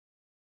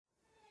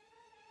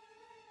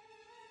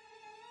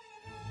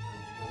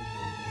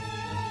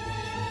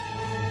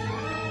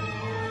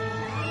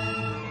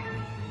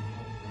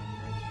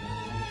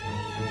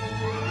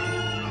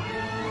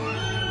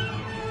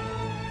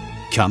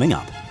Coming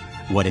up,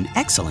 what an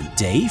excellent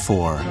day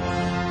for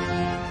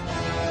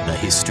the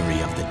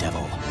history of the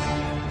devil.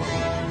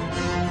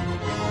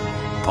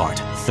 Part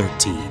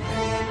 13.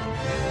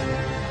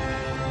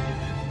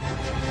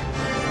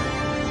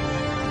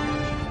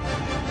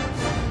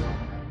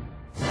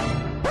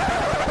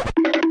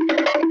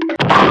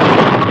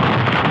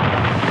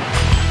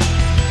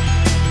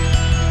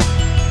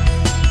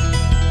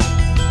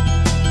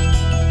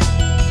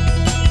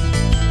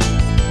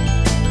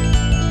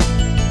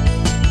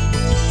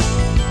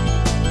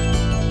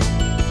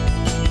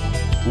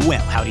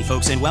 Well, howdy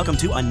folks, and welcome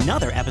to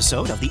another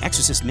episode of The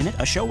Exorcist Minute,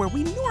 a show where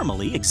we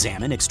normally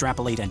examine,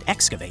 extrapolate, and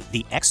excavate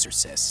The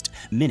Exorcist,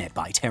 minute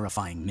by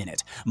terrifying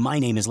minute. My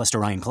name is Lester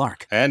Ryan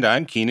Clark. And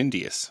I'm Keenan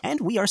Diaz.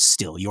 And we are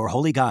still your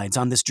holy guides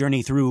on this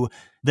journey through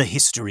the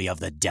history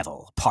of the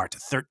devil, part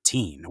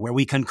 13, where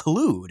we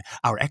conclude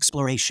our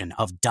exploration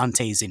of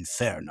Dante's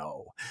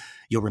Inferno.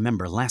 You'll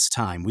remember last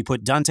time we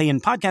put Dante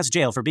in podcast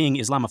jail for being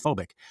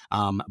Islamophobic.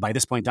 By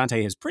this point,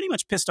 Dante has pretty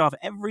much pissed off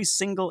every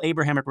single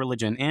Abrahamic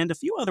religion and a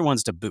few other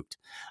ones to boot.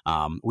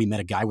 We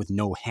met a guy with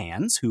no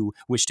hands who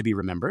wished to be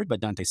remembered, but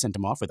Dante sent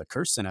him off with a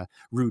curse and a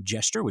rude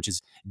gesture, which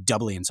is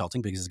doubly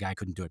insulting because this guy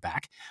couldn't do it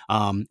back.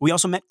 We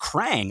also met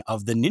Krang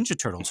of the Ninja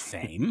Turtles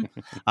fame,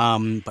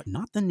 but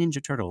not the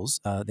Ninja Turtles.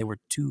 They were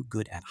too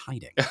good at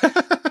hiding.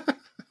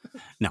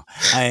 No,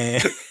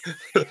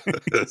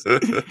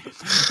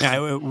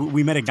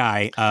 we met a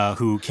guy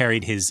who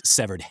carried his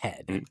severed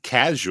head.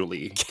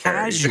 Casually,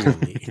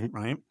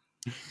 right?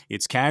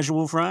 It's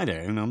Casual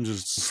Friday, and I'm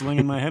just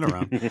slinging my head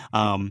around.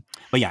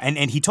 But yeah,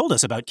 and he told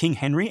us about King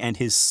Henry and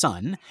his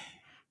son,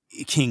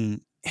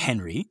 King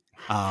Henry.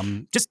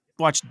 Just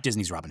watch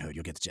Disney's Robin Hood,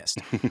 you'll get the gist.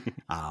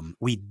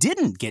 We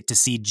didn't get to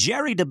see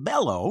Jerry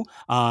DeBello,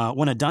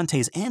 one of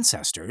Dante's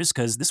ancestors,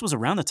 because this was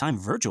around the time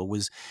Virgil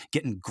was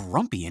getting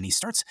grumpy, and he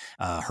starts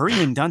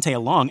hurrying Dante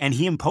along, and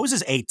he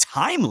imposes a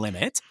time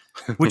limit,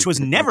 which was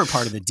never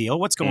part of the deal.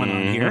 What's going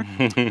on here?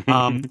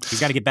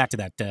 He's got to get back to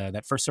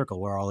that first circle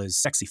where all his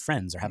sexy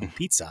friends are having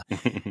pizza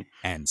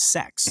and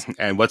sex.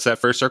 And what's that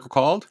first circle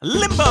called?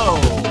 Limbo!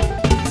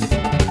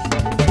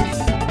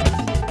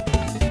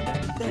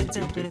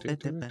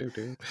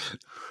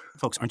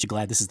 Folks, aren't you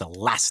glad this is the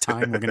last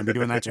time we're going to be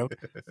doing that joke?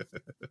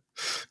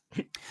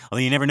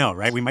 Although you never know,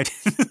 right? We might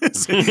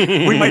just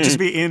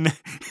be in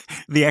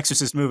the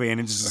Exorcist movie,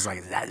 and it's just like,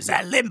 is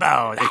that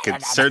limbo? It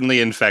could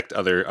certainly infect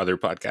other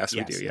podcasts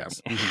we do,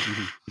 yes.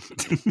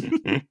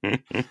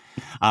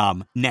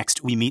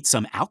 Next, we meet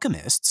some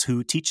alchemists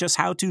who teach us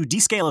how to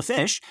descale a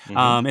fish.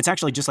 It's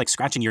actually just like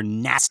scratching your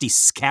nasty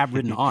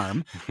scab-ridden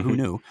arm. Who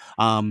knew?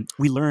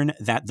 We learn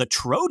that the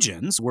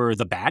Trojans were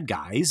the bad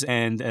guys,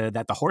 and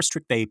that the horse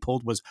trick they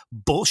pulled was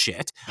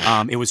bullshit.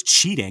 It was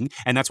cheating,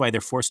 and that's why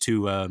they're forced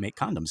to make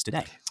condoms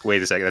today.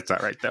 Wait a second, that's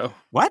not right, though.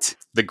 What?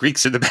 The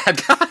Greeks are the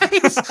bad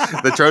guys.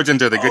 The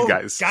Trojans are the good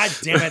guys. God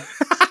damn it.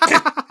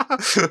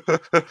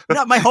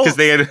 Not my whole... Because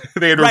they had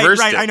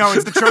reversed it. I know,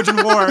 it's the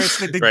Trojan War.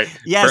 It's right.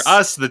 Yes. For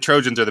us, the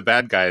Trojans are the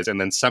bad guys, and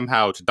then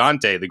somehow to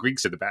Dante, the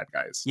Greeks are the bad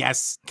guys.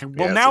 Yes.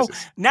 Well,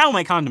 now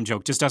my condom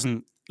joke just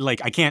doesn't,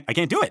 like, I can't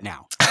do it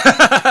now.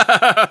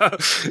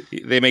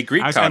 They make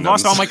Greek condoms. I've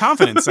lost all my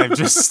confidence. I've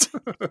just...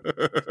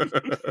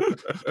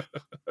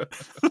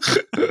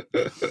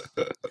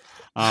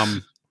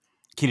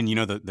 Keenan, you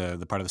know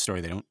the part of the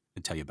story they don't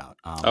tell you about.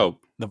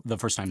 The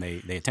first time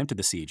they attempted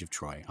the siege of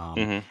Troy,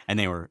 and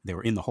they were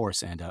in the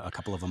horse, and a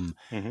couple of them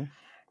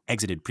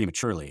exited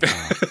prematurely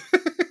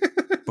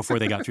before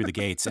they got through the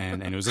gates,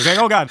 and it was like,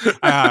 oh God,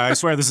 I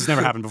swear this has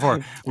never happened before.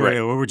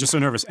 We're just so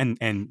nervous, and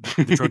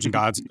the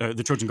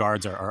Trojan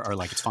guards are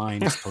like, it's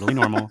fine, it's totally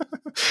normal.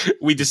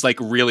 We just like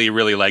really,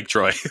 really like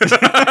Troy.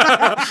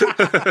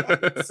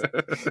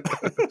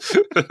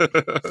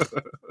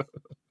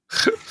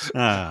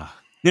 No.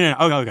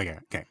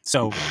 Okay.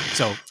 So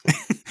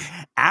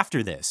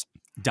after this,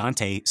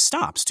 Dante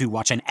stops to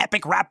watch an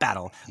epic rap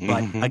battle.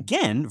 But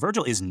again,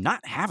 Virgil is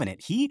not having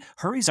it. He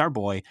hurries our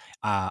boy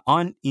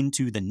on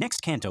into the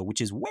next canto,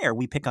 which is where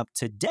we pick up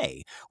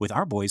today, with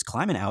our boys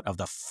climbing out of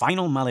the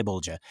final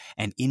Malebolgia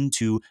and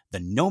into the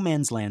no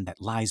man's land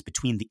that lies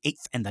between the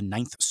 8th and the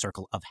 9th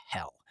circle of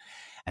hell.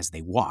 As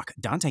they walk,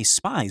 Dante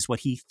spies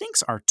what he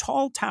thinks are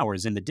tall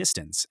towers in the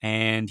distance,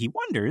 and he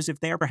wonders if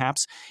they are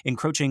perhaps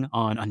encroaching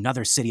on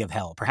another city of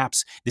hell.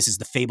 Perhaps this is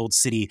the fabled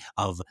city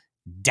of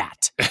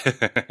Dat.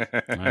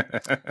 Right?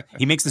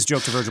 He makes this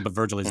joke to Virgil, but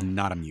Virgil is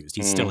not amused.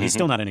 He's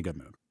still not in a good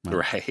mood.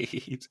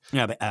 Right.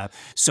 Yeah, but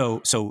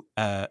so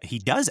he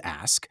does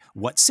ask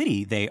what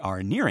city they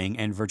are nearing,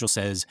 and Virgil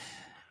says,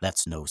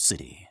 "That's no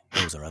city.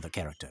 Those are other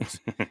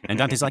characters." And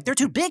Dante's like, "They're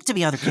too big to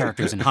be other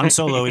characters." And Han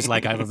Solo is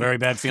like, "I have a very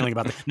bad feeling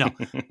about this." No.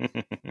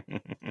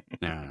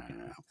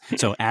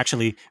 So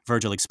actually,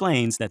 Virgil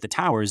explains that the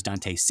towers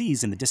Dante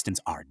sees in the distance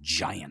are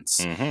giants.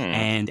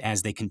 And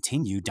as they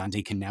continue,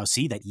 Dante can now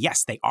see that,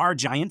 yes, they are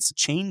giants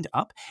chained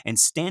up and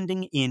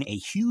standing in a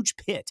huge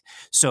pit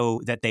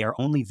so that they are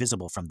only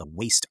visible from the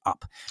waist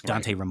up.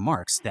 Dante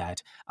remarks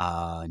that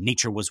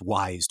nature was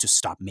wise to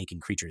stop making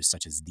creatures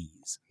such as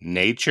these.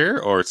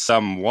 Nature or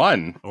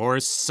someone? Or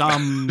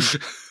some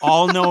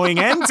all-knowing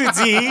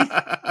entity.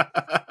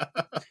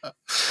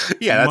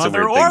 Yeah, that's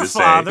Mother a weird thing to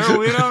father, say.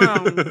 we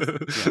don't know.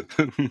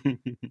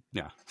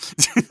 Yeah.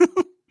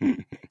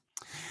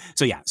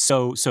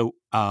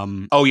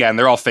 Oh yeah, and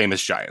they're all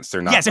famous giants.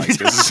 They're not. Yes. Like,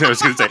 this is what I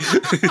was going to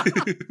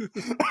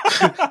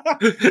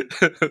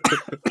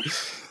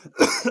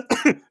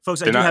say.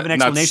 Folks, I do have an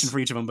explanation for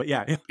each of them, but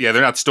yeah. Yeah,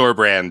 they're not store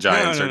brand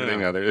giants No. or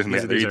anything. No, they're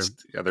These each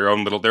their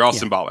own little. They're all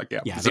symbolic.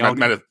 Yeah, it's a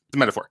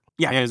metaphor.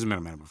 Yeah, it's a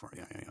metaphor.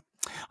 Yeah.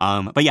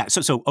 But yeah,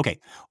 so okay,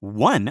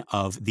 one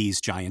of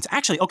these giants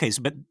actually. Okay,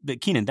 so but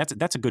Keenan,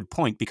 that's a good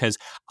point because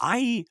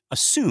I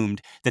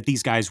assumed that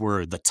these guys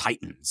were the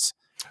Titans.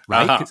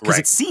 Right, because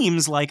it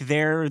seems like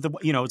they're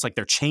it's like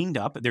they're chained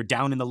up, they're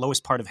down in the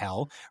lowest part of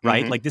hell,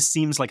 right? Like this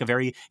seems like a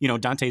very,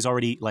 Dante's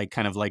already like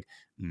kind of like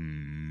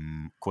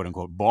quote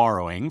unquote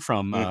borrowing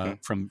from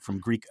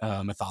Greek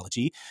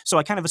mythology. So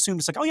I kind of assumed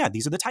it's like, oh yeah,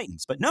 these are the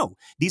Titans, but no,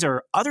 these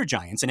are other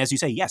giants, and as you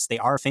say, yes, they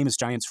are famous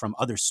giants from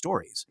other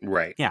stories.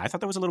 Right? Yeah, I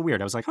thought that was a little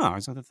weird. I was like, I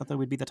thought that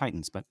would be the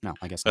Titans, but no,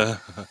 I guess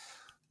not.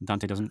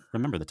 Dante doesn't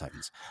remember the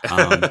Titans.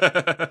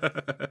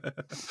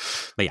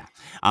 But yeah.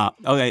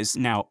 Okay, so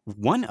now,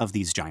 one of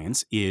these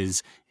giants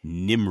is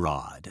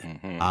Nimrod.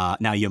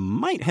 Now, you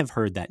might have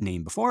heard that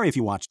name before if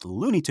you watched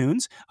Looney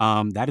Tunes.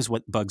 That is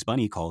what Bugs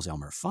Bunny calls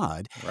Elmer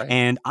Fudd. Right.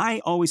 And I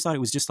always thought it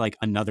was just like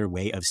another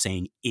way of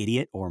saying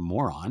idiot or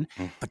moron.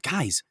 But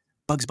guys,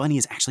 Bugs Bunny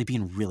is actually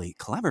being really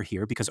clever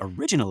here because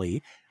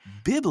originally,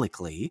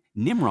 biblically,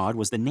 Nimrod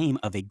was the name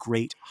of a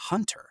great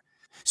hunter.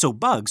 So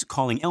Bugs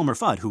calling Elmer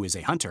Fudd, who is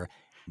a hunter,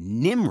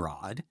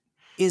 Nimrod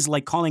is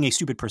like calling a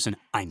stupid person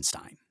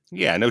Einstein.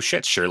 Yeah, no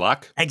shit,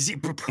 Sherlock.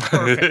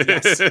 Perfect,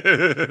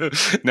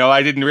 yes. No,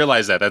 I didn't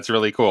realize that. That's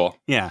really cool.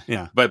 Yeah.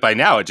 But by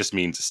now, it just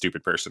means a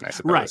stupid person, I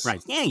suppose.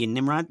 Right. Yeah, you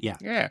Nimrod.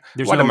 Yeah.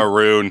 There's a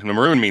maroon. A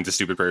maroon means a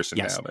stupid person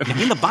now.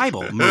 In the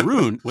Bible,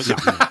 maroon was... No.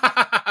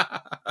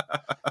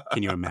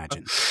 Can you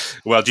imagine?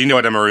 Well, do you know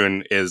what a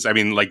maroon is? I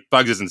mean, like,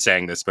 Bugs isn't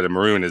saying this, but a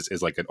maroon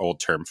is like an old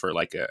term for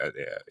like a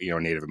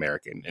Native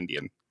American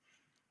Indian.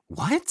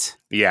 What?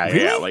 Yeah,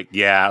 really?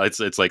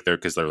 It's like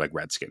because they're like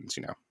redskins,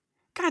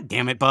 God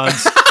damn it,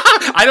 Bugs.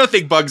 I don't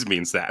think Bugs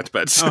means that,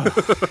 but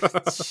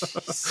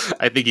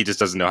I think he just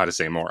doesn't know how to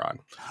say moron.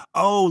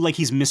 Oh, like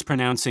he's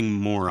mispronouncing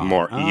moron.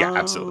 Yeah,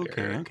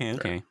 absolutely.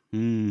 Okay.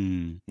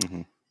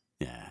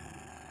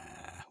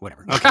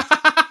 Whatever. Okay.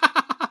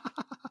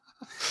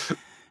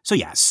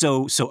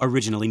 So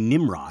originally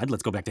Nimrod,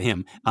 let's go back to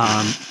him.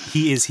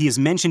 He is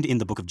mentioned in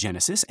the book of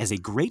Genesis as a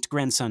great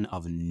grandson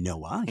of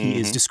Noah. He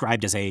is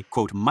described as a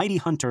quote mighty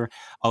hunter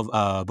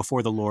of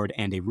before the Lord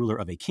and a ruler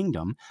of a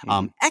kingdom.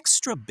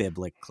 Extra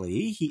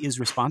biblically, he is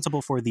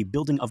responsible for the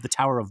building of the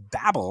Tower of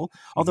Babel,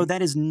 although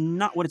that is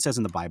not what it says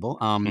in the Bible.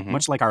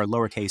 Much like our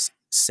lowercase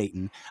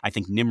Satan, I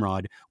think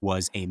Nimrod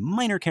was a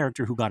minor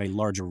character who got a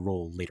larger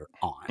role later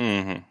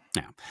on.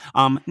 Now.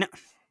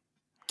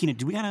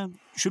 Keenan,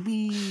 should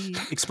we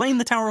explain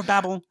the Tower of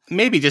Babel?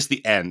 Maybe just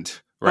the end,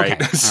 right?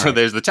 Okay, so right.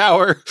 There's the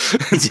tower,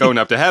 it's going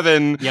up to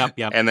heaven. Yep.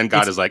 And then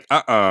God is like,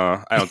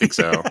 I don't think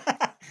so.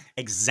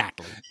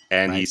 Exactly.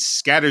 And he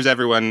scatters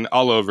everyone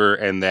all over,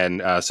 and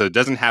then so it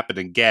doesn't happen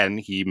again.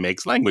 He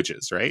makes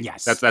languages, right?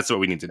 Yes. That's what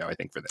we need to know, I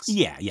think, for this.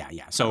 Yeah.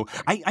 So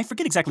okay. I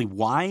forget exactly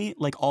why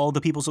like all the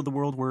peoples of the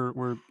world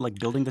were like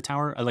building the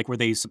tower. Like were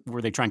they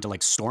trying to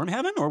like storm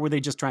heaven, or were they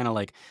just trying to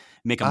like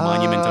make a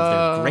monument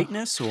of their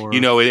greatness? Or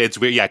it's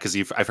weird, yeah, because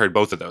I've heard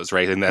both of those,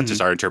 right? And that's just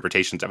our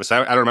interpretations of it.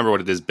 So I don't remember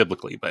what it is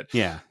biblically, but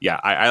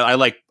I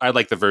like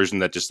the version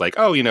that just like,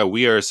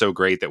 we are so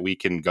great that we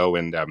can go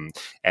and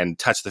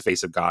touch the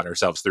face of God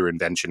ourselves through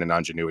invention and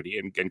ingenuity,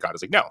 and God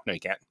is like, no, you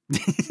can't.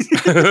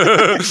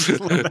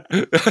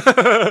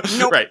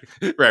 Nope.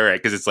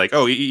 Right, because it's like,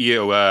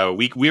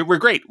 we're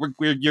great, we're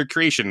your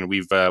creation.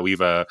 We've what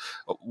are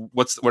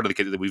the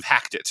kids? We've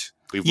hacked it.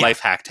 We've life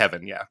hacked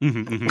heaven. Yeah.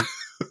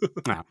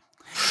 Wow.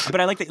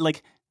 But I like that.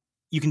 Like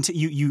you can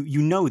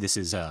this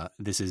is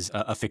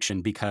a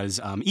fiction because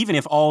even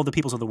if all the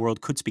peoples of the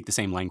world could speak the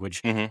same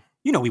language, we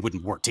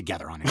wouldn't work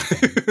together on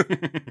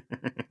anything.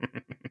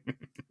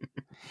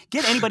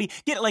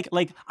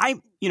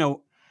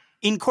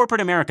 In corporate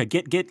America,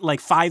 get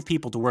like 5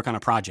 people to work on a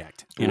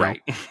project.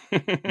 Right.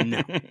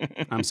 No,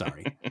 I'm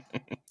sorry.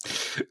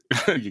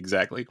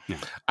 Exactly. Yeah.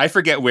 I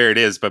forget where it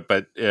is, but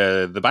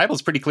the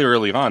Bible's pretty clear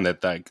early on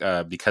that like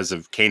because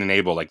of Cain and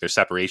Abel, like there's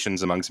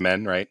separations amongst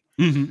men, right?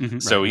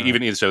 So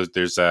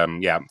there's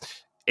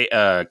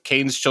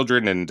Cain's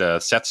children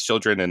and Seth's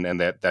children, and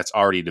that's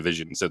already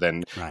division. So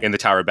then in the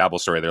Tower of Babel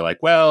story, they're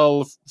like,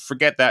 well,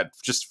 forget that,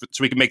 just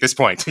so we can make this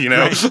point,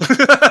 Right.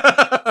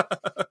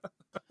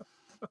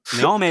 And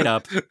they all made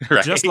up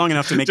just long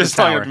enough to make this tower. Just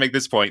long enough to make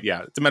this point.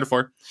 Yeah, it's a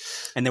metaphor.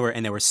 And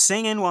they were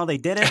singing while they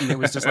did it, and it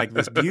was just like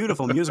this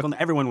beautiful musical.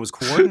 Everyone was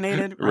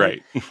coordinated.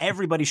 Right.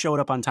 Everybody showed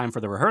up on time for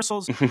the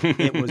rehearsals.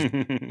 It was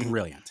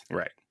brilliant.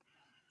 Right.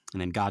 And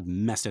then God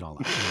messed it all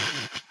up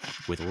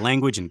with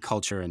language and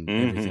culture and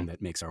everything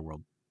that makes our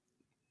world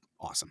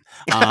awesome.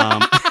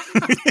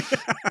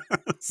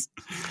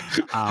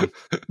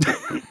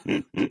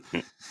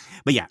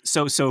 But yeah,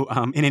 so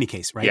in any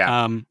case, right?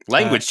 Yeah.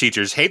 Language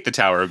teachers hate the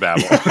Tower of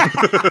Babel.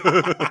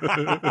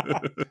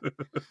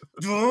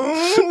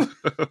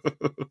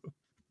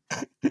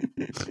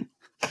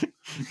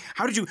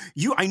 How did you?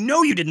 I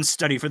know you didn't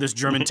study for this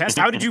German test.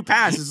 How did you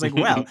pass? It's like,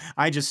 well,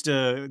 I just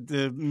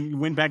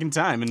went back in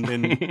time and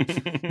then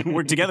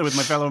worked together with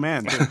my fellow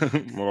man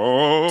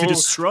to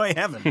destroy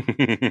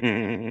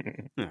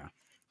heaven. Yeah.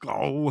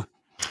 Oh.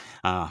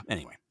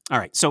 Anyway, all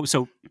right.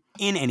 So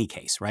in any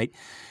case, right?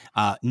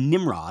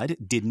 Nimrod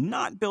did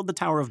not build the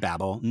Tower of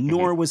Babel,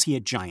 nor was he a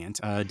giant.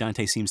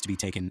 Dante seems to be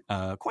taking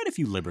quite a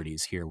few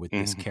liberties here with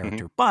this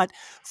character. But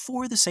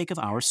for the sake of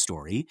our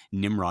story,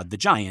 Nimrod the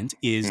giant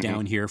is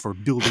down here for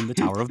building the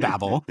Tower of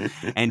Babel.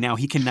 And now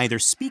he can neither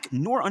speak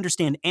nor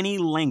understand any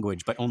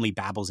language, but only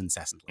babbles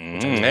incessantly.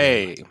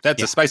 Hey,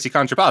 that's a spicy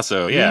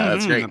contrabasso. Yeah,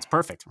 that's great. That's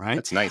perfect, right?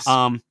 That's nice.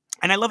 And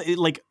I love it,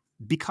 like,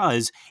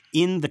 because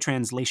in the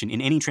translation,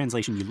 in any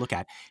translation you look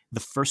at,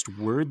 the first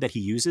word that he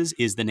uses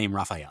is the name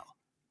Raphael.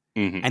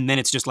 And then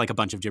it's just like a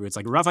bunch of gibberish. It's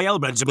like Raphael,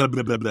 blah, blah,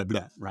 blah, blah, blah,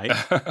 blah, right?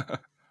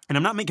 And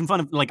I'm not making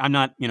fun of, like, I'm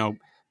not,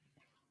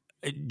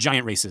 a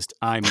giant racist.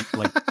 I'm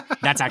like,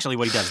 that's actually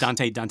what he does.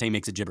 Dante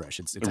makes it gibberish.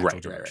 It's actual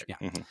gibberish.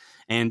 Right.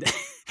 Yeah.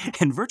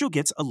 And Virgil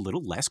gets a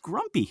little less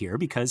grumpy here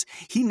because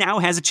he now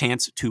has a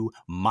chance to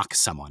mock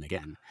someone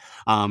again.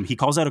 He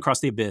calls out across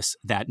the abyss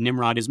that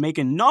Nimrod is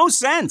making no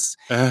sense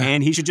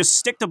and he should just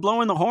stick to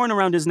blowing the horn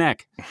around his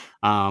neck.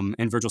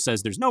 And Virgil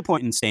says there's no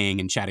point in staying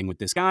and chatting with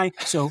this guy,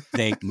 so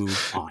they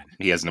move on.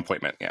 He has an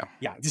appointment, yeah.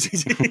 Yeah.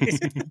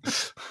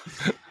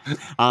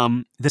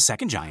 The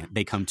second giant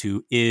they come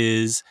to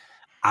is...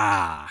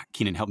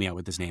 Keenan, help me out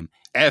with this name.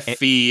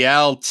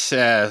 Ephialtes.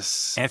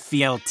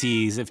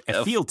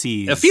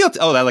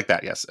 Oh, I like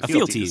that, yes.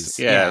 Ephialtes.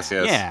 Yes.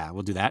 Yeah,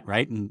 we'll do that,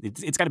 right? And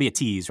it's got to be a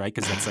tease, right?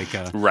 Because that's like,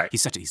 right.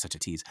 He's such a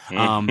tease.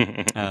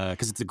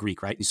 Because it's a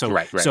Greek, right? So,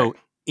 right.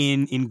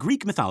 In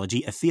Greek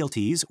mythology,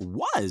 Ephialtes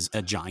was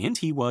a giant.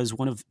 He was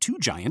one of two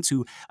giants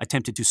who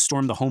attempted to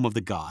storm the home of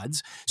the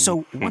gods.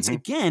 So once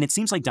again, it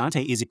seems like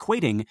Dante is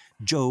equating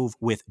Jove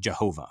with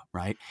Jehovah,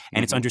 right?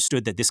 And it's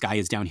understood that this guy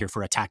is down here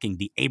for attacking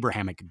the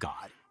Abrahamic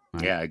god.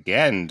 Right? Yeah,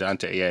 again,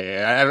 Dante.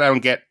 Yeah. I don't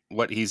get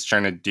what he's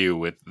trying to do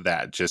with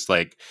that. Just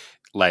like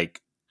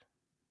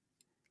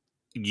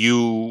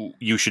you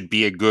should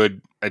be a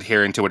good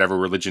adherent to whatever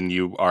religion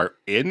you are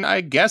in,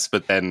 I guess.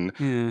 But then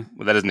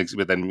that doesn't.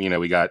 But then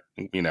we got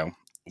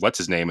what's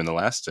his name in the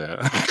last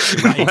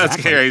last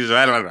character.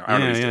 I don't know.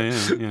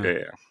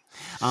 Yeah.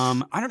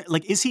 I don't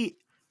like. Is he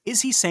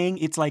saying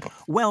it's like,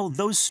 well,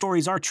 those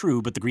stories are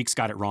true, but the Greeks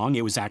got it wrong.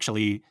 It was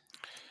actually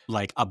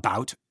like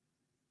about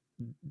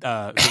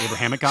the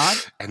Abrahamic god,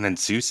 and then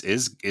Zeus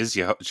is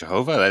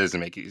Jehovah. That doesn't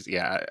make it.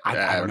 Yeah,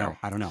 I don't know.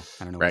 I don't know.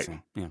 Right.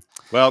 Yeah.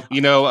 Well,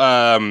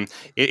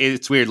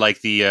 it's weird.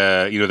 Like the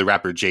the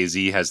rapper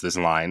Jay-Z has this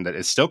line that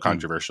is still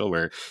controversial,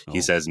 where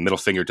he says "middle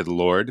finger to the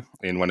Lord"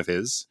 in one of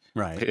his.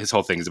 Right. His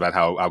whole thing is about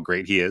how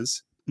great he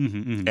is,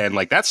 and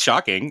like that's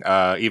shocking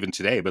even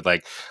today. But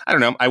like I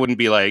don't know. I wouldn't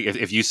be like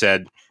if you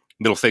said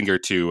middle finger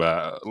to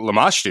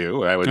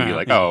Lamashtu, I would be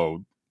like,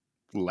 oh.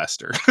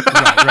 Lester.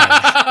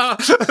 Right.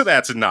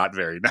 That's not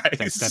very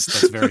nice.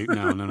 That's very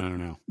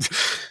no.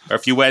 Or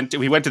if we went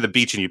to the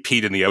beach and you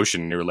peed in the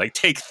ocean and you were like,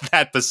 take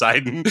that,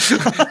 Poseidon.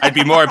 I'd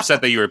be more upset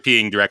that you were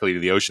peeing directly to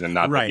the ocean and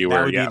not that you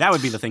were. That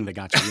would be the thing that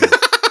got you.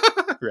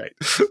 Right.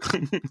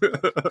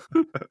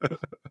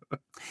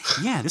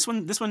 Yeah, this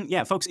one.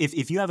 Yeah, folks,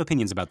 if you have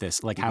opinions about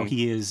this, like how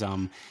he is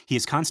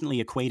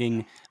constantly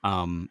equating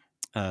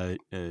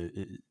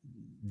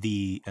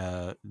the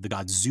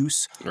god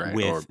Zeus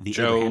with the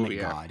Abrahamic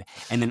god,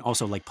 and then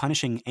also like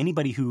punishing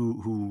anybody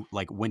who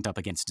like went up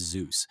against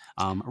Zeus.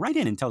 Write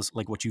in and tell us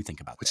like what you think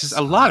about this. Which is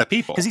a lot of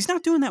people, because he's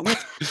not doing that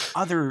with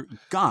other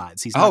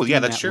gods. He's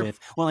that's true.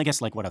 Well, I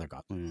guess like what other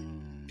god?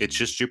 It's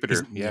just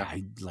Jupiter.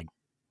 Like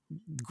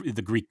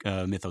the Greek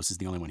mythos is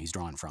the only one he's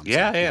drawn from.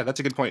 Yeah, that's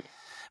a good point.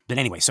 But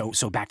anyway,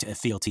 so back to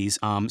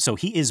Ephialtes. So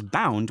he is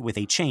bound with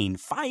a chain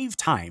 5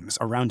 times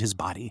around his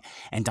body,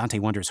 and Dante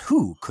wonders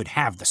who could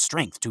have the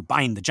strength to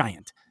bind the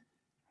giant.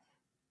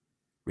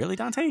 Really,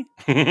 Dante?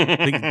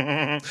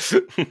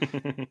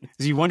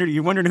 You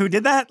wondered who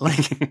did that?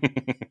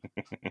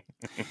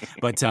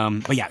 But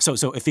yeah. So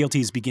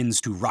Ephialtes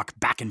begins to rock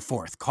back and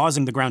forth,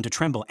 causing the ground to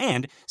tremble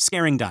and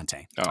scaring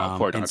Dante. Oh,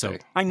 poor Dante. And so,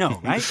 I know,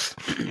 right?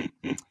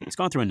 He's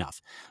gone through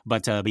enough.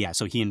 But yeah.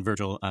 So he and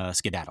Virgil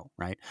skedaddle,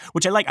 right?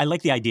 Which I like. I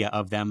like the idea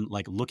of them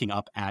like looking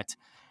up at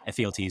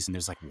Ephialtes, and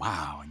there's like,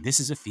 wow, and this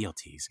is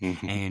Ephialtes,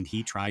 and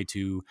he tried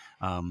to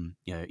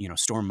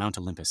storm Mount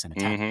Olympus and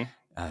attack.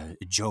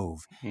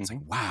 Jove. It's like,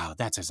 wow,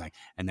 that's just like,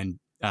 and then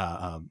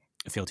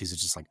Ephialtes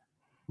is just like,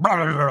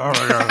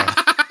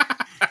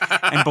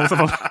 And both of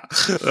them.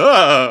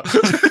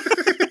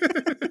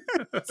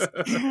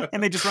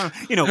 And they just run,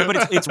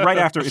 but it's right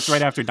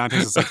after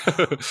Dante's like,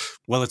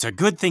 well, it's a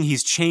good thing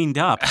he's chained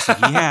up. It's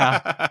like,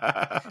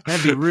 yeah,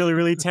 that'd be really,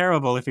 really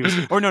terrible if he was.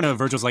 Or no,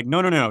 Virgil's like,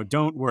 no,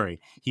 don't worry,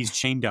 he's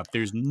chained up.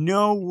 There's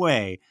no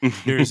way.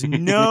 There's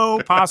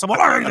no possible.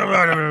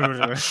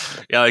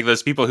 Yeah, like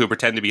those people who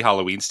pretend to be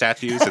Halloween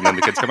statues and then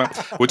the kids come up,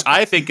 which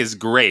I think is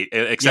great,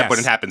 except when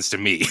it happens to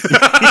me.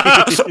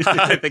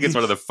 I think it's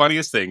one of the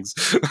funniest things.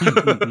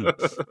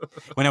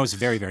 When I was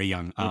very, very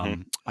young,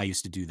 I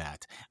used to do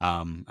that.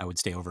 I would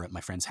stay over at my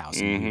friend's house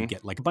and we would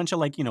get like a bunch of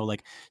like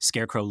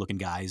scarecrow looking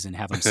guys and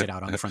have them sit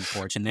out on the front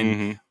porch. And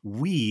then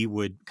we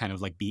would kind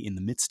of like be in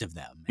the midst of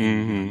them.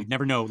 And you'd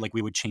never know, like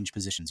we would change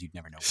positions. You'd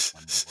never know which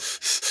one they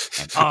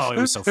were. And,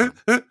 it was so fun.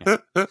 Yeah.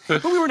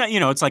 But we were not,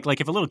 it's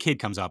like if a little kid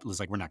comes up, it's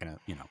like, we're not going to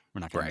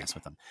mess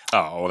with them.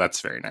 Oh, well,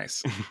 that's very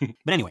nice.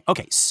 But anyway,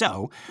 okay.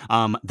 So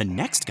the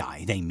next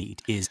guy they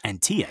meet is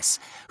Antaeus,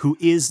 who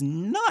is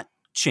not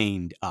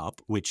chained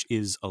up, which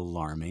is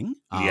alarming.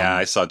 Yeah,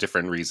 I saw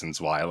different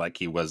reasons why. Like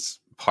he was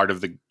part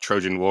of the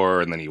Trojan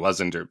War, and then he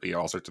wasn't, or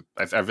all sorts of.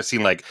 I've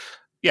seen like,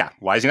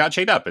 why is he not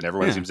chained up? And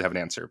everyone seems to have an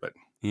answer. But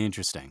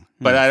interesting.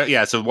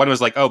 But so one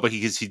was like, oh, but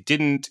he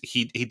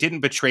didn't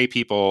betray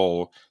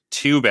people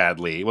too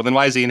badly. Well, then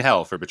why is he in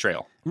hell for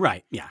betrayal?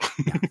 Right. Yeah.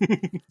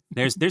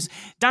 There's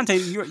Dante.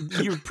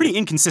 You're pretty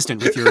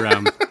inconsistent with your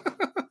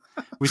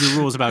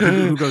rules about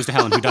who goes to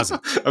hell and who doesn't.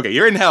 Okay,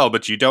 you're in hell,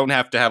 but you don't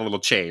have to have a little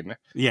chain.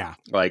 Yeah.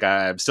 Like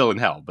I'm still in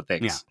hell, but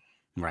thanks.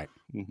 Yeah. Right.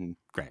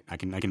 Great. I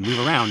can move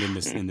around in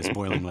this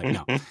boiling lake.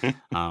 No,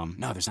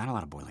 there's not a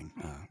lot of boiling.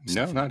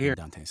 No, not here.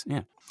 Dante's.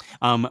 Yeah.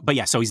 But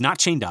yeah, so he's not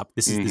chained up.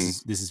 This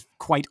is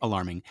quite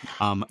alarming.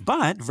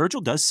 But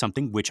Virgil does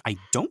something which I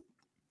don't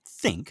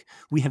think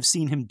we have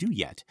seen him do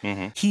yet.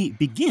 He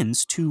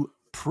begins to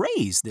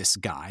praise this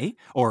guy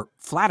or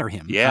flatter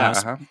him.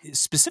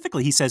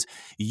 Specifically, he says,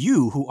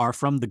 "You who are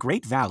from the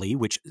great valley,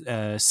 which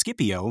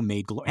Scipio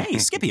made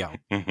Scipio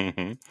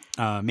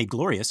made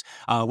glorious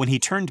when he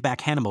turned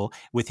back Hannibal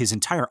with his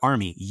entire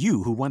army.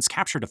 You who once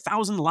captured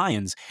 1,000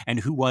 lions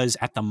and who was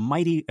at the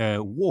mighty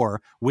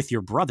war with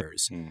your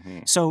brothers."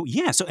 So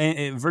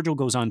Virgil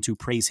goes on to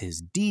praise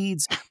his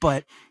deeds,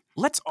 but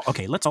Let's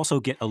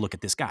also get a look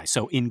at this guy.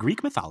 So in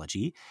Greek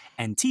mythology,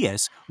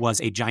 Antaeus was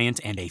a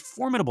giant and a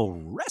formidable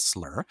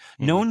wrestler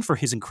known for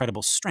his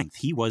incredible strength.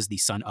 He was the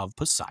son of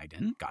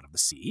Poseidon, god of the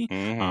sea,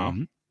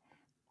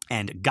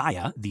 and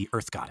Gaia, the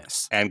earth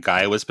goddess. And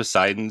Gaia was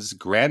Poseidon's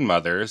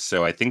grandmother,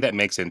 so I think that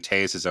makes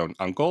Antaeus his own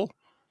uncle.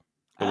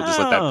 We'll just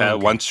let that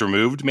once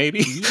removed,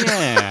 maybe?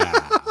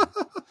 Yeah.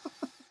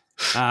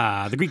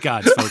 The Greek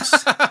gods,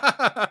 folks.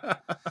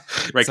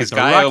 Right, because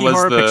Gaia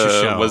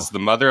was the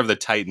mother of the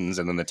Titans,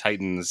 and then the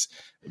Titans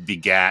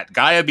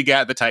Gaia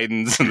begat the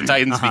Titans, and the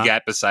Titans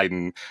begat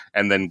Poseidon,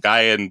 and then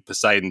Gaia and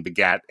Poseidon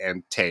begat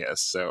Antaeus.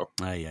 So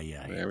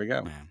there we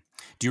go. Man.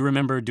 Do you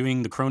remember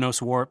doing the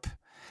Chronos warp?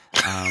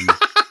 There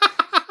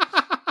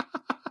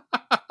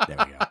we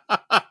go.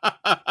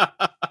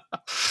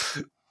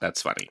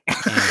 That's funny.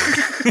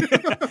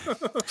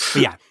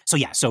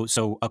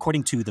 So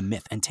according to the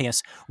myth,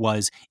 Antaeus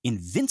was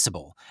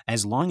invincible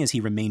as long as he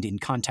remained in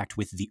contact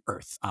with the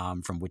earth,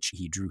 from which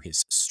he drew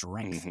his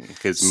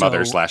strength. His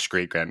mother /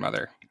 great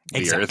grandmother,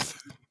 the earth.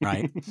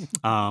 Right.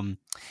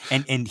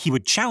 And he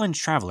would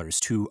challenge travelers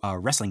to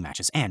wrestling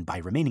matches, and by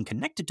remaining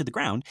connected to the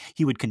ground,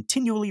 he would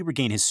continually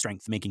regain his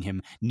strength, making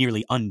him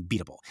nearly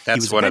unbeatable.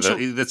 That's one of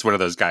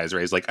those guys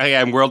where he's like, "Hey,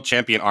 I'm world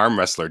champion arm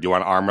wrestler. Do you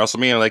want to arm wrestle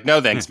me?" And I'm like,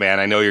 "No, thanks, man.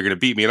 I know you're going to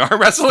beat me in arm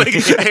wrestling."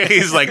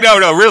 He's like, "No,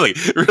 really,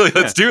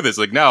 let's do this."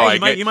 Like, no,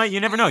 you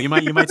never know. You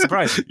might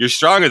surprise me. You're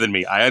stronger than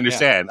me. I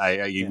understand.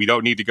 We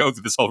don't need to go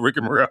through this whole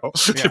rigmarole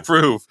to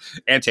prove,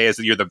 Antaeus,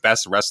 that you're the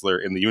best wrestler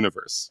in the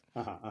universe.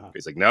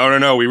 He's like,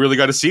 no. We really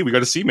got to see. We got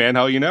to see, man.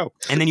 How you know?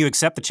 And then you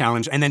accept the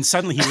challenge, and then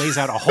suddenly he lays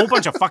out a whole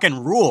bunch of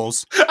fucking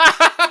rules.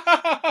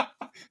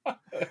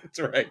 That's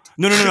right.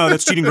 No,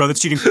 that's cheating, bro. That's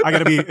cheating. I got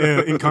to be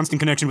in constant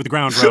connection with the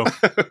ground, bro.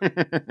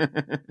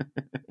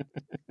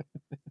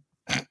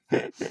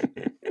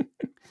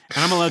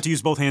 And I'm allowed to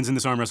use both hands in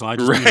this arm wrestle.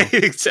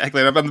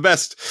 Exactly. I'm the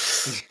best.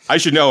 I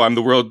should know. I'm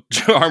the world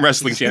arm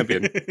wrestling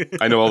champion.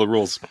 I know all the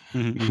rules.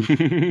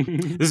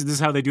 This is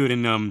how they do it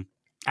in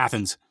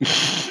Athens.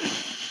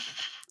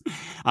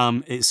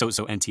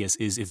 So Antaeus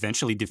is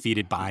eventually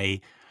defeated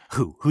by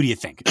who? Who do you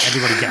think?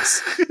 Everybody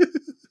guess.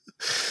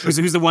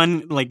 Who's the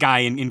one like guy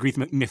in Greek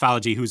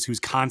mythology who's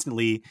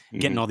constantly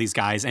getting all these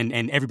guys and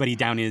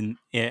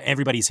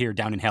everybody's here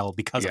down in hell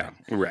because of him.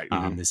 Right.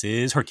 This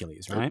is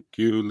Hercules, right?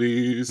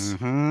 Hercules.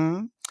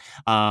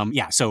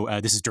 So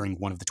this is during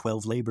one of the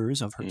 12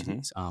 labors of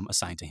Hercules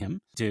assigned to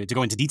him. To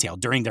go into detail,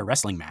 during their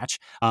wrestling match,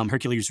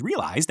 Hercules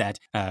realized that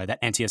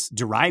Antaeus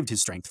derived his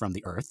strength from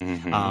the earth.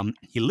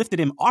 He lifted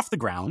him off the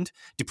ground,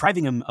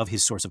 depriving him of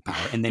his source of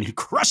power, and then he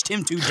crushed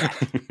him to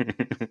death.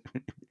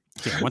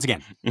 Yeah, once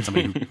again,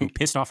 somebody who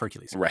pissed off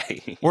Hercules.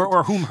 Right.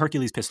 Or whom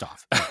Hercules pissed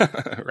off.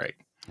 Right.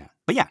 Yeah.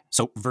 But yeah,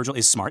 so Virgil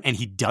is smart, and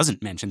he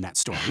doesn't mention that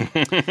story.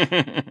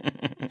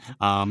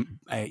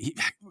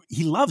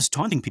 He loves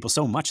taunting people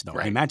so much, though.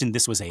 Right. I imagine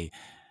this was a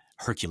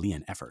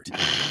Herculean effort.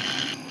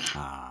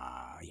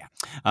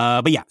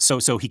 But yeah,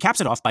 so he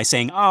caps it off by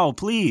saying, "Oh,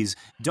 please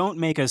don't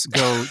make us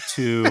go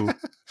to."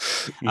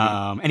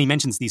 And he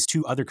mentions these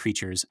two other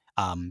creatures,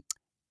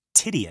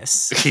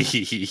 Tityus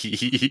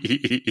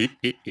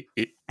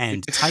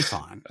and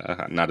Typhon.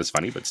 Not as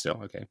funny, but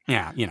still okay.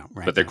 Yeah,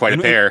 right. But they're quite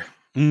a pair.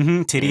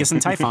 Tityus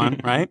and Typhon,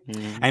 right?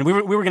 And we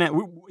were gonna,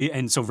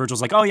 and so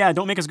Virgil's like, "Oh yeah,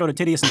 don't make us go to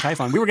Tityus and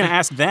Typhon. We were gonna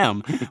ask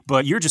them,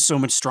 but you're just so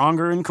much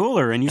stronger and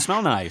cooler, and you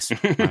smell nice."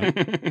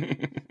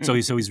 Right? So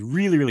he's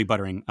really, really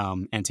buttering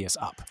Antaeus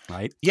up,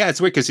 right? Yeah,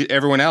 it's weird because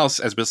everyone else,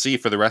 as we'll see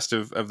for the rest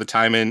of the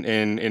time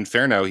in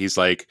Inferno, he's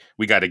like,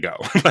 "We got to go.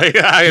 Like,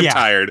 I am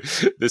tired.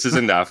 This is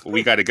enough.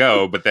 We got to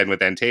go." But then with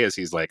Antaeus,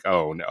 he's like,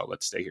 "Oh no,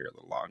 let's stay here a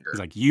little longer." He's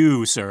like,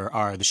 "You, sir,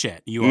 are the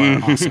shit. You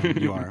are awesome.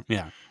 You are,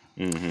 yeah."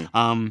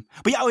 But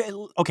yeah,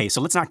 okay. So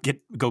let's not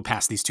go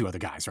past these two other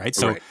guys, right?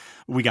 So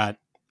we got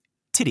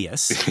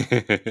Tityus,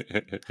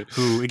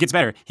 who, it gets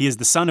better. He is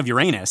the son of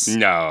Uranus.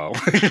 No.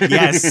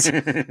 Yes.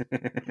 And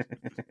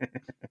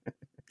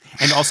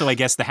also, I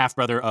guess, the half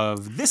brother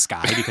of this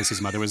guy, because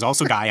his mother was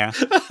also Gaia.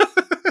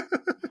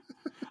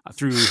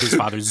 Through his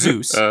father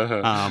Zeus.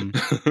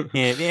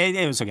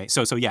 It was okay.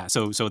 So that's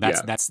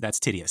Tityus. That's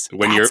Tityus.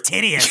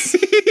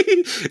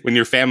 When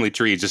your family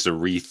tree is just a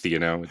wreath,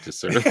 just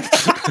sort of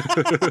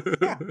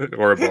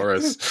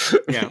Ouroboros.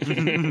 Yeah.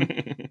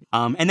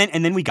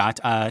 And then we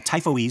got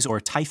Typhoes or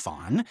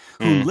Typhon,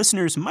 who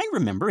listeners might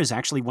remember is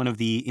actually one of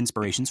the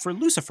inspirations for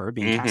Lucifer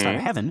being cast out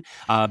of heaven,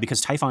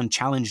 because Typhon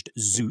challenged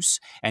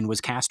Zeus and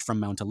was cast from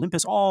Mount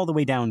Olympus all the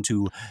way down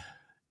to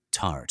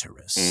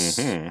Tartarus.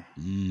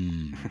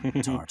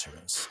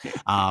 Tartarus.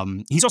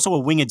 He's also a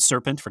winged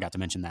serpent. Forgot to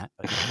mention that.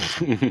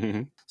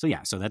 So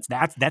that's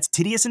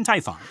Tityus and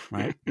Typhon,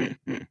 right?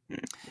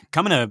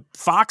 Coming to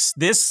Fox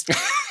this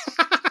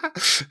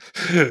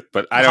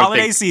but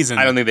holiday season.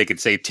 I don't think they could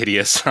say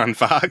Tityus on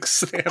Fox.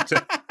 They have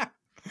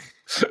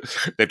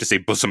to say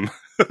bosom.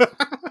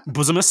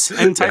 Bosomus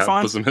and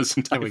Typhon. Bosomus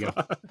and Typhon. There we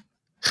go.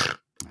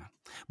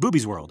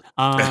 Boobies World.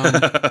 No.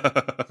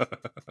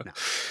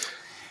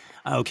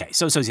 Okay,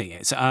 so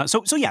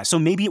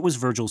maybe it was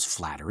Virgil's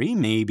flattery,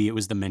 maybe it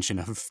was the mention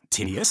of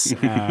Tityus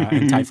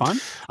and Typhon,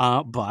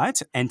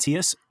 but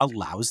Antaeus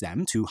allows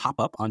them to hop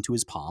up onto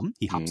his palm.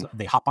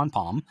 They hop on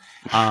palm,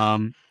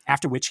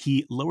 after which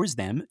he lowers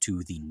them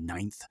to the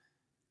 9th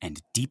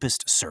and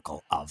deepest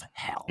circle of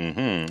hell.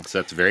 So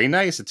that's very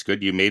nice. It's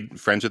good you made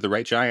friends with the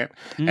right giant.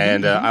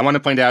 And I want to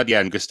point out,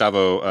 in Gustave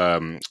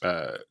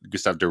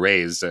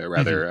Doré's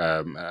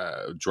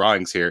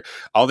drawings here,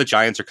 all the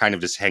giants are kind of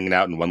just hanging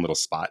out in one little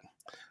spot.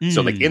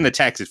 So like in the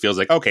text, it feels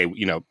like, okay,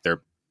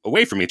 they're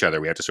away from each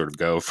other. We have to sort of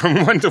go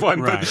from one to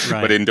one. Right.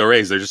 But in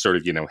Doré's, they're just sort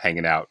of,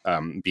 hanging out,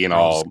 being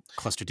all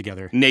clustered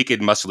together,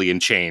 naked, muscly,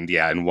 and chained.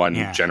 Yeah, in one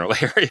general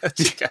area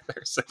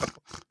together.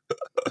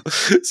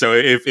 So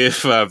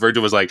if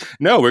Virgil was like,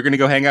 "No, we're going to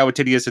go hang out with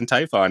Tityus and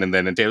Typhon," and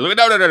then Antaeus was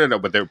like, "No,"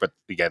 but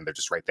again, they're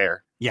just right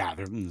there. Yeah,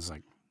 it's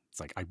like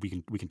we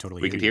can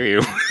totally hear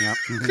you. Yep.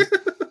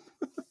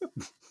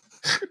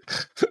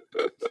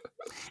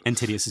 And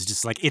Tityus is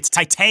just like, "It's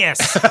Tityus."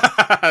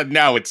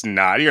 No, it's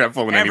not. You're not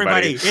fooling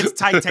everybody. It's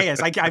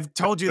Tityus. I've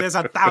told you this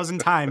 1,000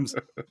 times.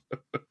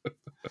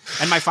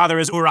 And my father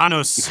is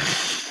Uranus.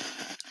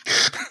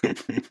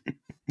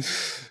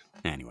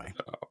 Anyway.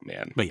 Oh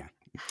man. But yeah.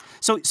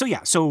 So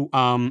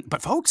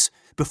but folks,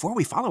 before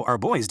we follow our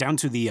boys down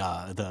to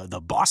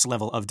the boss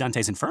level of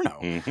Dante's Inferno,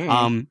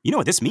 you know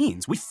what this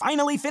means? We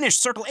finally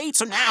finished Circle 8,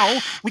 so now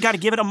we got to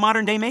give it a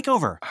modern day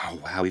makeover. Oh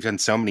wow, we've done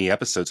so many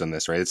episodes on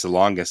this, right? It's the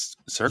longest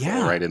circle,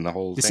 right, in the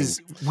whole thing.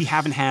 We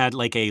haven't had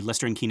like a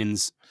Lester and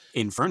Keenan's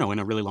Inferno in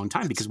a really long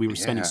time because we were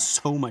spending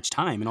so much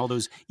time in all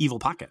those evil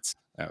pockets.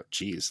 Oh,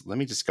 geez. Let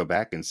me just go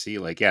back and see.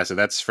 So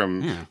that's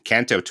from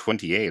Canto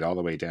 28 all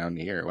the way down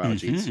here. Wow,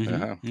 geez.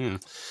 Yeah.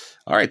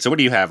 All right, so what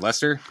do you have,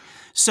 Lester?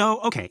 So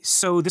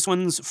this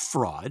one's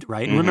fraud,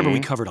 right? And remember, we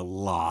covered a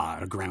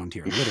lot of ground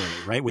here, literally,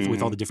 right?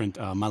 With all the different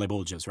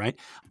malebolges, right?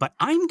 But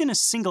I'm going to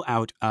single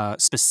out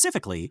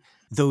specifically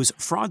those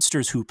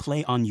fraudsters who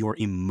play on your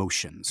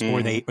emotions,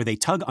 or they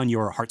tug on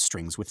your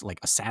heartstrings with like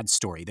a sad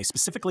story. They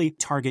specifically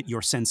target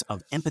your sense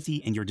of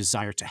empathy and your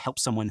desire to help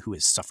someone who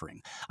is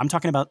suffering. I'm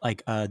talking about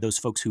like those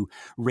folks who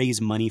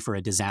raise money for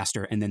a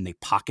disaster and then they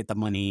pocket the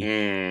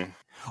money.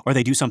 Or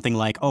they do something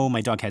like, "Oh,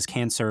 my dog has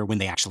cancer," when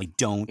they actually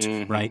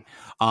don't, right?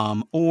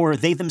 Or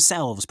they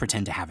themselves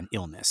pretend to have an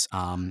illness.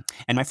 And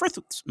my first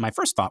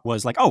thought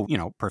was like, oh,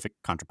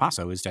 perfect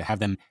contrapasso is to have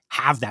them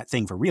have that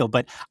thing for real.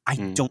 But I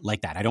don't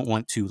like that. I don't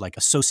want to like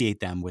associate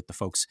them with the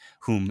folks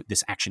whom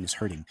this action is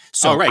hurting.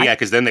 So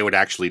because then they would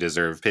actually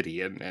deserve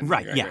pity. And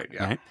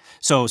right.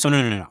 So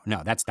no,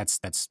 that's not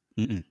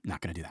going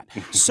to do that.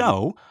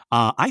 So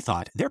I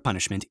thought their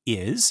punishment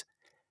is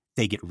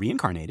they get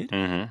reincarnated.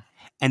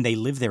 And they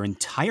live their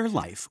entire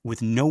life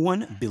with no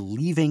one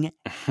believing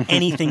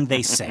anything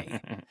they say.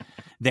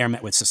 They're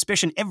met with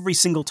suspicion every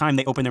single time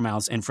they open their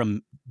mouths, and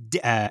from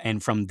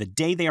the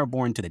day they are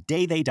born to the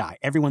day they die,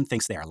 everyone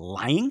thinks they are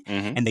lying,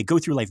 and they go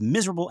through life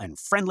miserable and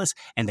friendless,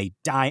 and they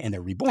die and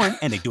they're reborn,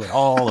 and they do it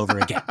all over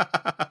again.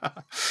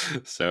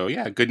 So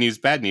yeah, good news,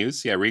 bad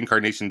news. Yeah,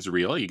 reincarnation's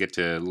real. You get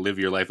to live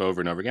your life over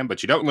and over again,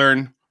 but you don't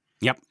learn.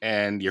 Yep.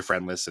 And you're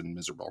friendless and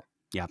miserable.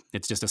 Yeah,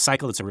 it's just a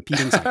cycle. It's a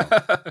repeating cycle.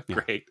 Yeah.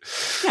 Great.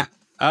 Yeah.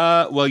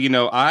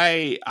 Well,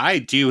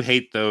 I do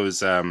hate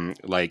those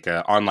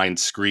online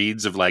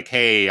screeds of like,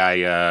 hey,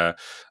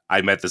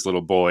 I met this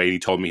little boy and he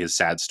told me his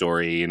sad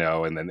story,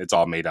 and then it's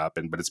all made up,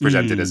 but it's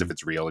presented as if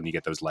it's real, and you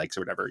get those likes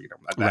or whatever.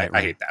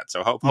 I hate that.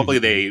 So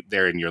hopefully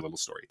they're in your little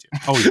story too.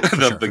 Oh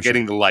yeah,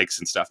 getting the likes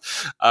and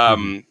stuff.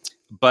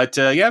 But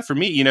for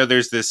me,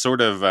 there's this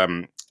sort of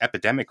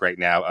epidemic right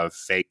now of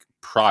fake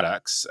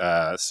products.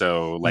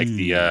 So like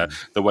the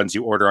ones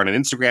you order on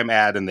an Instagram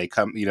ad, and they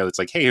come, it's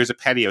like, hey, here's a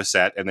patio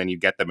set, and then you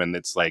get them, and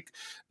it's like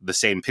the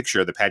same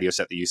picture of the patio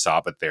set that you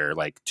saw, but they're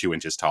like 2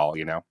 inches tall.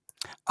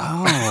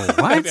 Oh,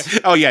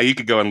 what? Oh yeah, you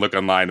could go and look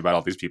online about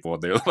all these people,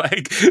 and they're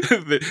like,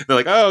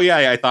 oh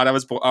yeah, I thought I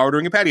was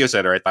ordering a patio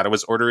set, or I thought I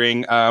was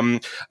ordering a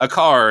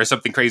car or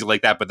something crazy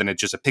like that, but then it's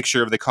just a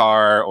picture of the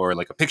car or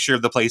like a picture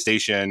of the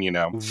PlayStation.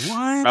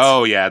 What?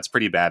 Oh yeah, it's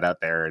pretty bad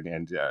out there,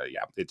 and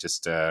it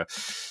just.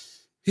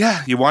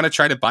 Yeah, you want to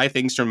try to buy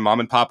things from mom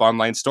and pop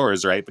online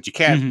stores, right? But you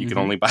can't. You can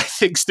only buy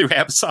things through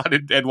Amazon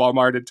and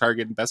Walmart and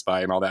Target and Best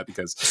Buy and all that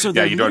because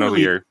you don't know who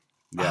you're.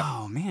 Yeah.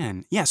 Oh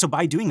man, yeah. So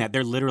by doing that,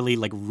 they're literally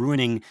like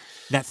ruining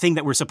that thing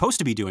that we're supposed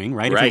to be doing,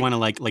 right? If we want to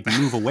like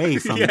move away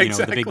from the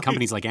big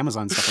companies like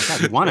Amazon and stuff like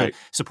that, we want to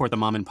support the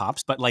mom and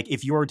pops. But like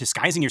if you're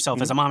disguising yourself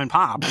as a mom and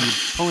pop, and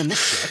pulling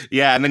this shit.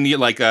 Yeah, and then you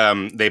like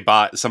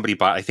somebody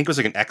bought, I think it was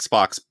like an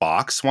Xbox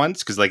box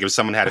once, because like if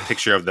someone had a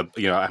picture of the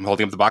I'm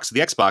holding up the box of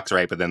the Xbox,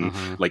 right? But then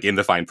like in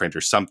the fine print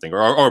or something,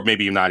 or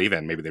maybe not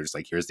even, maybe they're just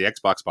like, here's the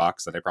Xbox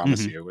box that I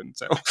promise you, and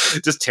so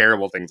just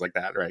terrible things like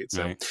that, right?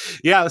 So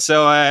yeah,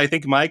 so I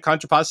think my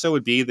contrapasso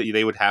would be that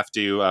they would have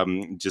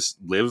to just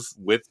live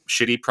with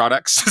shitty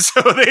products.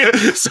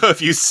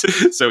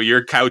 so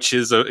your couch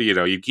is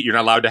you're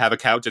not allowed to have a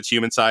couch that's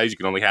human size. You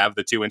can only have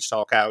the 2-inch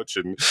tall couch,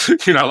 and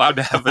you're not allowed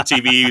to have a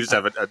TV. You just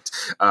have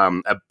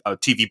a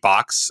TV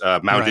box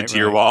mounted to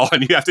your wall,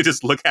 and you have to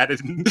just look at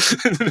it and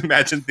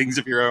imagine things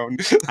of your own.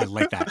 I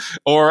like that.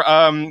 Or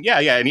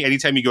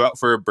anytime you go out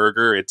for a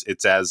burger,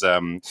 it's as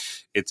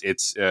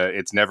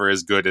it's never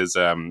as good as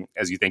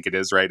you think it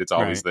is, right? It's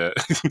always the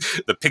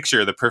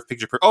picture, the perfect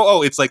picture.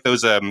 Oh, it's like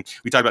those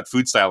we talked about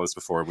food stylists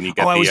before. When you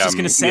get I was just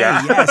gonna say,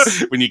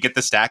 yes. When you get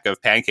the stack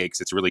of pancakes,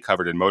 it's really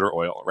covered in motor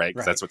oil, right?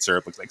 Because that's what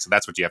syrup looks like. So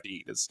that's what you have to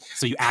eat.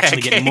 So you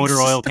actually get motor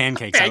oil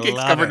pancakes. Pancakes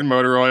covered in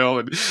motor oil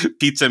and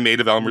pizza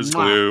made of Elmer's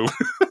glue.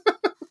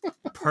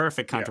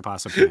 Perfect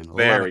contrapasso plan.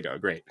 There we go.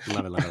 Great.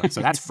 Love it.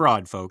 So that's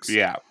fraud, folks.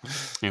 Yeah.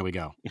 There we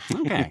go.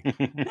 Okay.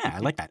 Yeah, I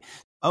like that.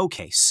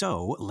 Okay,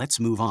 so let's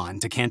move on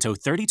to Canto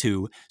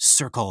 32,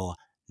 Circle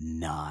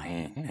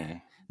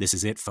 9. This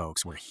is it,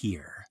 folks. We're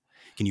here.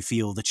 Can you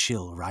feel the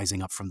chill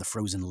rising up from the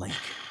frozen lake?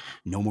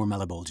 No more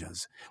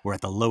Malebolgias. We're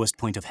at the lowest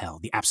point of hell,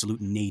 the absolute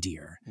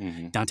nadir.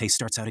 Dante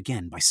starts out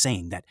again by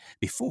saying that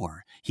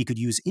before he could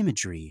use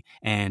imagery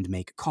and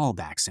make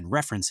callbacks and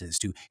references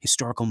to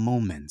historical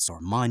moments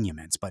or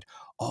monuments, but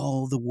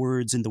all the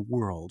words in the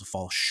world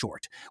fall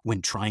short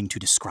when trying to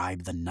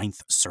describe the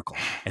 9th circle,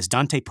 as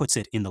Dante puts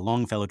it in the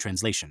Longfellow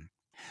translation.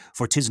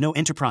 For 'tis no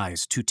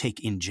enterprise to take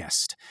in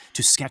jest,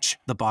 to sketch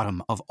the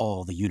bottom of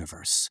all the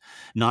universe,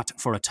 not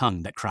for a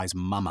tongue that cries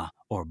mama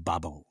or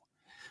babo.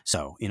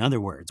 So, in other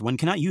words, one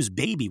cannot use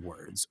baby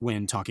words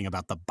when talking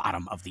about the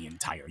bottom of the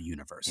entire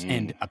universe.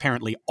 And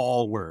apparently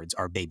all words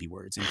are baby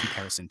words in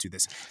comparison to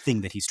this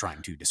thing that he's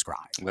trying to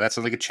describe. Well, that's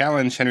like a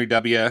challenge, Henry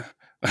W.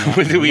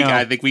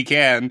 I think we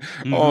can.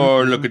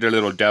 Oh, look at the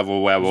little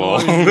devil webble.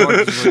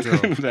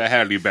 The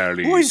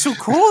halle-berry. Oh, it's so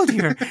cold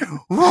here.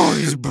 Oh,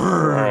 these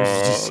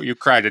birds. Oh, you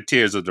cry the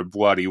tears of the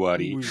waddy.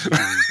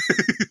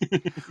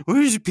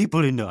 Where's the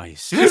people in the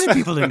ice? Where's the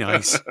people in the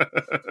ice?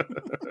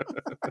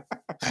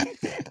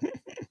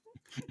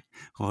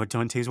 Oh,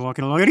 Dante's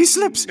walking along and he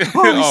slips.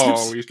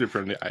 Oh, he slipped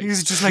from the ice.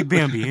 He's just like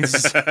Bambi.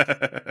 It's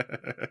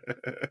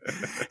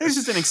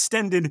just an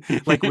extended,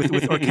 like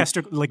with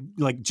orchestral,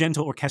 like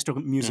gentle orchestral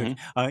music.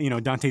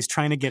 Dante's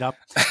trying to get up,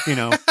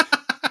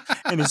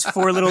 and his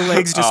 4 little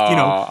legs just,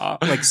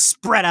 like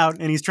spread out,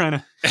 and he's trying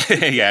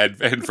to. Yeah,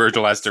 and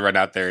Virgil has to run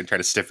out there and try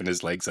to stiffen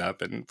his legs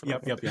up. And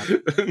Yep.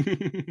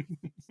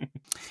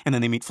 And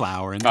then they meet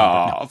Flower and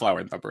Thumper. Oh, Flower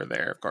and Thumper are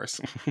there, of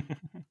course.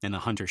 And the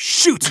hunter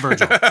shoots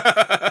Virgil.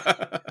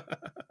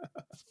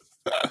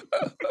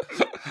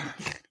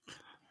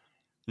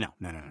 No.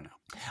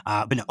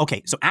 But no,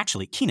 okay, so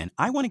actually, Keenan,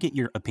 I want to get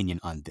your opinion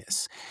on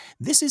this.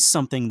 This is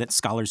something that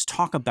scholars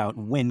talk about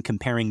when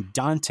comparing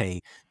Dante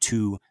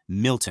to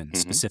Milton,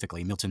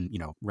 specifically. Milton,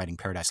 writing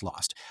Paradise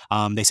Lost.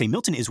 They say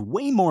Milton is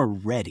way more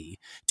ready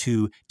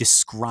to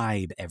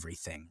describe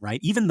everything, right?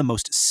 Even the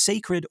most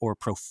sacred or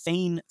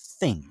profane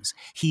things,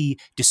 he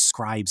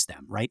describes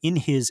them, right? In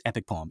his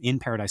epic poem, in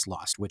Paradise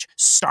Lost, which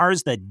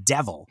stars the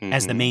devil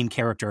as the main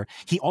character,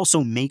 he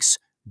also makes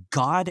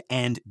God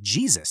and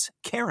Jesus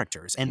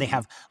characters, and they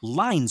have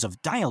lines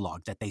of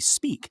dialogue that they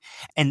speak.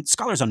 And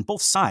scholars on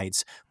both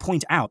sides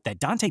point out that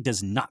Dante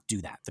does not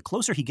do that. The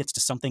closer he gets to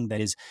something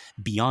that is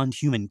beyond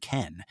human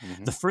ken,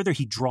 the further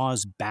he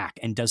draws back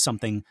and does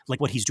something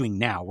like what he's doing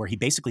now, where he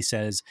basically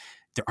says,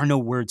 there are no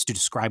words to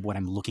describe what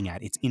I'm looking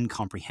at. It's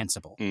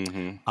incomprehensible.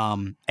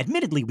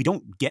 Admittedly, we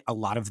don't get a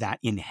lot of that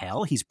in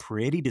hell. He's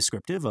pretty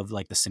descriptive of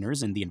like the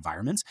sinners and the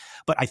environments,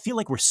 but I feel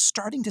like we're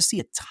starting to see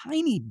a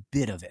tiny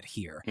bit of it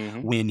here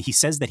when he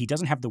says that he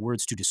doesn't have the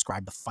words to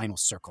describe the final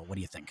circle. What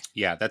do you think?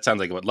 Yeah, that sounds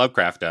like what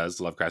Lovecraft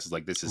does. Lovecraft is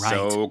like, this is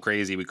so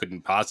crazy, we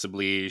couldn't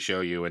possibly show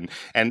you. And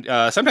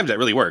sometimes that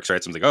really works,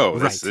 right? Someone's like, oh,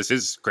 this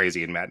is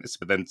crazy and madness.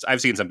 But then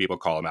I've seen some people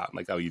call him out. I'm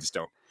like, oh, you just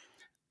don't.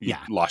 You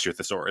lost your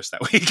thesaurus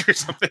that week or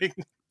something.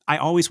 I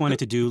always wanted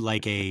to do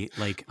like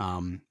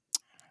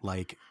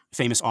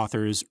famous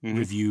authors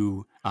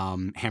review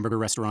hamburger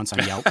restaurants on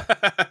Yelp,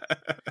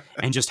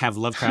 and just have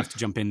Lovecraft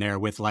jump in there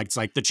with like, it's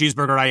like, the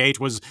cheeseburger I ate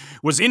was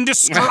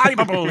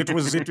indescribable.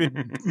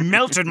 it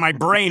melted my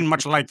brain,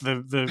 much like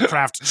the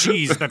Kraft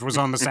cheese that was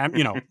on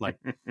the like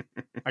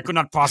I could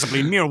not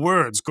possibly, mere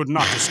words could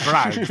not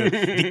describe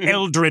the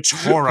eldritch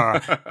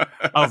horror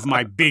of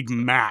my Big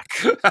Mac.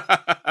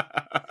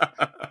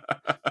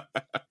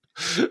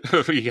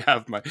 We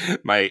have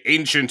my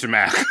ancient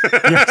Mac.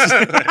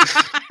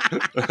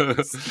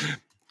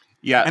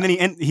 Yeah, and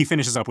then he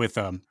finishes up with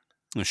the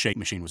shake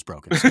machine was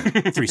broken. So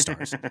 3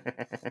 stars.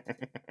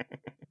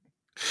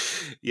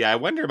 Yeah, I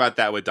wonder about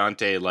that with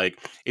Dante. Like,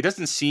 it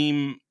doesn't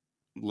seem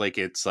like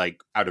it's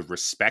like out of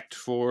respect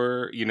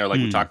for, like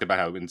we talked about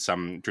how in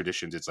some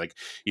traditions it's like,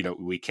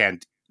 we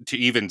can't, to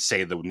even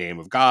say the name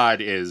of God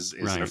is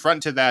an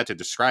affront to that, to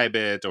describe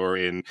it, or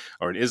in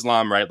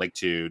Islam, right? Like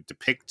to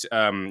depict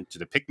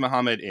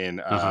Muhammad in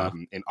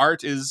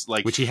art is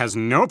like, which he has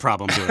no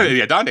problem doing.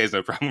 Yeah, Dante has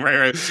no problem,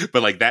 right?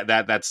 But like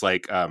that's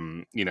like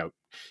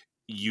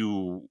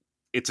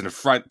it's an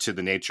affront to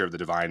the nature of the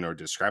divine or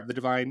describe the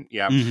divine.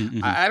 Yeah.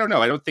 I don't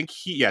know. I don't think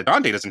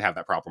Dante doesn't have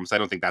that problem. So I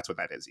don't think that's what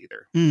that is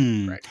either.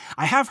 Right.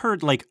 I have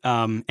heard like,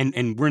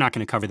 and we're not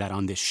going to cover that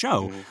on this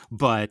show,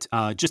 but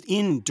just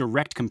in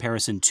direct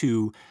comparison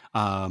to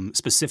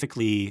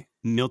specifically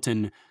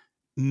Milton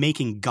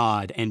making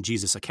God and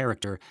Jesus a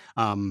character,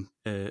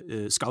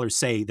 scholars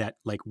say that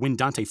like when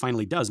Dante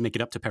finally does make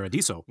it up to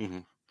Paradiso,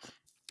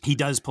 he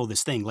does pull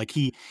this thing. Like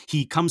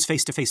he comes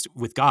face to face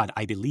with God,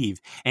 I believe,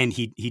 and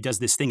he does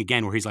this thing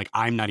again where he's like,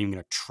 I'm not even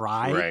going to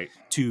try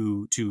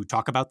to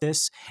talk about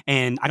this.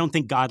 And I don't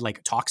think God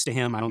like talks to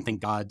him. I don't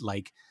think God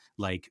like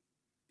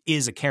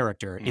is a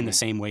character in the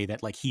same way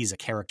that like he's a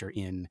character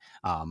in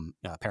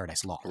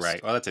Paradise Lost.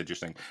 Right. Well, that's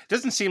interesting. It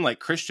doesn't seem like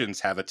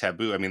Christians have a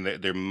taboo. I mean,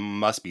 there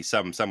must be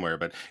somewhere,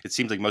 but it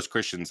seems like most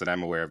Christians that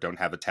I'm aware of don't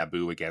have a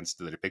taboo against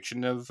the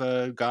depiction of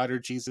God or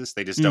Jesus.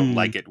 They just don't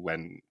like it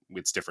when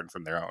it's different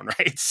from their own,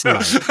 right? So,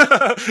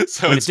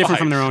 so when it's different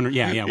from their own,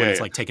 when it's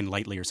like taken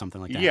lightly or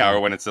something like that. Yeah, or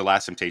when it's the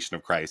last temptation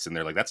of Christ and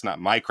they're like, that's not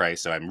my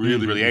Christ, so I'm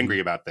really, really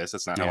angry about this.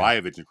 That's not how I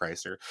envision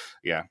Christ. Or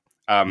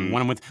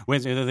one with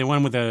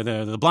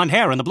the blonde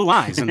hair and the blue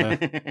eyes and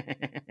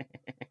the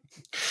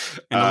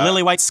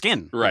lily white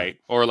skin, right?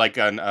 Or like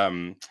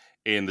on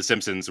in The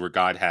Simpsons, where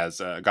God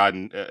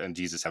and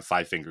Jesus have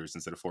 5 fingers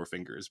instead of 4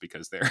 fingers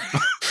because they're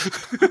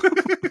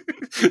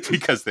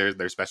because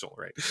they're special,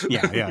 right?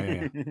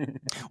 Yeah.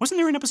 Wasn't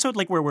there an episode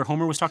like where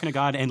Homer was talking to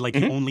God and like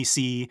you only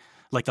see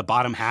like the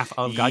bottom half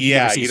of God? You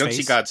don't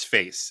see God's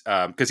face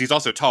because he's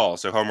also tall.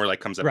 So Homer like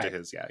comes up to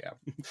his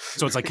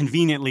So it's like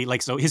conveniently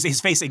like so his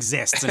face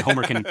exists and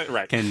Homer can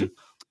can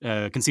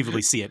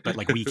conceivably see it, but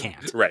like we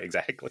can't. Right,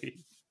 exactly.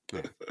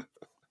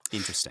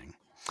 Interesting.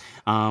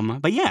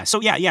 But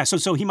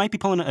so he might be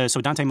pulling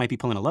so Dante might be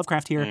pulling a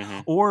Lovecraft here,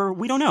 or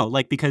we don't know,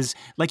 like because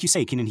like you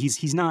say, Keenan,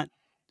 he's not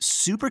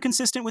super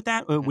consistent with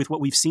that with what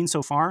we've seen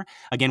so far.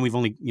 Again, we've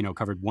only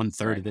covered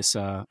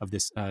 1/3 of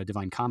this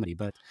Divine Comedy,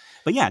 but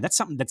yeah, that's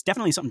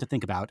definitely something to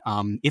think about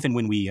if and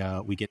when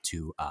we get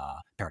to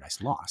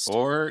Paradise Lost.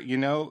 Or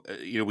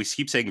we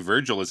keep saying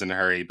Virgil is in a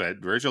hurry, but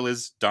Virgil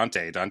is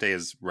Dante. Dante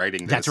is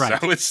writing this. That's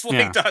right. So it's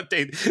like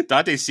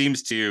Dante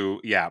seems to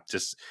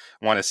just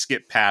want to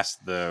skip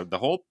past the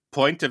whole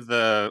point of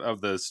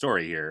the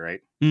story here,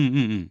 right?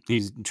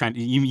 He's trying.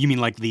 You mean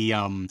like the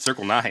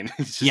Circle 9?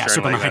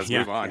 Circle 9.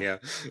 Move on. Yeah.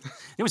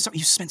 You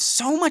spent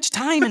so much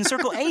time in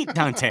Circle 8,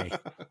 Dante.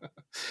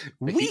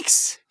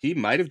 Weeks. He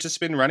might have just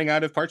been running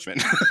out of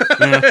parchment.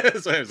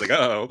 So I was like,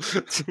 oh.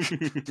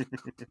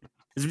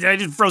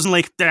 Frozen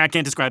Lake. I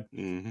can't describe.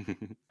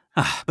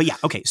 But yeah,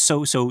 okay.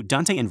 So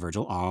Dante and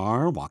Virgil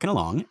are walking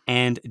along,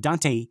 and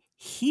Dante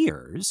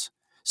hears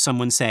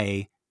someone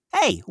say,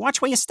 "Hey, watch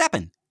where you're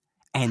stepping."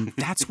 And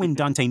that's when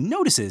Dante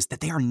notices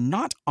that they are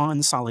not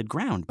on solid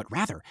ground, but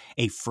rather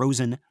a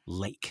frozen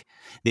lake.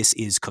 This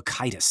is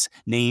Cocytus,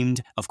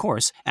 named, of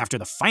course, after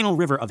the final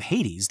river of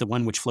Hades, the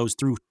one which flows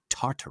through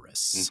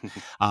Tartarus,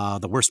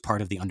 the worst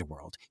part of the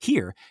underworld.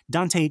 Here,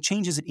 Dante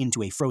changes it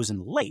into a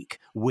frozen lake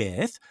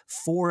with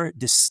 4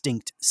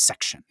 distinct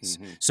sections.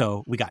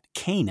 So we got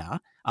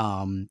Cana,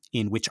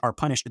 in which are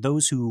punished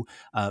those who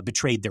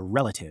betrayed their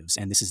relatives,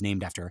 and this is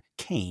named after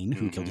Cain,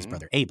 who killed his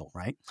brother Abel,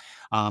 right?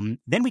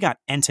 Then we got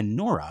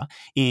Antenora,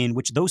 in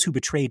which those who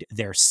betrayed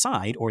their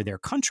side or their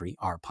country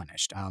are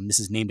punished. This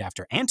is named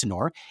after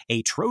Antenor,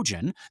 a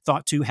Trojan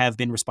thought to have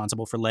been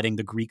responsible for letting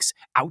the Greeks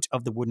out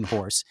of the wooden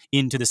horse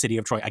into the city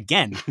of Troy.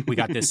 Again, we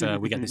got this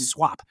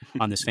swap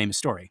on this famous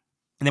story.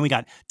 And then we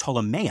got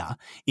Ptolemaea,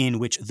 in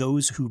which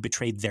those who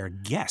betrayed their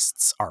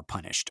guests are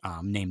punished,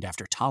 named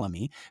after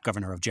Ptolemy,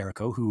 governor of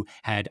Jericho, who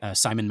had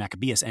Simon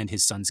Maccabeus and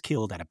his sons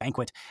killed at a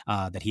banquet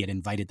that he had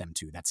invited them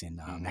to. That's in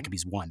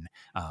Maccabees 1,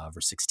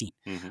 verse 16.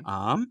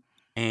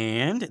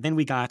 And then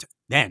we got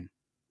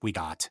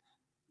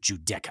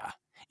Judecca,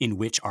 in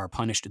which are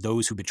punished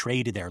those who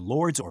betrayed their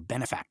lords or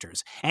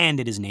benefactors. And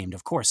it is named,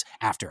 of course,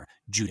 after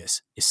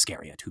Judas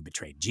Iscariot, who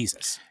betrayed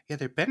Jesus. Yeah,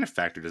 their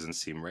benefactor doesn't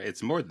seem right.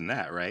 It's more than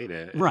that, right?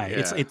 Right.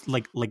 Yeah. It's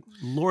like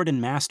lord and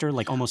master,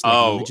 like almost like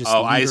religious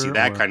leader. I see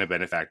that or... kind of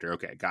benefactor.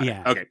 Okay, got it.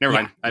 Okay, never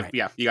mind. Right.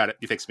 You got it.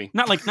 You fixed me.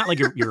 Not like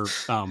your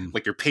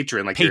like your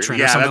patron, like patron.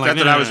 That's like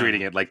what I was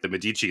reading it, like the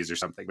Medicis or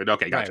something. But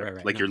okay, gotcha.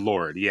 Right. Like your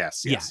lord.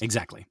 Yes. Yeah,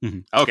 exactly.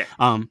 Okay.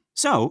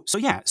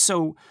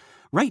 So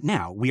right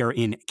now, we are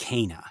in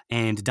Cana,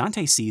 and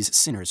Dante sees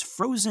sinners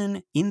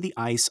frozen in the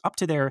ice up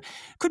to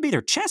could be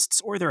their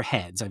chests or their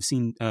heads. I've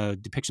seen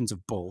depictions of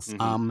both.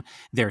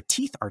 Their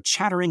teeth are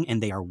chattering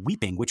and they are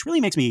weeping, which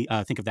really makes me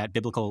think of that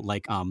biblical,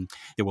 like,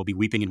 there will be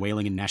weeping and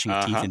wailing and gnashing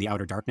of teeth in the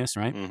outer darkness,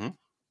 right?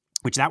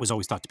 Which that was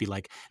always thought to be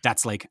like,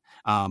 that's like...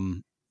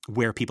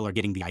 where people are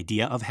getting the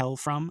idea of hell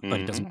from, but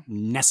it doesn't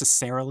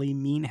necessarily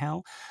mean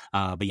hell.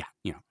 But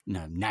yeah,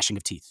 gnashing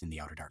of teeth in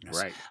the outer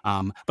darkness. Right.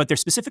 But they're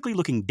specifically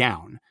looking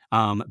down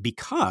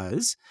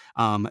because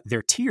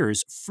their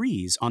tears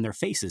freeze on their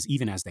faces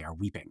even as they are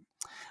weeping.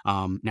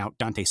 Now,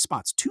 Dante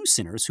spots two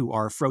sinners who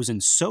are frozen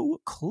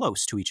so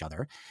close to each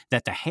other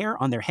that the hair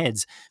on their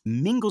heads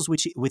mingles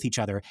with each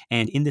other,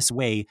 and in this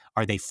way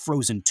are they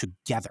frozen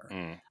together.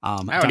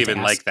 I don't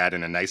even like that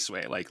in a nice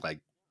way, like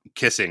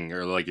kissing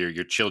or like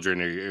your children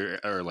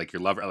or like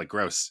your lover, like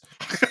gross.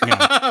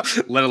 Yeah.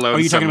 Let alone. Are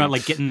you talking about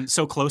like getting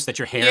so close that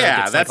your hair? Yeah,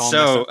 gets, that's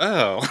like,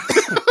 all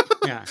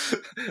yeah.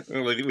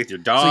 Like with your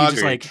dog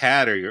or your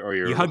cat or your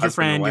you hug your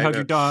friend, you hug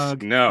your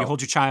dog. No, you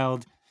hold your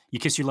child. You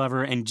kiss your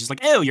lover, and just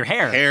like, ew, your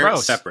hair. Hair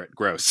gross. Separate,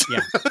 gross.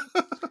 Yeah.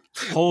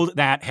 Hold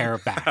that hair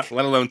back.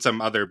 Let alone some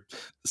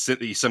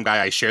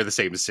guy I share the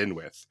same sin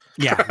with.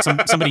 Yeah,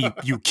 somebody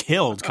you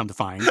killed. Come to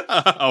find.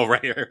 Oh,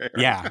 right.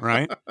 Yeah,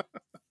 right.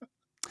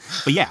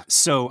 But yeah,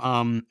 so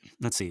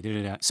let's see.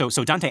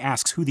 So Dante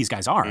asks who these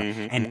guys are,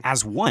 and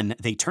as one,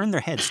 they turn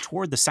their heads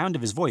toward the sound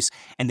of his voice,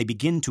 and they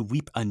begin to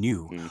weep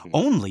anew,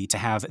 only to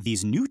have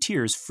these new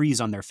tears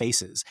freeze on their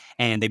faces,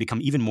 and they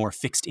become even more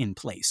fixed in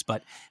place.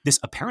 But this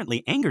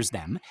apparently angers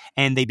them,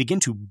 and they begin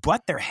to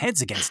butt their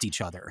heads against each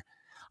other.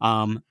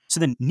 So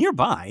then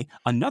nearby,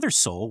 another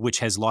soul, which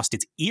has lost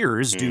its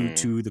ears due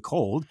to the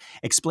cold,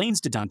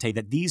 explains to Dante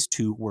that these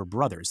two were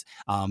brothers.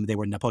 They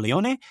were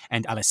Napoleone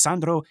and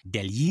Alessandro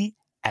degli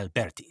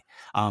Alberti.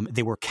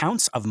 They were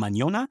counts of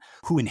Magnona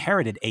who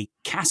inherited a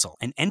castle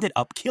and ended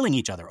up killing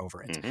each other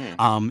over it.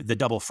 The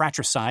double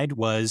fratricide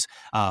was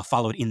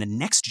followed in the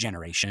next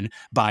generation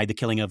by the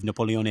killing of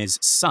Napoleone's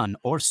son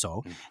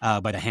Orso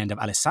by the hand of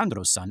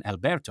Alessandro's son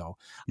Alberto.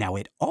 Now,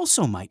 it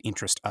also might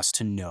interest us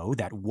to know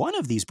that one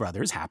of these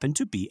brothers happened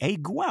to be a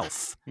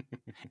Guelph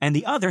and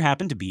the other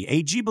happened to be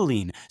a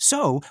Ghibelline.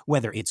 So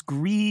whether it's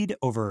greed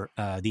over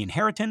the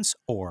inheritance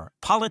or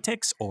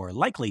politics or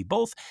likely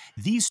both,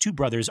 these two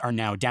brothers are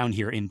now down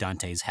here in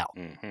Dante's hell.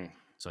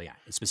 So yeah,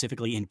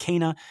 specifically in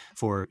Cana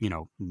for,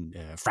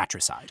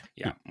 fratricide.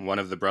 Yeah, one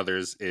of the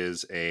brothers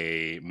is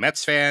a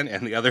Mets fan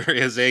and the other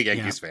is a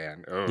Yankees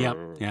fan. Oh.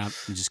 Yeah,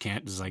 you just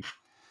can't. It's like,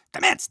 the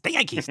Mets, the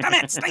Yankees, the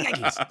Mets, the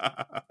Yankees.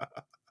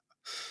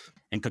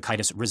 And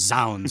Cocytus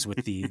resounds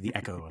with the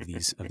echo of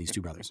these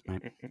two brothers,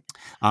 right?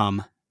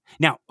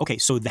 Now, okay,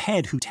 so the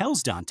head who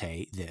tells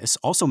Dante this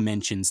also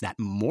mentions that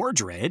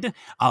Mordred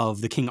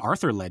of the King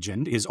Arthur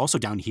legend is also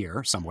down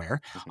here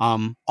somewhere.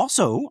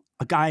 Also,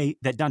 a guy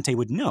that Dante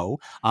would know,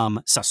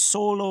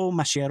 Sassolo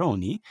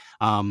Mascheroni.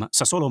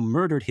 Sassolo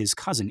murdered his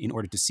cousin in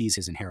order to seize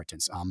his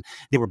inheritance.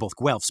 They were both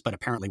Guelphs, but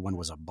apparently one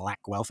was a black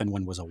Guelph and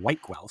one was a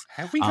white Guelph.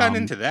 Have we gotten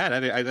into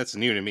that? That's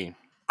new to me.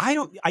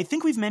 I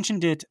think we've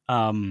mentioned it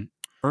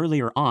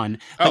earlier on.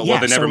 Oh, well,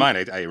 then never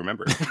mind. I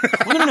remember.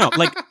 Well, no.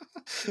 Like,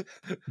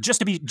 just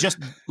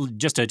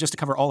to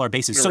cover all our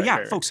bases.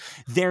 Right. Folks,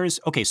 there's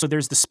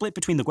the split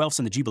between the Guelphs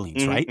and the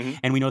Ghibellines, right?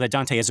 And we know that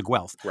Dante is a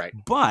Guelph. Right.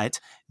 But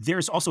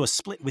there's also a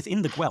split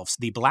within the Guelphs,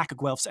 the black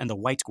Guelphs and the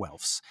white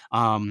Guelphs.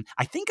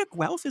 I think a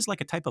Guelph is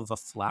like a type of a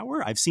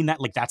flower. I've seen that,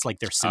 like that's like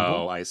their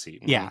symbol. Oh, I see.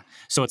 Yeah.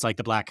 So it's like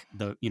the black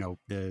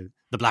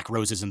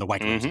roses and the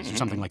white roses or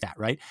something like that,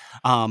 right?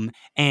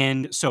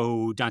 And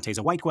so Dante's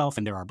a white Guelph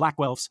and there are black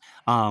Guelphs.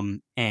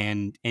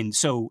 And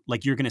so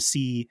like you're going to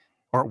see,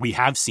 or we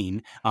have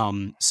seen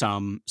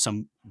some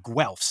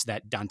Guelphs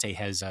that Dante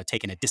has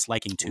taken a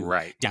disliking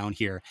to down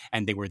here,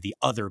 and they were the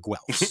other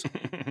Guelphs.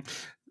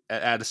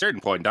 At a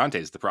certain point,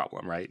 Dante's the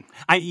problem, right?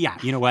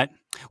 You know what?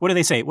 What do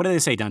they say? What do they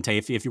say, Dante?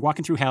 If you're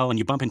walking through hell and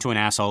you bump into an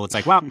asshole, it's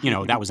like, well,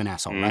 that was an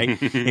asshole, right?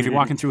 If you're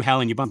walking through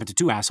hell and you bump into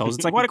two assholes,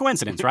 it's like, what a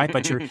coincidence, right?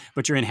 But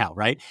you're in hell,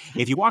 right?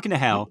 If you walk into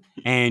hell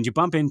and you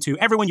bump into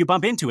everyone you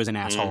bump into is an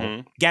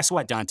asshole, guess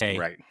what, Dante?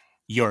 Right.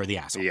 You're the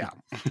asshole. Yeah.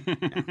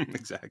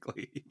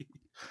 Exactly.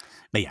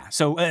 But yeah,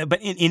 so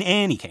but in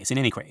any case, we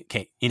got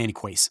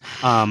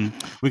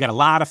a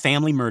lot of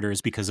family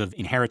murders because of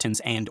inheritance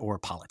and or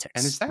politics.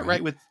 And is that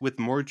right with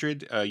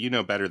Mordred? You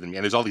know better than me.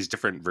 And there's all these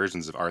different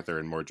versions of Arthur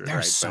and Mordred.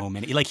 There's so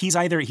many. Like he's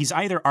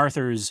either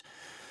Arthur's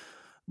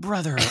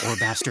brother or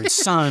bastard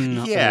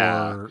son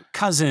or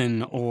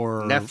cousin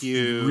or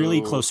nephew,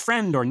 really close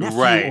friend or nephew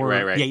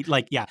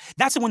right. Yeah,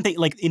 that's the one thing,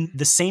 like in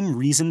the same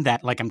reason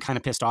that like I'm kind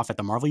of pissed off at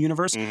the Marvel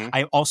universe.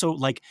 I also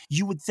like,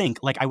 you would think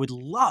like I would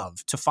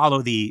love to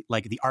follow the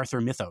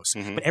Arthur mythos,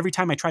 but every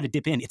time I try to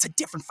dip in, it's a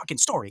different fucking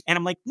story, and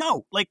I'm like,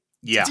 no, like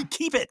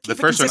keep it. The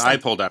first one I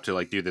pulled up to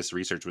like do this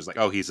research was like,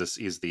 oh, he's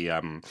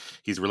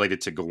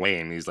related to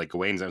Gawain. He's like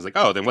Gawain's. I was like,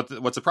 oh, then what's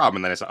the problem?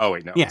 And then I saw, oh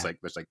wait, no, it's like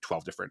there's like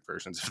 12 different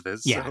versions of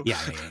this. Yeah.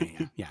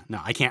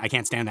 No, I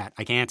can't stand that.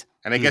 I can't.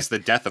 And I guess the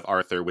death of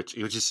Arthur, which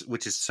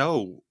is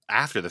so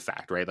after the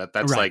fact, right?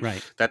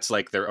 That's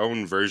like their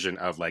own version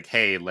of like,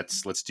 hey,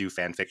 let's do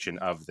fan fiction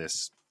of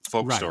this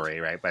folk story,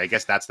 right? But I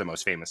guess that's the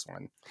most famous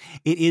one.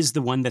 It is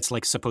the one that's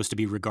like supposed to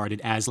be regarded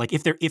as like,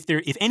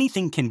 if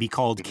anything can be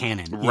called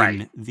canon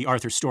in the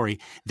Arthur story,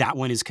 that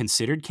one is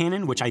considered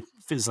canon, which I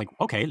is like,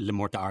 okay, Le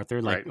Mort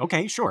d'Arthur, like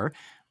okay, sure.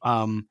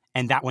 And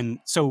that one,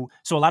 so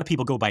a lot of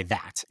people go by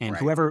that, and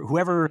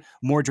whoever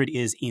Mordred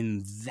is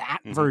in that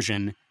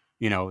version,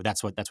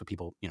 that's what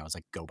people is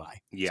like go by.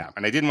 Yeah, so.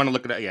 And I didn't want to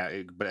look at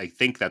it, but I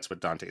think that's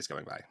what Dante is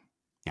going by.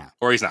 Yeah,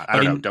 or he's not. I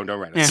don't know. Don't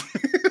write it.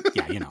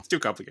 Yeah, it's too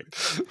complicated.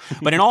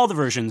 But in all the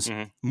versions,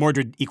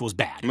 Mordred equals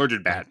bad.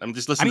 Mordred bad. I'm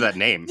just listening to that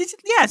name. It's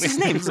his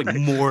name. It's like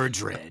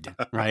Mordred,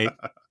 right?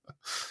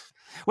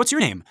 What's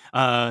your name?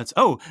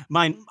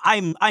 Mine.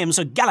 I am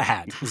Sir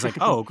Galahad. It's like,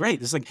 oh,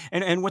 great. It's like,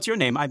 and what's your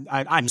name?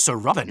 I'm Sir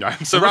Robin.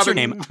 I'm Sir Robin. What's your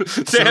name?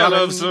 Tale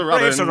of Sir Robin.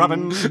 Brave Sir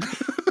Robin.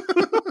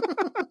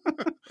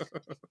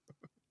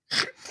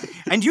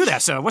 And you there,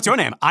 sir, what's your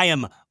name? I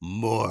am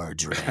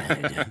Mordred.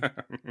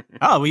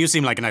 Oh, well, you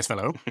seem like a nice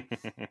fellow.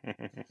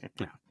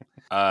 Yeah.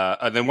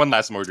 And then one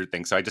last Mordred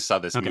thing. So I just saw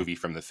this movie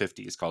from the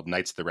 50s called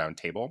Knights of the Round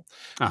Table.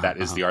 That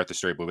is the Arthur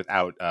story, but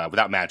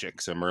without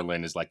magic. So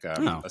Merlin is like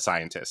a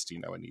scientist,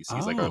 and he's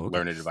like a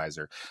learned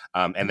advisor.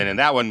 And then in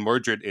that one,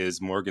 Mordred is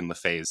Morgan Le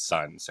Fay's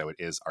son. So it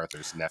is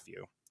Arthur's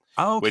nephew.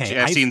 Oh, okay. Which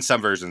I've seen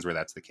some versions where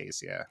that's the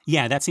case, yeah.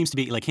 Yeah, that seems to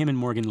be, like him and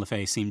Morgan Le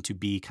Fay seem to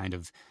be kind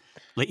of,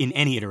 like in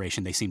any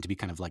iteration, they seem to be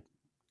kind of like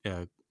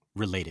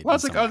related. Well,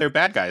 it's like, they're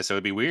bad guys, so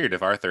it'd be weird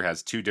if Arthur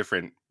has two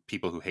different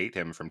people who hate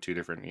him from two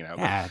different,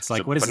 Yeah, it's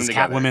like, what is this,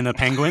 Catwoman the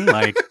Penguin?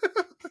 Like...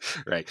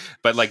 Right,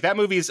 but like that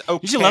movie's okay.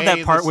 You should love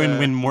that part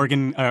when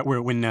Morgan,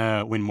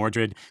 when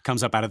Mordred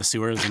comes up out of the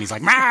sewers and he's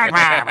like, "Mah,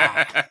 mah,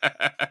 mah."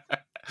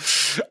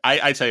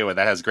 I tell you what,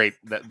 that has great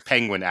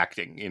penguin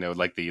acting.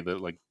 Like the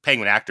like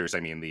penguin actors. I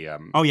mean the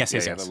Oh yes.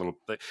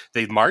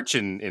 They march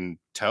in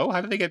tow.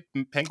 How do they get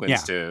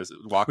penguins to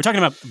walk? We're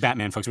talking about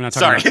Batman, folks. We're not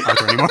talking about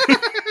Arthur anymore.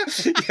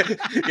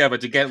 Yeah,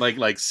 but to get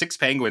like six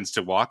penguins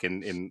to walk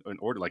in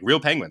order, like real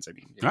penguins. I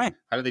mean, right?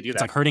 How do they do that?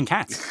 It's like herding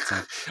cats.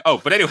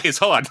 Oh, but anyways,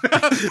 hold on.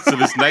 So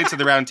this Knights of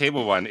the Round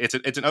Table one, it's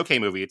an okay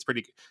movie. It's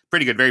pretty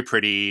good, very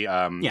pretty.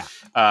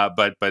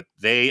 But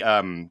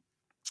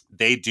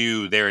they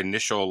do their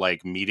initial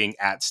like meeting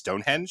at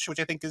Stonehenge, which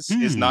I think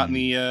is not in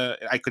the.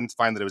 I couldn't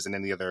find that it was in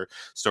any other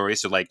story.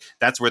 So like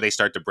that's where they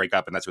start to break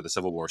up, and that's where the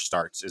Civil War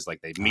starts. Is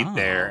like they meet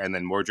there, and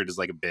then Mordred is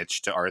like a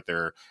bitch to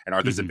Arthur, and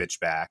Arthur's a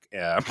bitch back,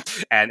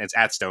 and it's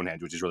at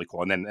Stonehenge, which is really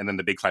cool. And then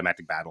the big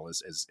climactic battle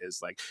is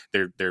like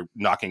they're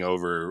knocking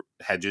over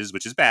hedges,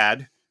 which is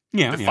bad.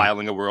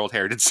 Defiling a World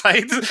Heritage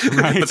Site,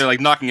 but they're like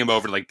knocking him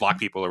over to like block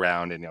people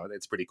around, and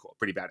it's pretty cool,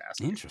 pretty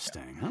badass.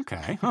 Interesting. Yeah.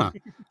 Okay, I'll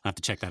have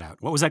to check that out.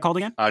 What was that called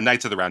again?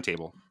 Knights of the Round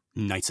Table.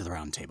 Knights of the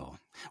Round Table.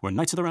 We're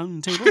Knights of the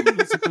Round Table.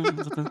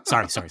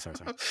 Sorry.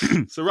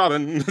 Sir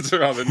Robin,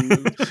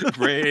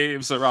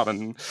 brave Sir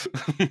Robin.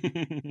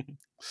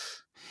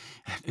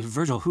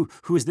 Virgil,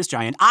 who is this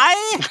giant?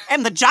 I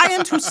am the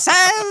giant who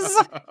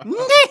says.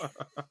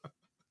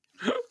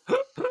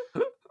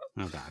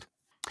 Oh God.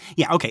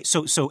 Yeah, okay,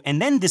 so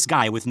and then this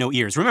guy with no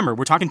ears. Remember,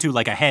 we're talking to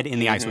like a head in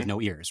the ice with no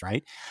ears,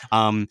 right?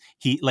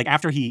 He like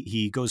after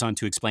he goes on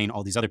to explain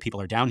all these other people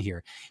are down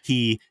here,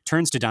 he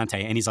turns to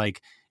Dante and he's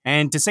like,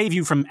 and to save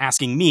you from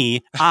asking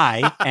me,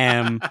 I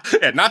am...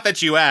 not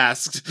that you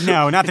asked.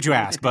 No, not that you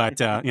asked, but,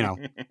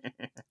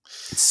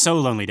 it's so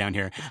lonely down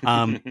here.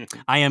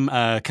 I am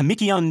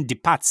Comicion di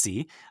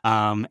Pazzi,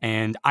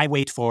 and I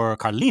wait for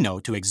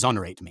Carlino to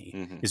exonerate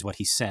me, is what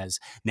he says.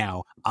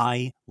 Now,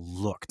 I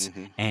looked,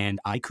 and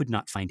I could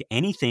not find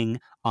anything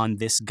on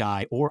this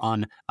guy or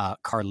on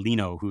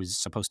Carlino, who's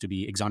supposed to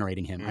be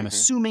exonerating him. I'm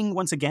assuming,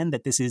 once again,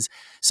 that this is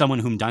someone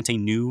whom Dante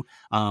knew,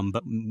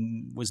 but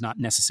was not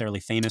necessarily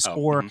famous,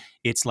 or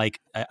it's like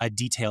a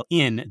detail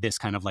in this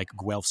kind of like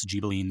Guelphs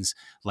Ghibellines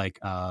like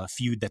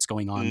feud that's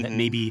going on that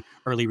maybe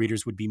early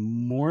readers would be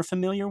more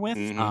familiar with.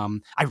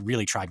 I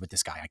really tried with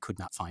this guy. I could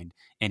not find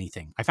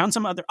anything. I found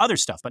some other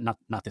stuff, but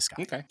not this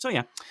guy. Okay. So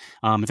yeah,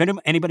 if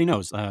anybody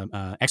knows,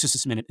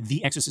 Exorcist Minute,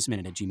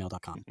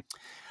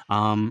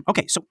 theexorcistminute@gmail.com.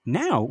 Okay, so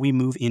now we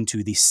move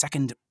into the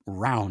second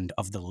round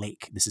of the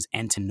lake. This is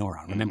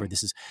Antenora. Remember,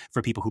 this is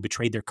for people who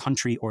betrayed their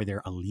country or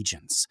their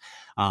allegiance.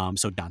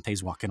 So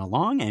Dante's walking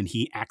along, and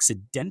he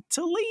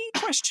accidentally, ?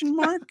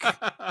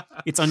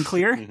 It's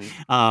unclear,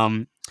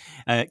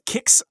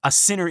 kicks a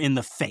sinner in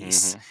the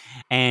face.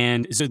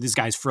 And so this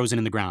guy's frozen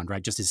in the ground,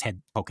 right? Just his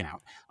head poking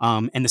out.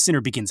 And the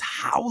sinner begins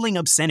howling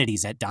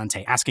obscenities at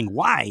Dante, asking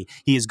why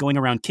he is going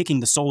around kicking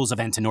the souls of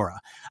Antenora.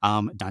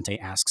 Dante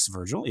asks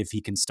Virgil if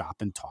he can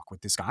stop and talk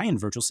with this guy, and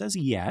Virgil says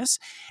yes.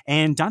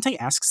 And Dante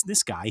asks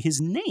this guy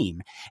his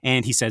name,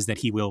 and he says that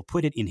he will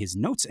put it in his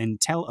notes and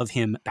tell of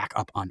him back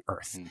up on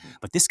Earth.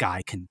 But this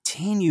guy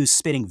continues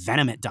spitting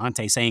venom at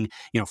Dante, saying,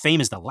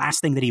 fame is the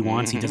last thing that he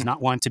wants. He does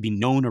not want to be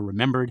known or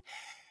remembered.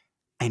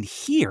 And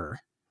here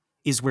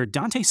is where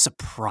Dante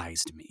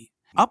surprised me.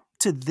 Up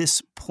to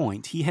this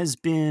point, he has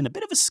been a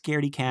bit of a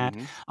scaredy cat.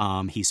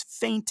 He's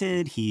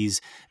fainted.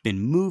 He's been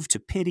moved to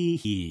pity.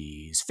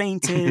 He's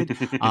fainted.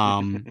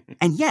 And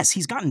yes,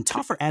 he's gotten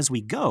tougher as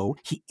we go.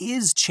 He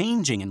is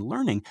changing and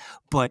learning.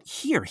 But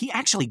here, he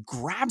actually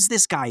grabs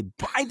this guy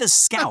by the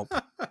scalp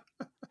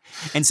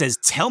and says,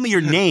 "Tell me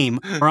your name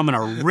or I'm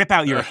going to rip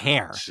out your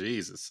hair."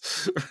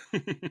 Jesus.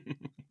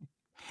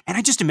 And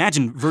I just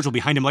imagine Virgil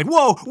behind him like,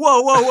 whoa,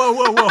 whoa, whoa, whoa,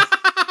 whoa, whoa.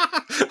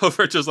 Well,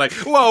 Virgil's like,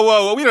 whoa,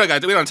 whoa, whoa, we don't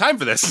have time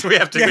for this. We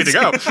have to go.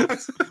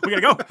 We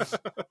gotta go.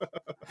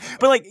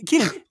 But like,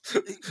 Keenan,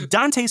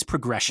 Dante's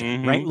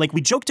progression, right? Like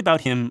we joked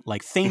about him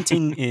like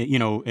fainting,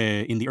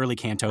 in the early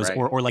cantos, right.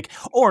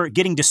 or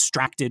getting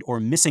distracted or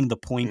missing the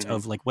point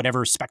of like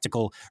whatever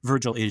spectacle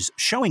Virgil is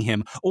showing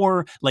him,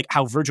 or like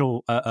how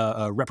Virgil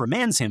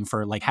reprimands him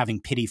for like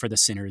having pity for the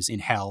sinners in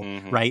hell,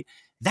 right?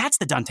 That's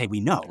the Dante we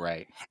know.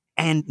 Right.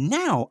 And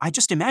now I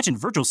just imagine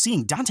Virgil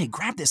seeing Dante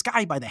grab this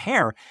guy by the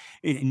hair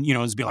and,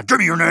 and be like, "Give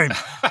me your name."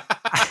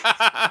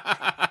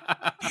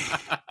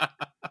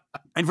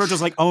 And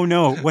Virgil's like, "Oh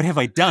no, what have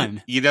I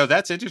done?"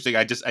 That's interesting.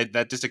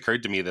 That just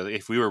occurred to me that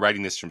if we were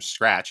writing this from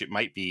scratch, it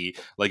might be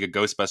like a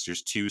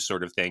Ghostbusters 2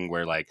 sort of thing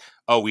where like,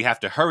 oh, we have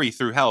to hurry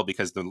through hell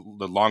because the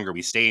longer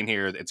we stay in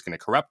here, it's going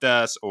to corrupt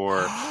us,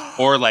 or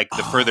like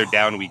the further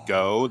down we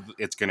go,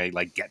 it's going to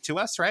like get to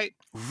us, right?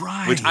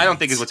 Right. Which I don't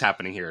think is what's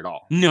happening here at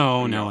all.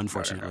 No,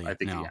 unfortunately. I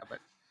think no.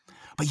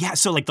 But yeah,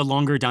 so like the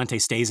longer Dante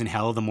stays in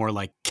hell, the more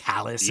like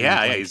callous.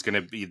 He's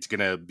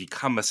gonna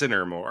become a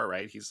sinner more,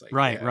 right? He's like,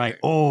 right. Okay.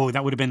 Oh,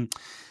 that would have been.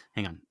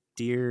 Hang on,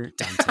 dear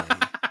Dante.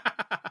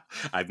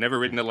 I've never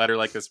written a letter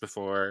like this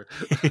before.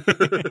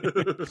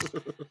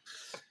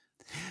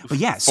 But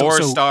yeah,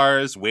 4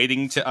 stars,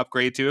 waiting to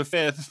upgrade to a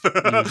 5th.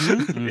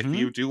 If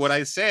you do what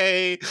I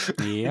say.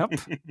 Yep.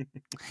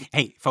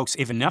 Hey, folks,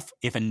 if enough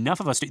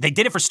of us they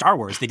did it for Star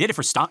Wars. They did it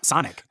for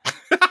Sonic.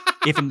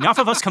 If enough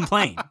of us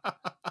complain.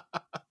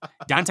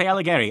 Dante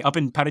Alighieri up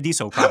in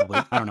Paradiso, probably.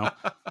 I don't know.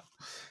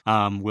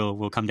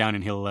 Will come down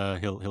and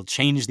he'll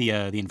change the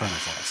Inferno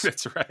for us.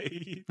 That's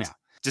right. Yeah.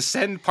 Just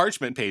send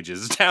parchment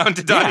pages down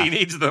to Donnie. He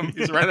needs them.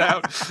 He's run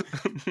out.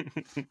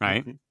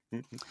 Right.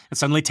 And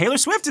suddenly Taylor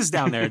Swift is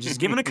down there just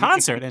giving a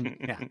concert, and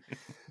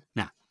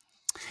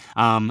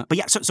but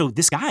yeah. So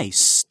this guy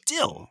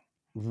still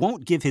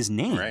won't give his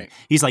name. Right.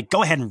 He's like,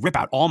 "Go ahead and rip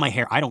out all my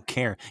hair. I don't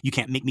care. You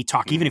can't make me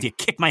talk, even if you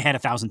kick my head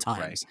 1,000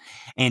 times." Right.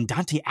 And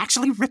Dante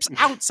actually rips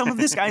out some of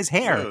this guy's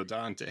hair. Oh,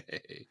 Dante.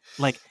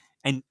 Like,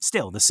 and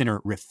still the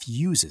sinner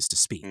refuses to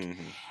speak.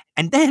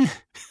 And then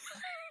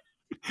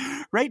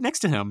right next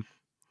to him,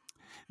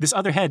 this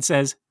other head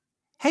says,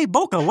 "Hey,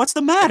 Boca, what's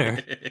the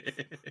matter?"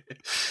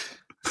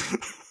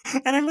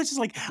 And I'm just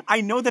like,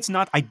 I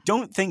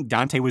don't think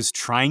Dante was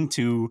trying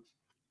to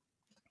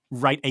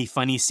write a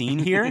funny scene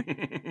here.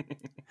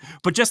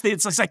 But just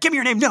it's like, "Give me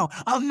your name." "No,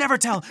 I'll never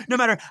tell. No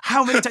matter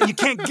how many times. You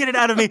can't get it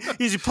out of me.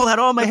 You just pull out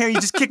all my hair. You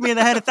just kick me in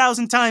the head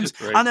 1,000 times.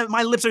 Right.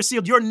 My lips are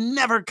sealed. You're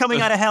never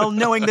coming out of hell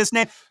knowing this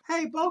name."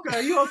 "Hey, Boca,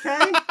 are you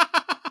okay?"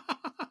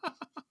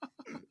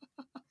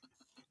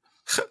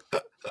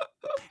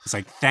 It's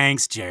like,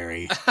 "Thanks,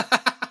 Jerry."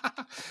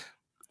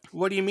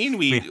 What do you mean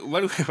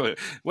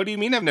what do you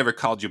mean I've never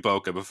called you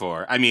Boca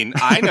before? I mean,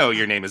 I know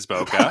your name is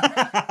Boca.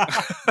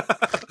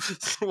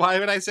 Why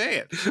would I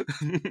say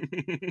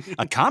it?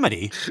 A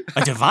comedy?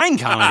 A divine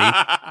comedy?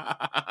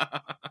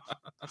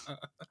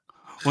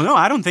 Well, no,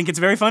 I don't think it's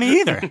very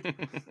funny either.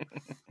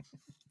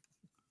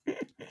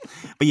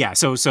 But yeah,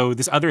 so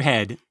this other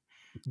head,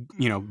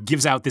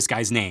 gives out this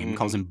guy's name,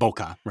 calls him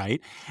Boca,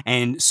 right?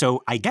 And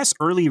so I guess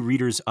early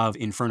readers of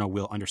Inferno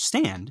will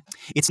understand.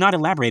 It's not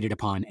elaborated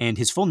upon, and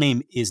his full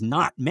name is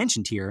not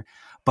mentioned here,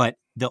 but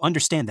they'll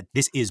understand that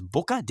this is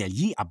Bocca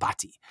degli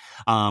Abbati,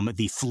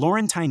 the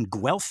Florentine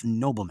Guelph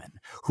nobleman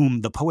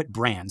whom the poet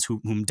brands,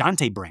 whom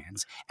Dante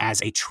brands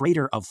as a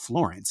traitor of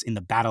Florence in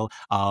the Battle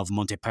of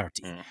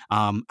Monteperti.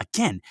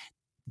 Again,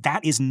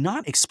 that is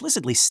not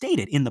explicitly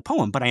stated in the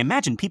poem, but I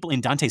imagine people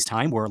in Dante's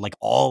time were like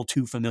all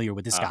too familiar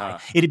with this guy.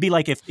 It'd be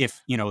like if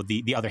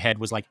the other head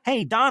was like,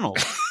 "Hey, Donald."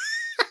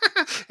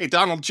 Hey,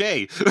 Donald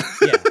J.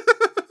 Yeah.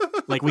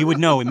 Like we would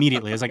know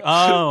immediately. It's like,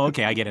 "Oh,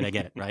 okay, I get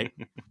it, right?"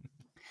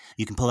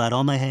 You can pull out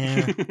all my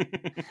hair.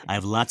 I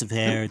have lots of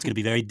hair. It's going to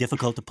be very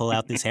difficult to pull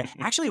out this hair.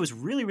 Actually, it was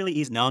really, really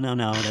easy. No,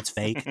 that's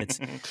fake.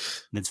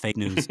 That's fake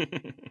news.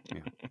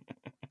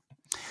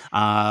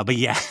 Yeah. But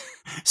yeah,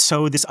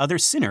 so this other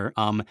sinner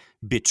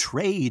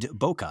betrayed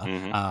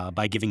Bocca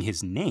by giving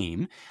his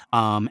name,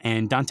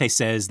 and Dante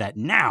says that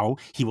now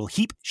he will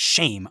heap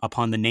shame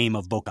upon the name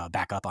of Bocca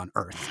back up on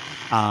earth.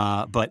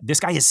 But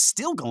this guy is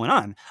still going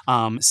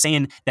on,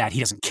 saying that he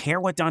doesn't care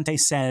what Dante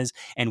says,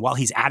 and while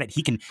he's at it,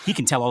 he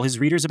can tell all his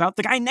readers about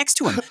the guy next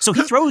to him. So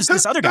he throws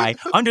this other guy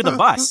under the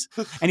bus,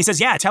 and he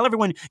says, "Yeah, tell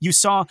everyone you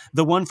saw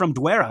the one from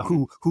Duera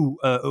who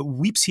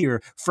weeps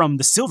here from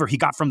the silver he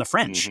got from the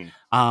French."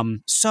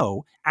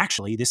 So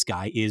actually, this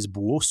guy is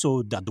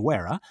Buoso da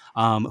Duera,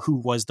 who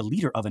was the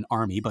leader of an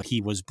army, but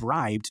he was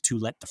bribed to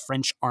let the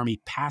French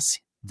army pass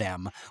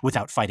them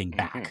without fighting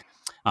back.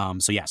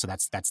 So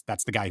that's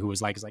the guy who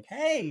was like,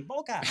 "Hey,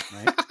 Bocca,"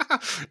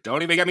 right?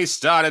 Don't even get me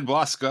started,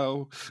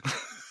 Bosco.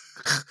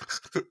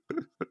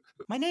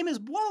 My name is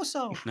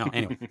Buoso. No,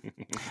 anyway.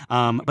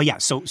 But yeah,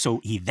 so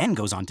he then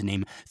goes on to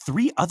name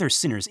 3 other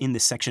sinners in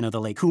this section of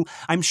the lake who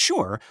I'm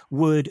sure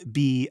would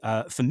be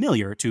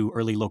familiar to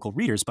early local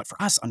readers, but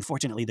for us,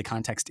 unfortunately, the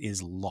context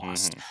is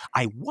lost.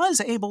 I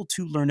was able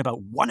to learn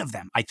about one of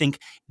them. I think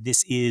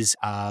this is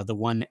the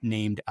one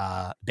named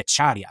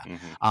Beccaria,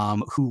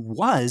 who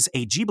was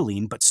a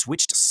Ghibelline but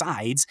switched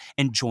sides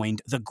and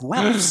joined the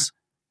Guelphs.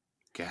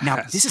 Gasp. Now,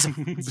 this is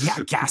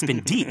gasp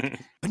indeed.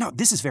 But no,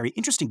 this is very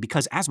interesting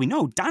because, as we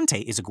know, Dante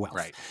is a Guelph.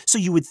 Right. So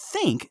you would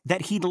think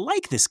that he'd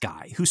like this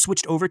guy who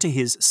switched over to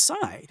his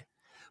side.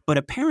 But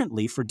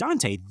apparently, for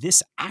Dante,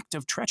 this act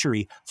of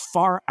treachery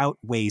far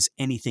outweighs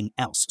anything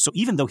else. So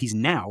even though he's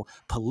now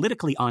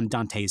politically on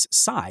Dante's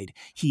side,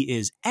 he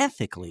is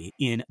ethically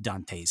in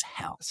Dante's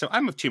hell. So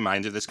I'm of two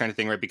minds of this kind of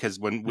thing, right? Because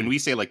when we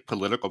say like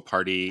political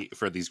party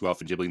for these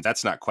Guelph and Ghibellines,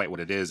 that's not quite what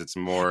it is. It's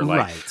more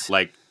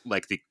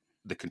like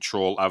the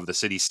control of the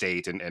city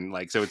state and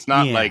like, so it's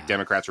not like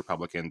Democrats,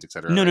 Republicans,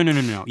 etc. No.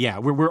 Yeah,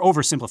 we're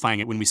oversimplifying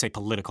it when we say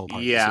political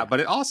parties. Yeah,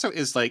 but it also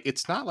is like,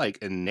 it's not like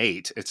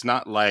innate. It's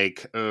not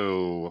like,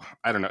 I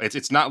don't know.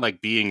 It's not like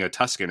being a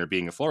Tuscan or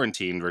being a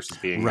Florentine versus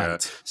being a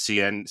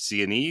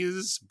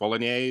Sienese,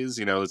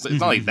 Bolognese, it's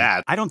not like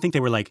that. I don't think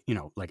they were like,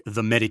 like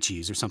the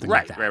Medicis or something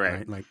like that.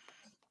 Right. Like,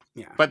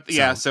 yeah. But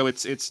so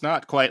it's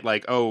not quite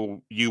like,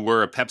 you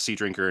were a Pepsi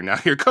drinker and now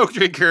you're a Coke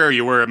drinker, or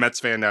you were a Mets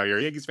fan, now you're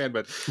a Yankees fan.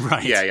 But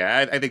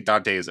I think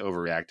Dante is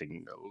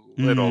overreacting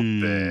a little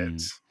bit.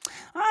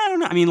 I don't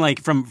know. I mean,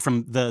 like from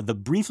the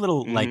brief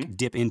little like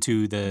dip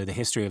into the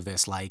history of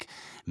this, like,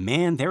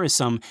 man, there is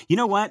some, you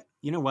know what?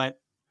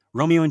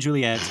 Romeo and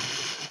Juliet,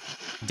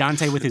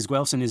 Dante with his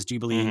Guelphs and his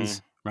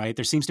Ghibellines. Right,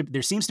 there seems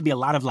to be a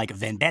lot of like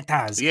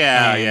vendettas.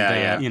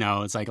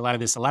 It's like a lot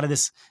of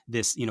this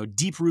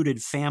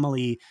deep-rooted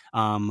family,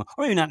 or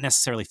maybe not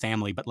necessarily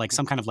family, but like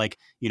some kind of like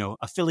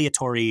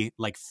affiliatory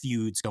like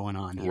feuds going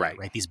on here,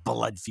 right? These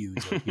blood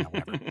feuds, or,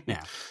 whatever.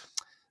 Yeah.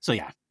 So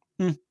yeah,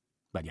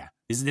 but yeah,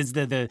 is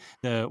the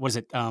what is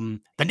it? The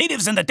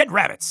natives and the dead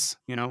rabbits.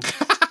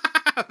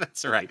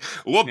 That's right.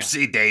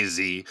 Whoopsie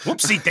daisy.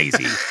 Whoopsie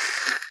daisy.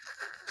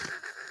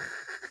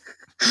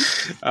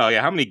 Oh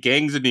yeah, how many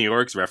Gangs of New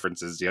York's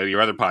references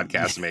your other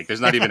podcasts make? There's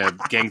not even a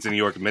Gangs of New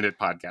York minute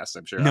podcast,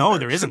 I'm sure. No,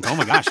 there isn't. Oh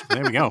my gosh,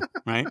 there we go.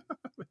 Right,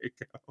 there you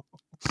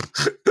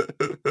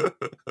go.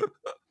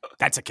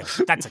 That's a kill.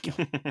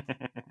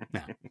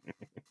 Yeah.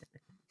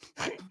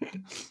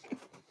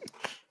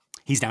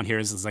 He's down here.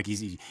 It's like you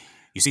see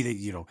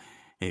that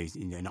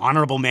an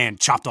honorable man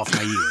chopped off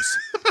my ears.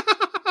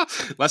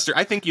 Lester,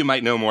 I think you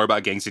might know more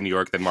about Gangs in New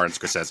York than Martin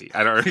Scorsese.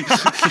 I don't,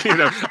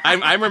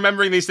 I'm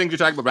remembering these things you're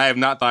talking about, but I have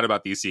not thought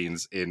about these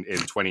scenes in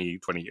 20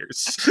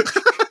 years.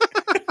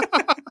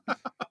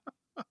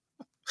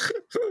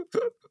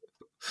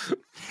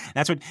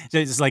 That's what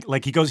it's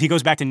like. He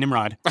goes back to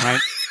Nimrod,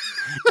 right?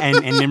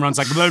 and Nimrod's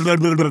like blah, blah,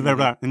 blah, blah, blah,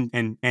 blah,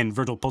 and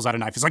Virgil pulls out a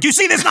knife. He's like, "You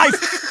see this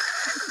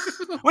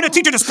knife? I'm gonna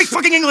teach you to speak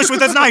fucking English with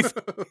this knife."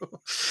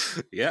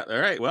 Yeah. All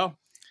right. Well.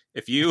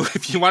 If you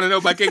want to know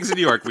about Gangs in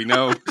New York, we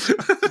know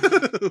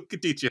who can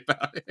teach you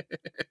about it.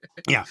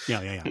 Yeah.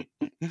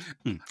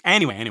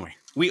 Anyway.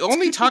 We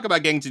only talk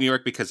about Gangs in New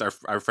York because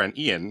our friend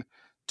Ian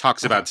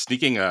talks about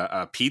sneaking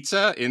a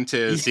pizza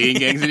into seeing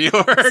Gangs in New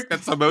York.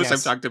 That's the most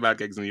I've talked about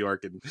Gangs in New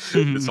York in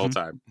this whole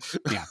time.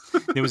 Yeah.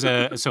 There was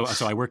so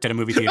I worked at a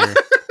movie theater.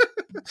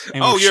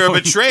 You're a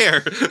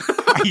betrayer.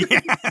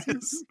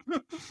 Yes.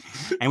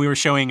 And we were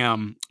showing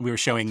Gangs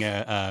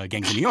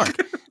in New York.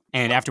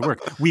 And after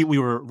work, we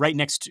were right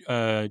next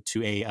to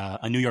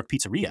a New York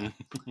pizzeria.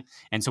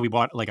 And so we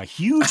bought like a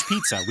huge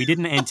pizza. We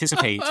didn't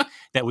anticipate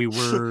that we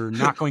were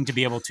not going to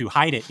be able to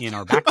hide it in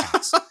our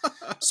backpacks.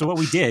 So what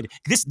we did,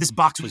 this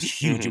box was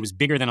huge. It was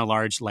bigger than a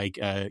large, like,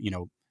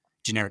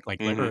 generic, like,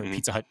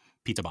 Pizza Hut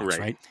pizza box,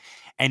 right?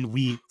 And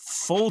we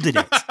folded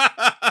it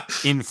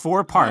in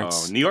 4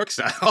 parts. Oh, New York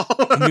style.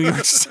 New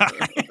York style.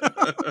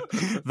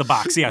 The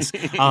box, yes.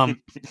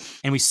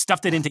 And we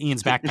stuffed it into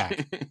Ian's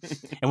backpack.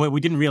 And what we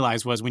didn't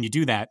realize was when you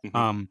do that,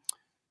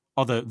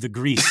 all the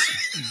grease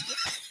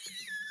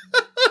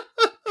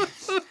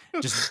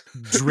just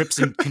drips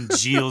and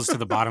congeals to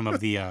the bottom of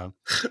the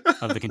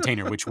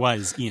container, which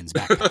was Ian's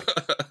backpack.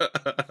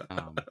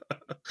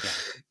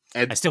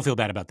 I still feel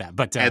bad about that,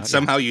 but and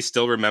somehow you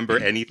still remember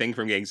anything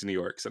from Gangs of New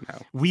York. Somehow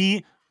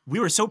we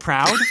were so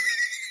proud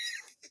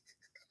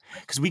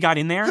because we got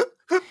in there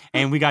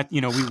and we got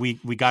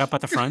we got up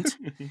at the front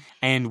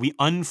and we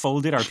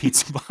unfolded our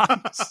pizza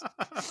box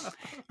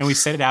and we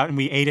set it out and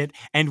we ate it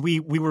and we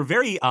were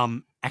very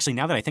actually,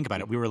 now that I think about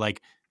it, we were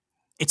like,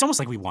 it's almost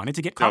like we wanted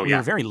to get caught. We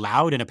were very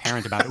loud and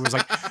apparent about it. It was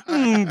like,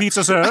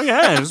 pizza, sir.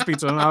 Yes,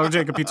 pizza. I'll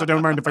take a pizza.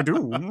 Don't mind if I do.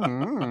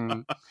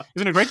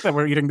 Isn't it great that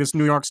we're eating this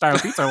New York style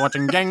pizza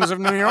watching Gangs of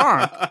New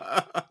York?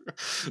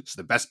 It's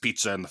the best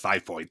pizza in the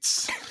 5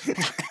 Points.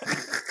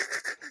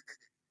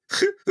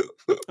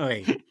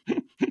 Okay.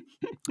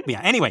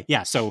 Yeah. Anyway,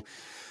 yeah. So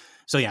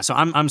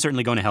I'm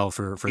certainly going to hell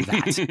for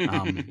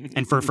that,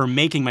 and for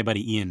making my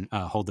buddy Ian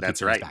hold the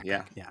pizza. That's right.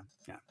 Yeah.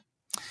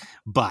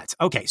 But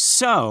okay,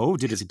 so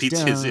his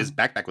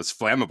backpack was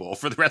flammable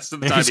for the rest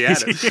of the time he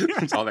had it.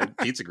 It's all that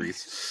pizza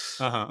grease.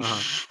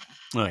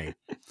 Right.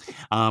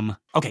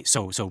 Okay,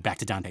 so back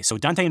to Dante. So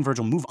Dante and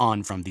Virgil move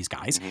on from these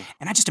guys,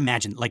 and I just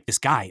imagine like this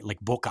guy, like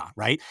Boca,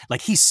 right?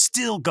 Like he's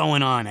still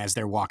going on as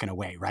they're walking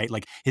away, right?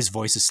 Like his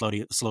voice is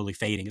slowly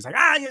fading. He's like,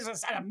 right.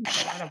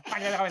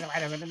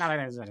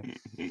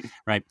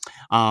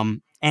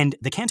 And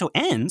the canto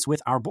ends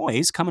with our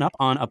boys coming up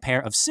on a pair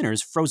of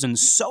sinners frozen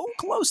so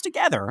close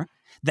together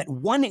that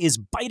one is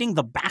biting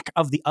the back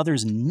of the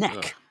other's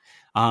neck.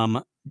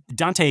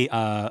 Dante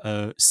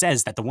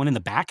says that the one in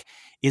the back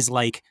is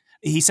like,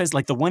 he says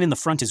like the one in the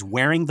front is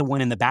wearing the one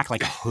in the back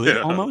like a hood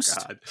almost.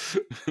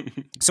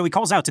 So he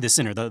calls out to the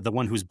sinner, the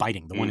one who's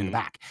biting, the one in the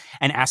back,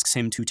 and asks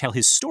him to tell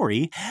his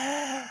story.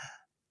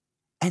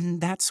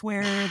 And that's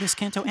where this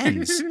canto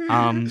ends.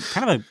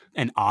 Kind of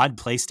an odd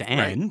place to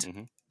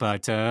end.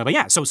 Right. But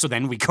yeah, so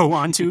then we go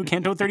on to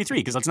Canto 33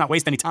 because let's not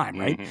waste any time,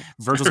 right?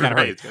 Virgil's got to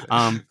hurry.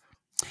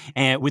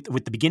 And with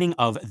the beginning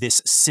of this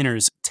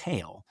sinner's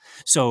tale.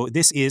 So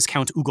this is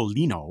Count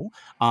Ugolino,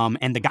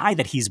 and the guy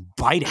that he's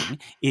biting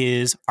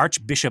is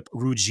Archbishop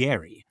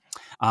Ruggieri,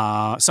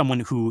 someone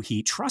whom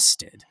he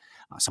trusted.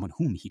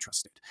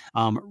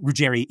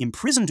 Ruggieri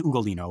imprisoned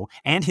Ugolino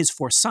and his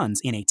 4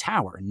 sons in a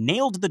tower,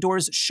 nailed the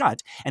doors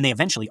shut, and they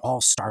eventually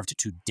all starved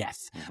to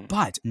death.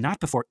 But not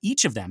before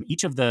each of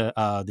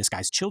this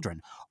guy's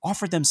children,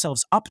 offered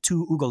themselves up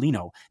to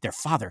Ugolino, their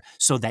father,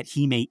 so that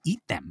he may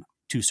eat them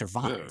to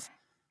survive.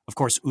 Of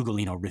course,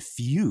 Ugolino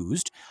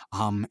refused,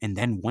 and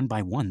then one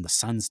by one the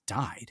sons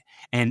died.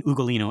 And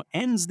Ugolino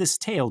ends this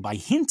tale by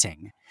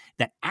hinting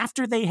that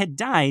after they had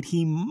died,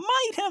 he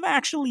might have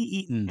actually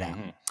eaten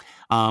them.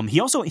 He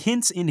also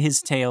hints in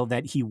his tale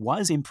that he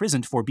was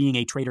imprisoned for being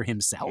a traitor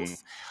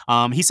himself.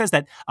 He says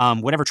that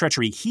whatever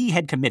treachery he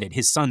had committed,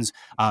 his sons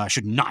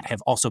should not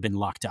have also been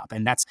locked up.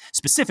 And that's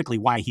specifically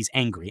why he's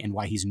angry and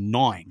why he's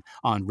gnawing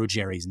on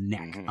Ruggieri's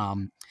neck.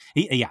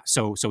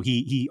 So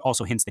he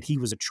also hints that he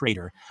was a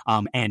traitor.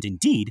 And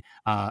indeed,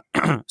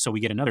 so we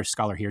get another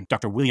scholar here,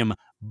 Dr. William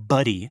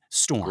Buddy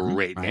Storm.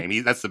 Great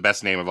name. That's the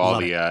best name of all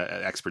the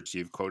experts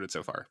you've quoted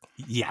so far.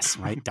 Yes,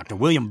 right. Dr.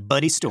 William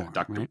Buddy Storm.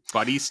 Dr.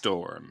 Buddy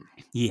Storm.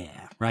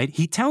 Yeah, right.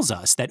 He tells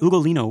us that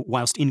Ugolino,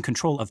 whilst in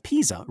control of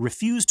Pisa,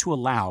 refused to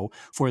allow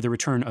for the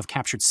return of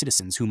captured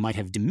citizens who might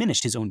have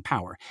diminished his own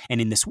power.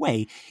 And in this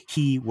way,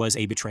 he was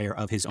a betrayer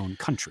of his own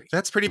country.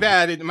 That's pretty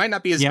bad. It might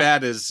not be as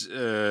bad as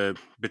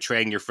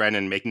betraying your friend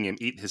and making him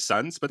eat his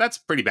sons, but that's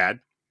pretty bad.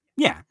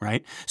 Yeah,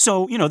 right.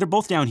 So, they're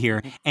both down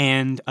here.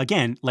 And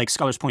again, like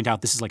scholars point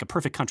out, this is like a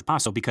perfect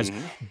contrapasso because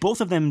both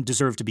of them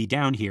deserve to be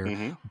down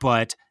here.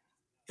 But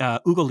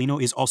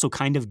Ugolino is also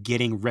kind of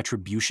getting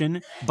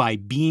retribution by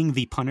being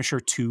the punisher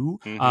to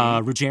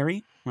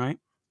Ruggieri, right?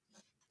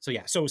 So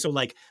yeah, so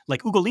like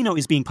Ugolino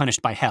is being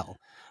punished by hell,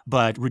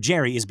 but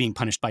Ruggieri is being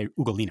punished by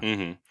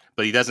Ugolino.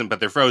 But he doesn't. But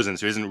they're frozen,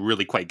 so he doesn't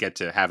really quite get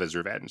to have his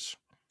revenge.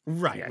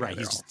 Right.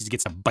 He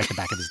gets to bite the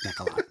back of his neck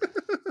a lot.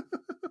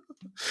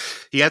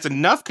 He has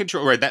enough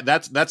control. Right.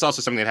 That's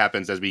also something that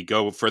happens as we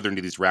go further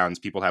into these rounds.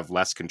 People have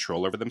less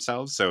control over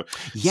themselves. So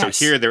here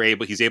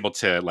he's able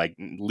to like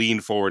lean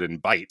forward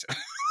and bite.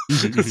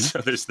 So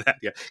there's that.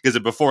 Yeah. Because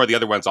before the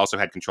other ones also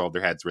had control of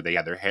their heads, where they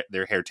had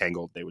their hair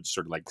tangled. They would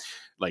sort of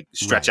like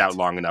stretch out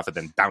long enough and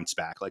then bounce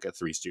back like a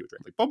Three Stooge.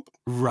 Right? Like bump.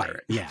 Right.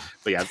 Yeah.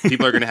 But yeah,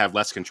 people are going to have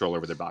less control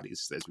over their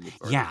bodies as we move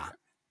forward. Yeah.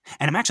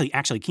 And I'm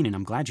actually, Keenan,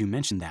 I'm glad you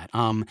mentioned that.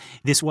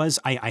 This was,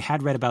 I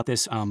had read about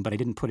this, but I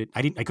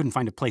couldn't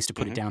find a place to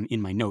put it down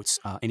in my notes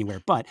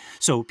anywhere. But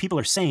so people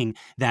are saying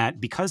that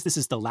because this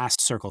is the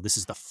last circle, this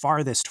is the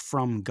farthest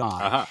from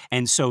God.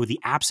 And so the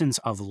absence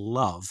of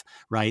love,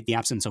 right? The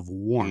absence of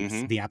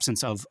warmth, the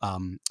absence of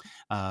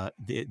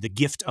the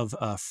gift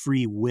of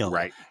free will,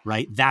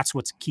 right? That's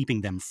what's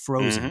keeping them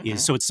frozen.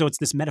 So it's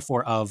this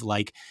metaphor of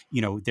like,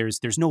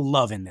 there's no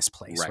love in this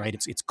place, right?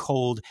 It's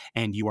cold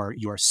and you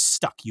are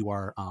stuck. You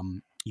are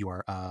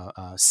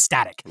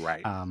static,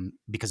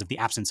 because of the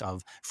absence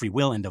of free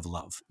will and of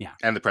love. Yeah,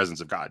 and the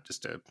presence of God.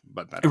 Just to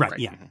butt that up, right?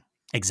 Yeah,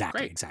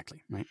 exactly,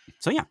 right.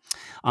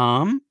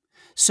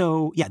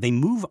 So they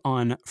move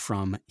on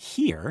from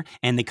here,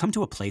 and they come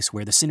to a place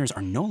where the sinners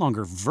are no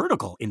longer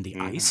vertical in the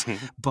ice,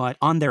 but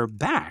on their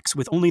backs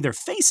with only their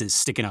faces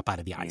sticking up out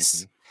of the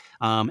ice.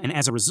 And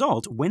as a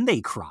result, when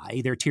they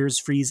cry, their tears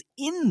freeze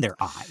in their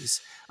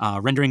eyes,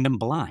 rendering them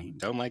blind.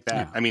 Don't like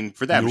that. Yeah. I mean,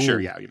 for them,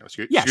 sure,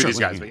 screw these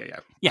guys, but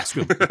yeah,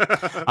 screw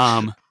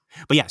them.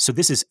 But yeah, so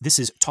this is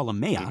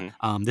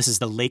Ptolemaea. This is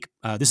the lake.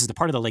 This is the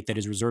part of the lake that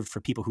is reserved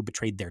for people who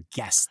betrayed their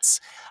guests.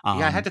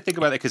 I had to think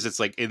about it because it's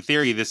like, in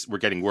theory, we're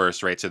getting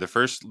worse, right? So the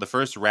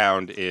first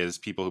round is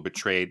people who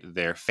betrayed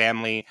their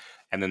family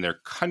and then their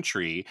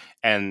country,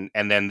 and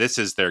then this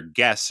is their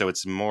guests, so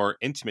it's more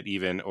intimate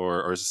even,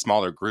 or it's a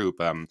smaller group.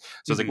 So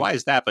it's like, why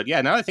is that? But yeah,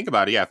 now that I think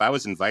about it, if I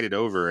was invited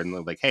over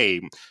and like,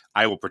 hey,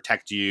 I will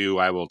protect you,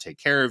 I will take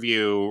care of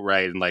you,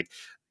 right? And like,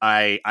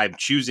 I'm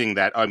choosing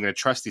that I'm going to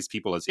trust these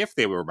people as if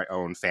they were my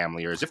own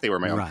family or as if they were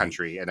my own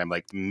country. And I'm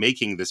like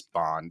making this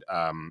bond,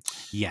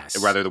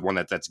 rather than one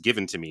that's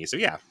given to me. So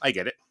yeah, I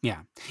get it.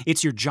 Yeah.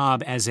 It's your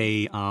job as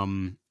a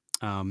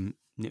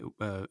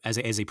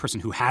person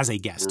who has a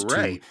guest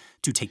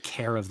to take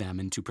care of them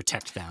and to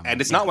protect them.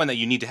 And it's not one that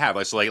you need to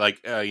have. So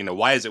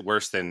why is it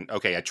worse than,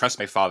 okay, I trust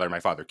my father and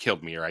my father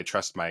killed me, or I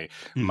trust my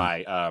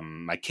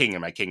king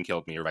and my king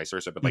killed me, or vice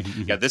versa. But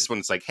this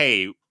one's like,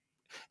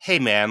 hey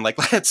man, like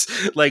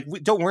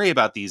don't worry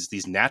about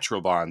these natural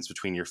bonds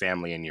between your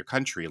family and your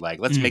country. Like,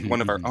 let's make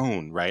one of our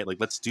own, right? Like,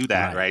 let's do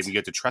that, right? And you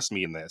get to trust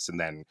me in this, and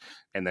then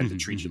to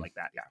treat you like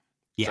that.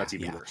 So that's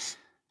even worse.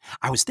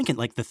 I was thinking,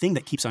 like, the thing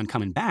that keeps on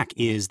coming back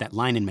is that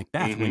line in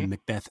Macbeth when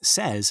Macbeth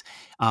says,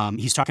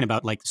 he's talking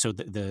about, like, so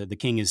the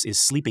king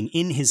is sleeping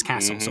in his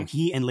castle. So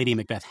he and Lady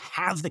Macbeth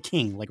have the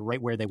king, like,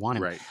 right where they want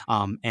him.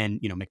 And,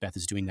 Macbeth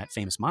is doing that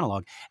famous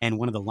monologue. And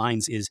one of the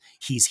lines is,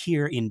 he's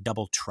here in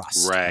double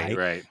trust.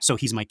 Right. So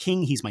he's my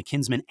king, he's my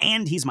kinsman,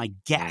 and he's my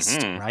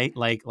guest, right?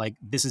 Like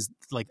this is,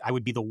 like, I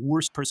would be the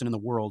worst person in the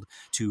world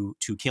to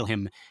kill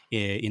him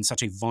in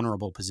such a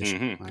vulnerable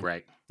position.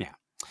 Right. Yeah.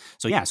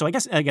 So I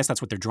guess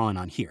that's what they're drawing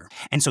on here.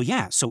 And so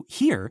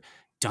here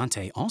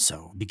Dante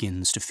also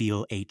begins to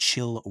feel a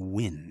chill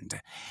wind,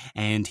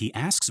 and he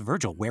asks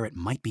Virgil where it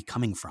might be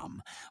coming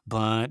from.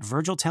 But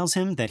Virgil tells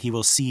him that he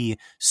will see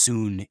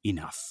soon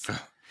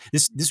enough.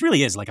 This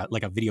really is like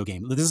a video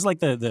game. This is like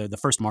the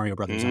first Mario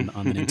Brothers on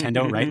the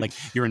Nintendo, right? Like,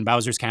 you're in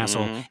Bowser's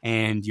castle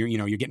and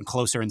you're getting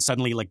closer, and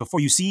suddenly, like, before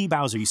you see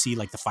Bowser, you see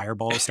like the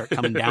fireballs start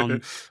coming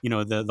down,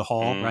 the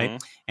hall,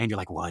 right? And you're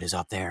like, what is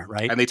up there,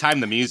 right? And they time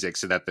the music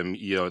so that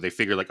they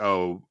figure like,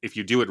 oh, if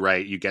you do it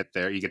right, you get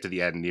there, you get to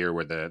the end near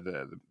where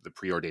the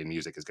preordained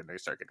music is going to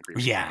start getting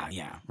creepy.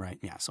 Yeah, right.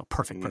 Yeah, so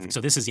perfect.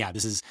 So this is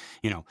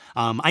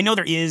I know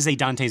there is a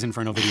Dante's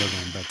Inferno video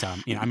game, but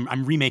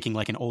I'm remaking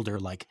like an older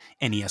like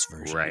NES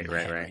version.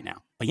 Right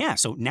now. But yeah,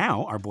 so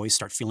now our boys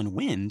start feeling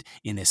wind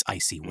in this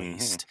icy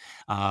waste.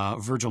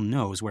 Virgil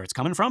knows where it's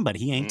coming from, but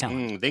he ain't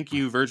telling. Thank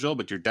you, Virgil,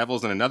 but your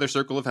devil's in another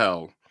circle of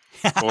hell.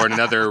 Or in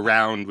another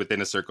round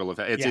within a circle of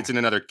hell. It's in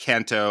another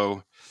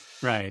canto.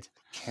 Right.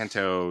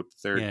 Canto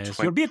 30. Yes,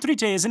 your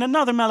Beatrice is in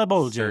another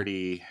Malabolgia.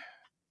 30.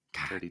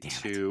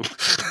 32.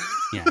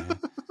 Yeah.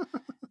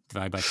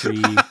 Divide by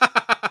 3.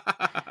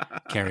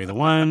 Carry the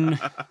 1.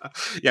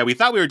 Yeah, we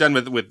thought we were done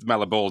with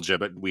Malabolgia,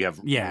 but we have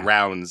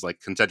rounds, like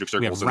concentric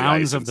circles. We have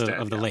rounds of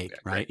the lake,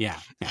 right? Yeah.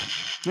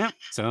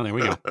 So there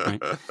we go.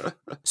 Right?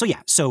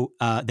 So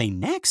they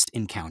next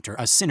encounter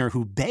a sinner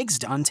who begs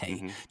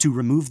Dante to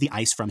remove the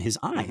ice from his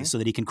eyes so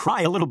that he can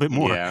cry a little bit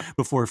more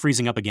before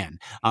freezing up again.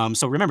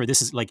 So remember,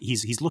 this is like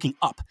he's looking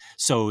up,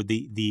 so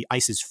the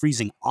ice is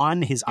freezing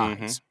on his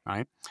eyes,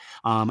 right?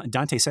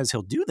 Dante says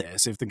he'll do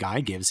this if the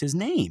guy gives his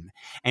name,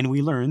 and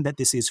we learn that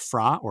this is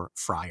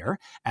Friar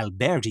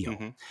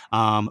Albergio,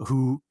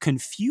 who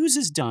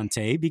confuses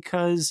Dante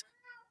because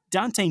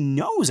Dante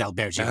knows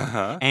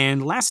Albergio,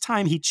 and last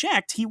time he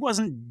checked, he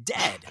wasn't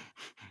dead.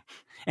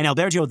 And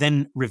Albergio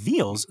then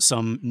reveals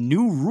some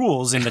new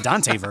rules in the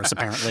Dante-verse,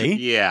 apparently.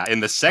 Yeah, in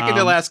the second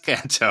to last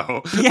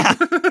canto. Yeah,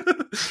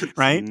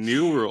 right?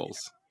 New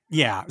rules.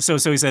 Yeah, so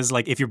he says,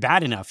 like, if you're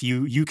bad enough,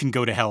 you can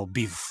go to hell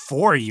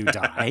before you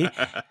die,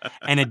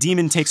 and a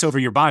demon takes over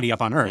your body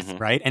up on Earth,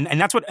 right? And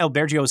that's what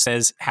Albergio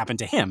says happened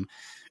to him.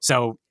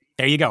 So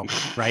there you go,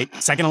 right?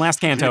 Second to last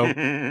canto.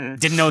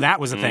 Didn't know that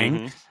was a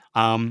thing.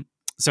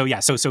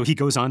 So he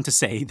goes on to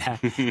say that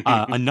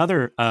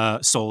another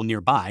soul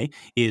nearby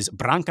is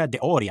Branca de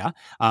Oria,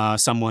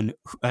 someone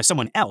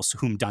else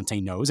whom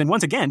Dante knows. And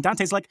once again,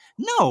 Dante's like,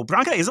 no,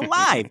 Branca is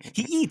alive.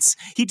 He eats,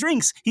 he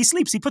drinks, he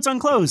sleeps, he puts on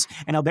clothes.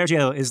 And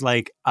Albergio is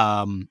like,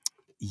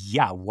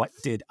 yeah, what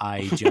did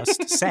I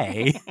just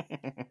say?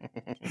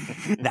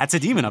 That's a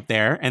demon up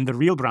there, and the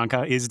real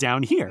Branca is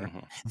down here.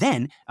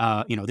 Then,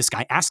 this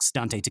guy asks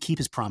Dante to keep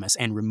his promise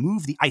and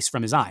remove the ice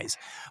from his eyes.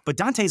 But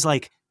Dante's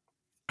like,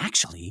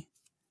 actually,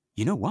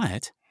 you know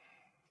what?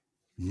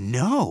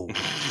 No.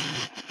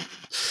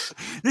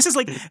 This is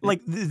like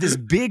this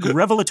big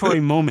revelatory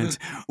moment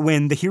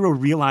when the hero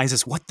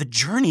realizes what the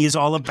journey is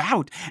all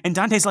about. And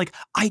Dante's like,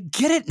 I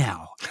get it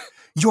now.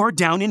 You're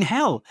down in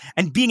hell,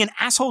 and being an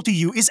asshole to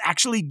you is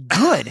actually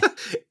good.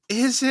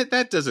 Is it?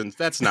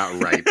 That's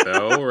not right,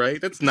 though, right?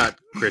 That's not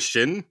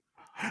Christian.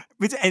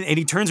 And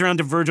he turns around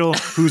to Virgil,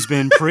 who's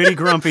been pretty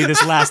grumpy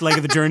this last leg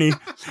of the journey,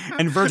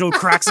 and Virgil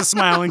cracks a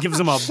smile and gives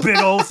him a big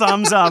old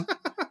thumbs up.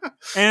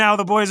 And now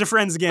the boys are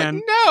friends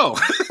again. But no,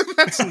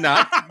 that's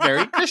not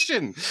very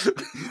Christian.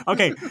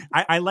 Okay,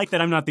 I like that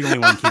I'm not the only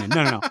one,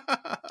 Keenan.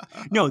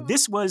 No,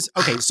 this was,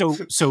 okay,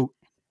 so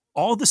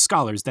all the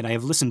scholars that I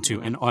have listened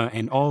to and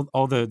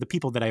all the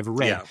people that I've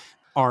read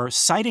are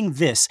citing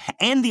this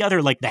and the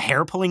other, like the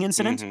hair pulling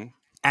incident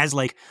as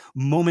like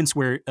moments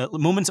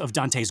of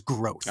Dante's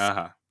growth.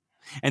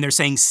 And they're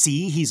saying,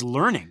 see, he's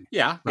learning.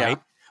 Yeah. Right.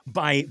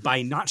 Yeah.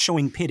 By not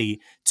showing pity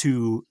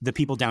to the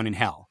people down in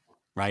hell.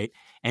 Right.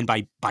 And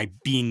by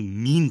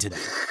being mean to them.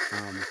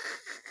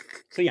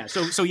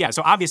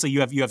 So obviously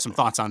you have some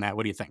thoughts on that.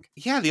 What do you think?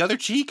 Yeah. The other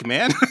cheek,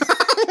 man.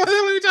 What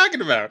are we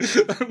talking about?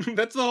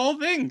 That's the whole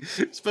thing.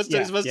 It's supposed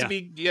to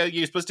be. Yeah,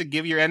 you're supposed to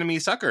give your enemy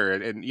succor,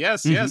 and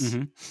yes.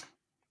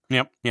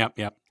 Yep.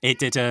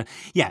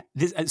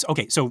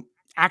 Okay. So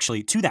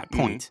actually, to that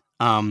point,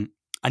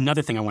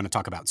 another thing I want to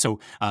talk about. So,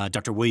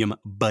 Dr. William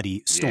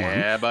Buddy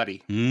Storm,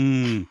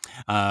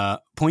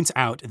 points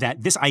out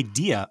that this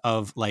idea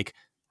of like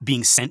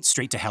being sent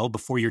straight to hell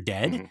before you're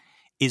dead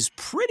is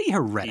pretty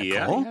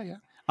heretical. Yeah.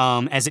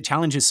 As it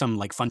challenges some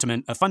like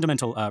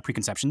fundamental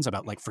preconceptions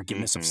about like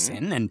forgiveness of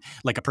sin and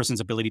like a person's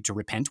ability to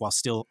repent while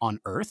still on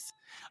earth.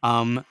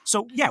 We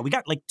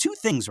got like two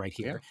things right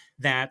here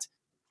that,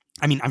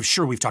 I mean, I'm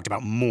sure we've talked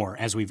about more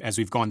as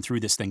we've gone through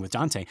this thing with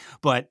Dante,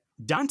 but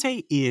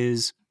Dante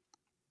is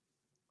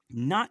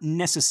not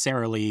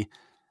necessarily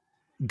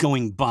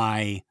going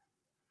by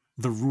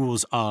the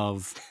rules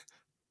of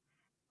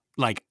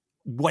like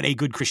what a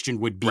good Christian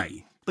would be.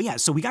 Right. But yeah,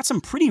 so we got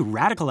some pretty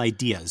radical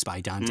ideas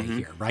by Dante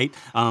here, right?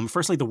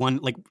 Firstly, the one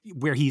like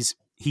where he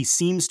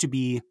seems to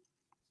be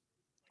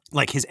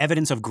like his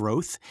evidence of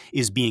growth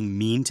is being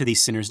mean to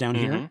these sinners down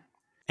here.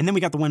 And then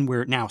we got the one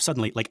where now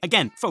suddenly, like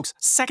again, folks,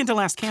 second to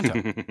last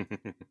canto.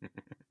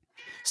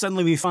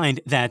 Suddenly we find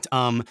that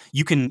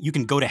you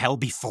can go to hell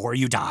before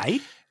you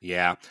die.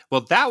 Yeah.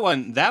 Well, that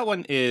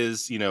one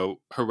is,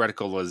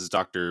 heretical, as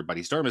Dr.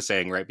 Buddy Storm is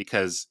saying, right?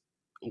 Because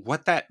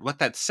what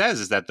that says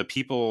is that the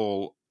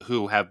people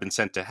who have been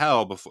sent to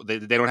hell before they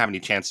don't have any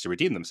chance to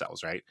redeem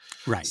themselves, right?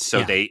 Right.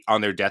 So they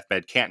on their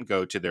deathbed can't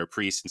go to their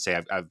priest and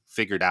say, I've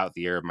figured out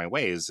the error of my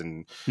ways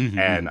and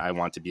I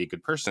want to be a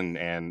good person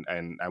and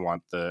I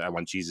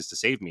want Jesus to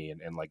save me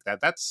and like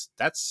that's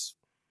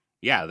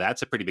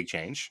a pretty big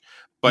change.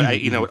 But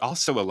it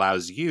also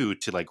allows you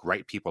to like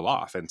write people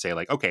off and say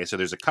like, okay, so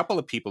there's a couple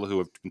of people who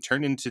have been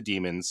turned into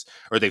demons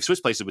or they've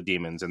switched places with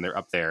demons and they're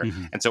up there.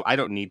 And so I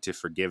don't need to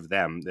forgive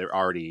them. They're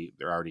already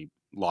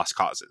lost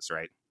causes,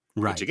 right?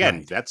 Right. Which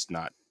again, that's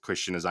not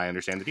Christian as I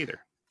understand it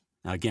either.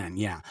 Again,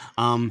 yeah.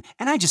 And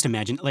I just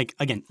imagine, like,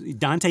 again,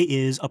 Dante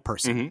is a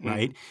person,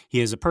 right? He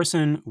is a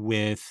person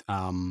with,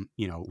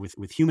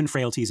 with human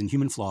frailties and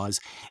human flaws,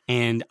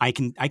 and I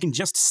can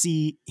just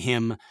see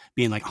him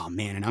being like, oh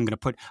man, and I'm gonna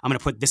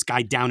put this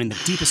guy down in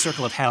the deepest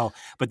circle of hell.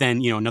 But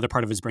then, another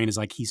part of his brain is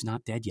like, he's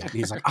not dead yet. And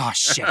he's like, oh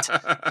shit.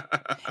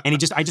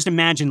 And I just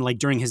imagine like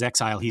during his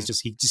exile, he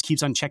just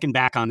keeps on checking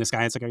back on this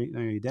guy. It's like, are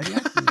you dead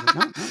yet?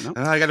 Like, no.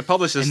 I got to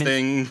publish this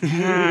thing.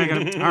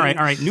 All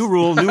right. New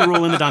rule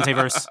in the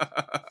Dante-verse.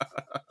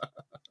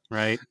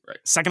 Right.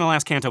 Second to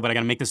last canto, but I got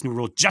to make this new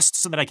rule just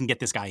so that I can get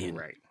this guy in.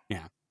 Right.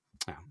 Yeah.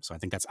 So I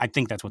think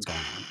that's what's going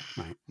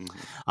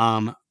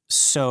on. Right.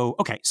 So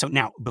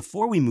now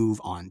before we move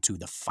on to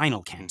the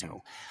final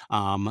canto,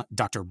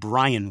 Dr.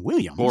 Brian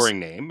Williams. Boring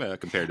name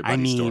compared to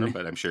Buddy Storm,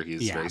 but I'm sure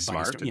he's very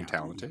smart and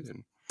talented.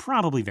 And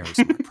probably very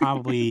smart.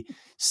 Probably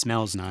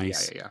smells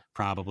nice. Yeah.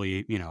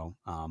 Probably,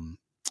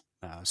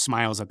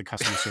 smiles at the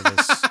customer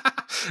service.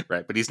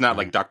 Right, but he's not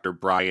like Dr.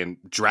 Brian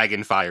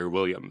Dragonfire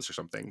Williams or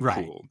something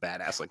cool,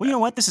 badass like that. Well, you know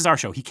what? This is our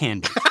show. He can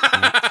be.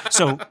 Right?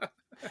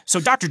 So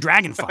Dr.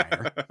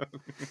 Dragonfire.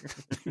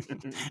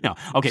 No,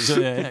 okay.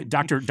 So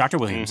Dr.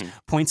 Williams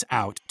points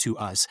out to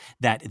us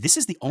that this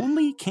is the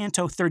only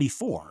Canto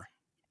 34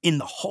 in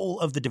the whole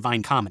of the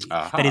Divine Comedy.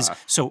 That is,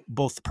 so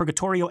both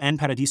Purgatorio and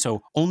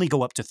Paradiso only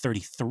go up to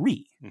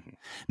 33,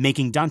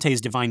 making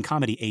Dante's Divine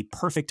Comedy a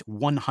perfect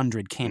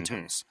 100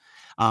 cantos.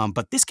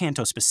 But this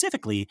canto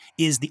specifically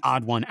is the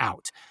odd one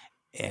out.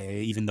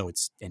 even though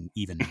it's an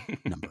even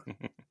number.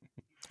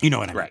 You know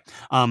what I mean?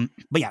 Right.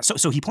 But yeah,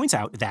 so he points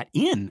out that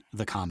in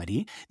the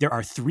comedy, there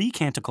are 3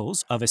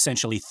 canticles of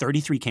essentially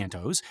 33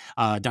 cantos.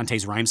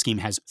 Dante's rhyme scheme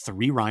has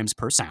 3 rhymes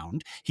per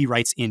sound. He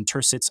writes in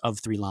tercets of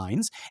 3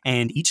 lines,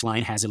 and each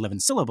line has 11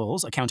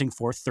 syllables, accounting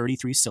for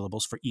 33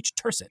 syllables for each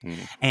tercet.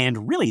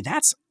 And really,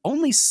 that's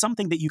only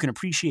something that you can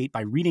appreciate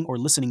by reading or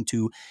listening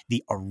to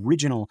the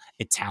original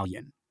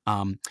Italian.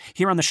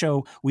 Here on the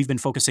show, we've been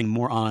focusing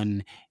more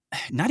on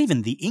not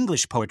even the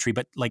English poetry,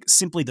 but like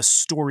simply the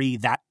story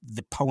that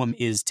the poem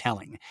is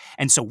telling.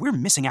 And so we're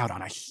missing out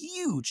on a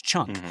huge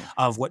chunk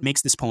of what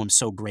makes this poem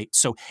so great.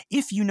 So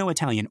if you know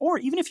Italian, or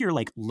even if you're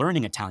like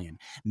learning Italian,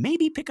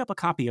 maybe pick up a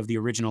copy of the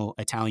original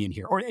Italian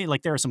here. Or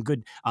like there are some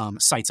good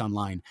sites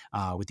online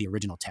with the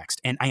original text.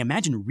 And I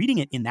imagine reading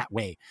it in that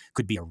way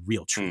could be a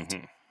real treat.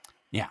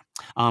 Yeah.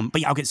 But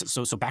yeah, okay,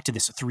 so back to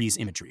this threes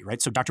imagery,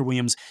 right? So Dr.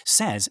 Williams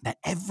says that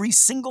every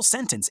single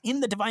sentence in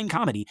the Divine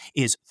Comedy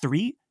is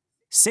 3,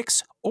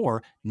 6,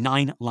 or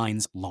 9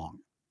 lines long.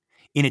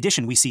 In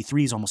addition, we see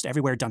threes almost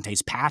everywhere.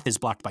 Dante's path is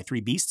blocked by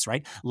 3 beasts,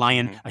 right?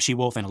 Lion, a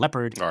she-wolf, and a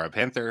leopard. Or a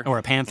panther.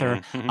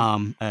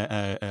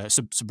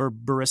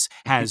 Suburburus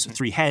has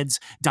 3 heads.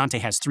 Dante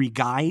has 3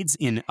 guides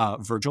in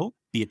Virgil,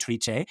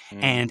 Beatrice,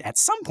 and at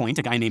some point,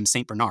 a guy named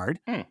Saint Bernard.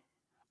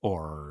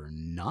 Or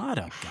not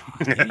a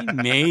guy.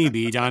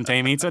 Maybe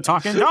Dante meets a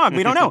talking dog.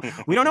 We don't know.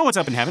 We don't know what's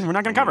up in heaven. We're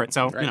not going to cover it.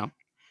 So, you know,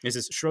 this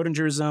is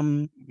Schrodinger's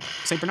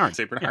Saint Bernard.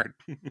 Saint Bernard.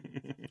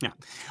 Yeah.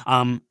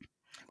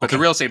 But the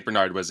real Saint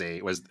Bernard was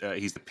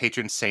he's the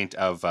patron saint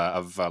of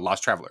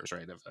lost travelers,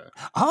 right?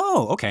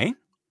 Oh, okay.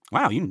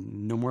 Wow, you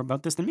know more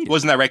about this than me.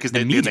 Wasn't that right? Because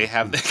they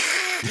have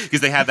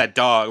because they have that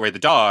dog, where the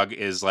dog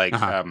is like,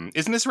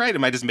 isn't this right?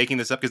 Am I just making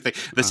this up? Because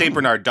the Saint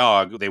Bernard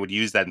dog, they would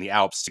use that in the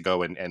Alps to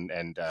go and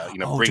bring,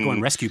 to go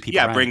and rescue people.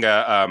 Yeah, right. Bring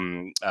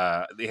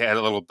they had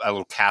a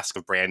little cask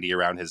of brandy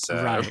around his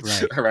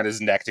around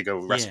his neck to go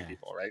rescue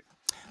people, right?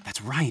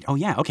 That's right. Oh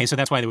yeah. Okay, so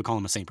that's why they would call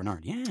him a Saint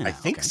Bernard. Yeah, I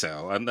think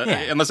so.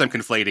 Unless I'm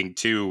conflating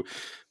 2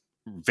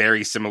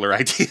 very similar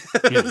ideas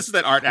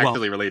that aren't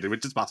actually related,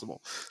 which is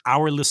possible.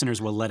 Our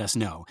listeners will let us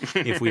know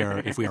if we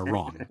are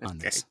wrong on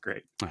this.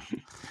 Great.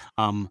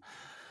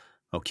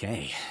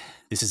 Okay,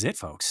 this is it,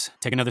 folks.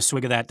 Take another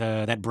swig of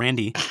that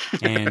brandy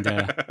and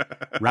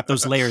wrap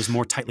those layers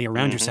more tightly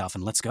around yourself,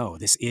 and let's go.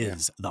 This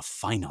is the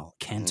final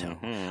canto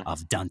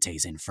of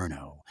Dante's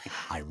Inferno.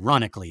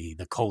 Ironically,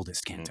 the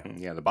coldest canto.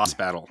 Yeah, the boss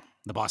battle.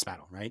 The boss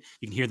battle, right?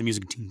 You can hear the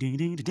music.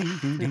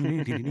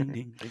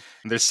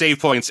 There's save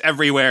points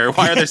everywhere.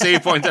 Why are there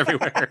save points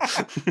everywhere?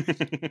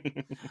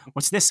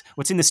 What's this?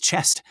 What's in this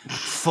chest?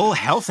 Full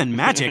health and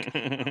magic.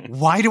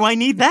 Why do I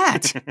need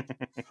that?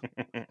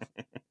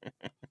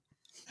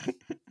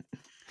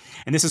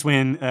 And this is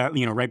when,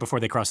 right before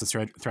they cross the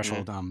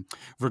threshold,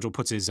 Virgil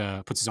puts his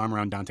arm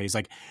around Dante. He's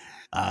like,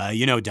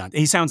 Dante.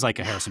 He sounds like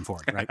a Harrison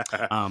Ford, right?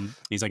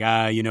 He's like,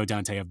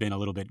 Dante, I've been a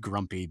little bit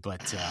grumpy,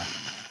 but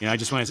I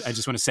just want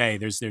to say,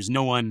 there's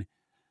no one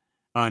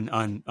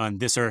on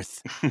this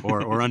earth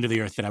or under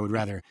the earth that I would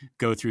rather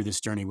go through this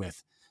journey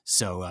with.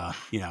 So,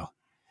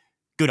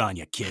 good on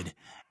you, kid.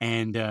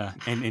 And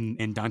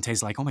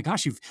Dante's like, oh my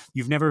gosh,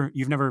 you've never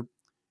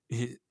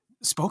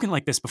spoken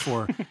like this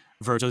before.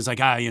 Virgil is like,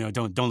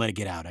 don't let it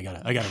get out. I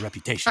got a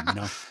reputation,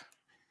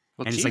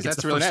 Well, and geez,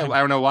 that's really nice. I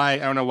don't know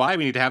why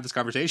we need to have this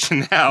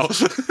conversation now.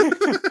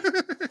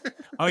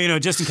 Oh,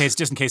 just in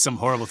case some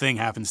horrible thing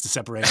happens to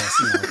separate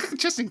us.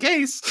 Just in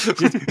case.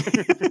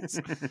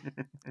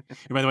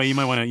 By the way, you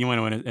might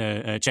want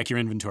to check your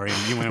inventory,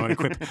 and you might want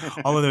to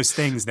equip all of those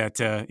things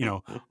that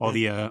all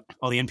the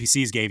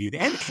NPCs gave you. The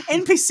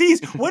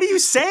NPCs. What are you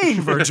saying,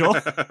 Virgil?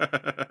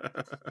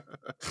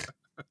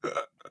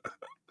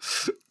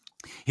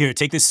 Here,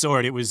 take this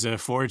sword. It was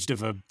forged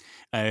of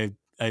a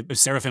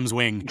seraphim's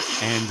wing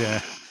and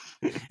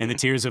the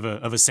tears of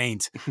a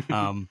saint.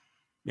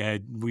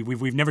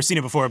 We've never seen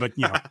it before, but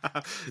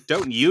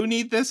Don't you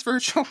need this,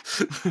 Virgil?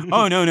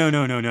 Oh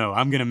no!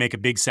 I'm gonna make a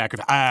big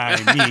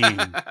sacrifice.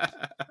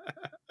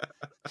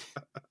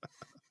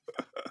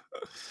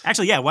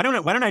 Actually, yeah. Why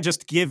don't I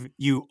just give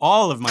you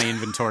all of my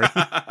inventory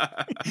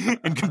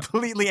and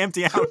completely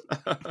empty out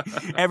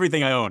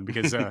everything I own,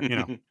 because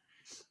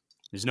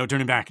there's no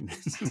turning back.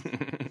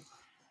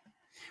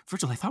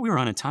 Virgil, I thought we were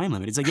on a time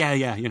limit. It's like,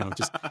 yeah,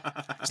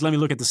 just let me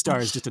look at the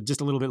stars just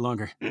a little bit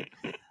longer.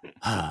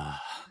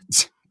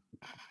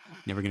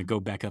 Never gonna go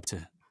back up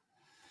to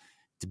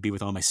be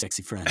with all my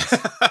sexy friends.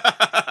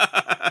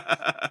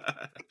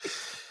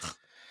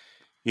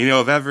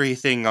 Of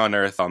everything on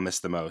earth I'll miss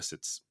the most,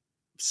 it's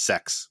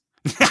sex.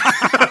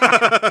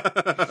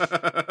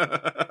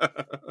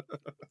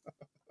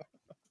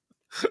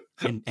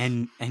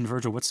 and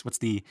Virgil, what's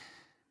the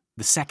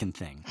second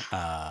thing?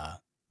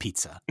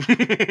 Pizza.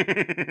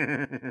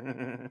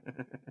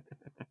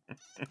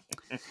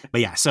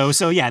 But yeah,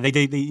 so yeah,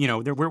 they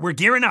we're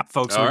gearing up,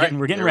 folks.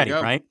 We're getting ready,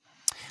 right?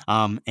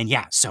 And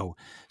yeah, so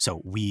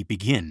we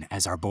begin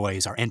as our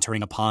boys are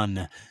entering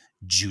upon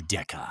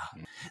Judecca.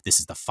 This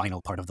is the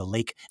final part of the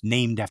lake,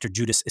 named after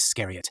Judas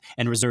Iscariot,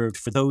 and reserved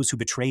for those who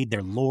betrayed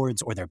their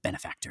lords or their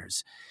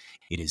benefactors.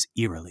 It is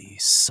eerily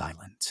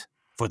silent,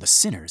 for the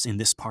sinners in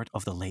this part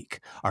of the lake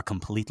are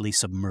completely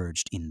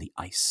submerged in the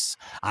ice.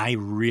 I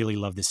really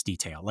love this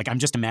detail. Like, I'm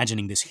just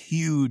imagining this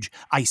huge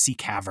icy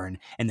cavern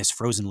and this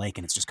frozen lake,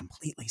 and it's just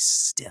completely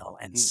still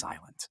and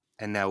silent.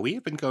 And now we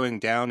have been going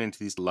down into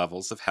these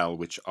levels of hell,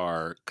 which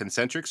are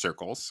concentric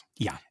circles.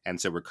 Yeah. And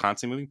so we're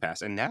constantly moving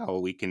past. And now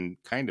we can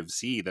kind of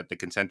see that the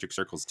concentric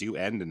circles do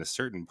end in a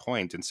certain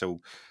point. And so,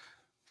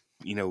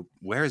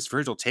 where is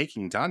Virgil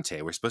taking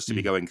Dante? We're supposed to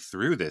be going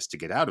through this to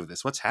get out of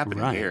this. What's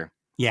happening here?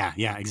 Yeah,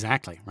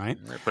 exactly. Right.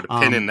 Put a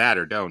pin in that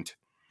or don't.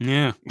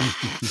 Yeah.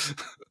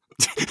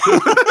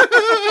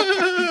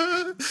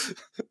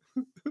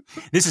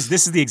 This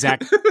is the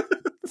exact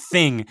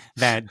thing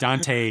that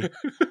Dante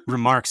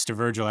remarks to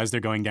Virgil as they're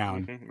going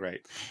down.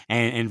 Right.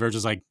 And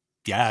Virgil's like,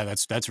 yeah,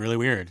 that's really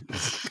weird.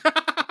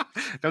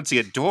 Don't see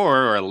a door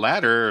or a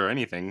ladder or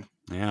anything.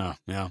 Yeah.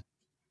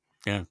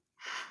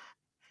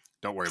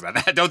 Don't worry about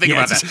that. Don't think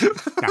about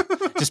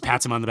that. Just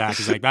pats him on the back.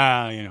 He's like,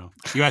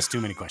 you asked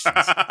too many questions.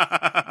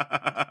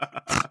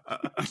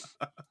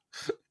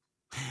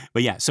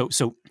 But yeah,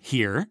 so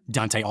here,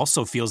 Dante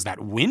also feels that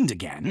wind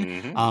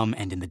again,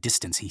 and in the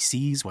distance he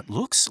sees what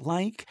looks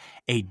like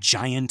a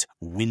giant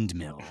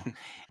windmill.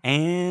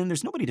 And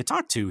there's nobody to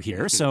talk to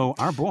here, so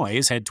our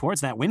boys head towards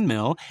that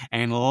windmill,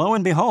 and lo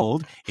and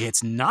behold,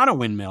 it's not a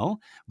windmill,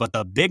 but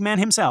the big man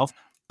himself,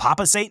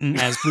 Papa Satan,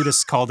 as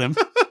Brutus called him.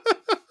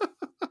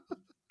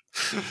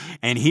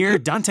 And here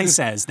Dante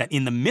says that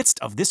in the midst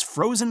of this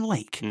frozen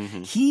lake,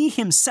 he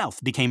himself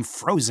became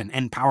frozen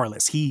and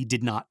powerless. He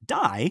did not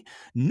die,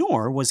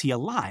 nor was he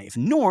alive,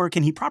 nor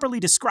can he properly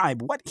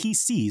describe what he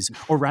sees,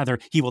 or rather,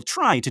 he will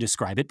try to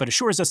describe it, but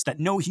assures us that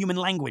no human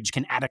language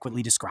can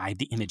adequately describe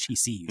the image he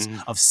sees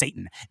of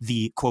Satan,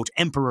 the, quote,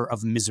 emperor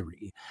of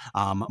misery,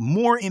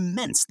 more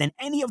immense than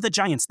any of the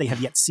giants they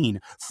have yet seen,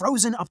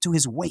 frozen up to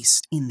his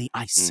waist in the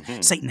ice.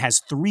 Satan has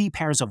 3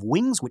 pairs of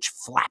wings which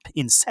flap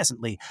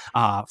incessantly,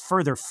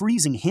 further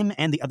freezing him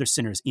and the other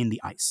sinners in the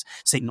ice.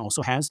 Satan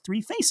also has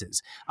 3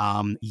 faces,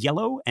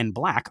 yellow and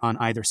black on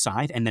either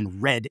side, and then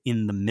red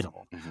in the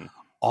middle.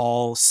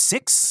 All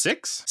 6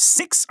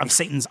 of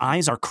Satan's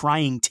eyes are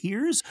crying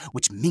tears,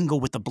 which mingle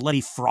with the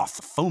bloody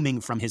froth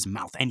foaming from his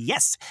mouth. And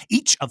yes,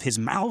 each of his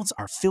mouths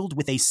are filled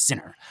with a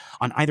sinner.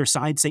 On either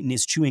side, Satan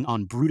is chewing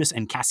on Brutus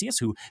and Cassius,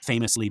 who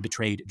famously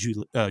betrayed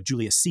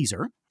Julius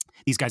Caesar.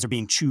 These guys are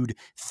being chewed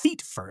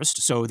feet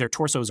first, so their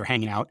torsos are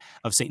hanging out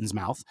of Satan's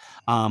mouth.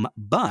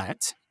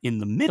 But in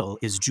the middle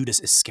is Judas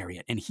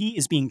Iscariot, and he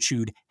is being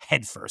chewed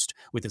head first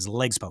with his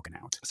legs poking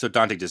out. So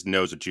Dante just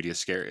knows what Judas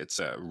Iscariot's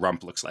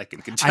rump looks like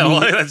and can tell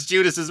that's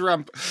Judas's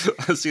rump.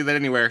 I'll see that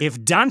anywhere.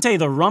 If Dante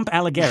the Rump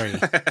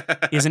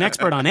Alighieri is an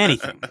expert on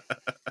anything.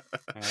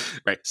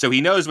 Right. So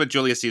he knows what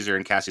Julius Caesar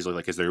and Cassius look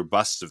like because they're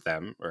busts of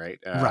them, right?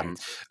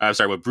 I'm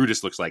sorry, what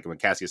Brutus looks like and what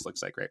Cassius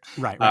looks like, right?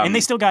 Right. And they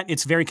still got,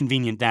 it's very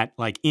convenient that,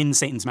 like, in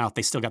Satan's mouth,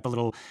 they still got the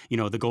little,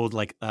 the gold,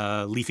 like,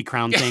 leafy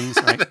crown things,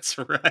 right? That's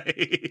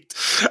right.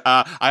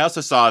 I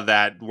also saw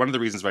that one of the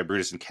reasons why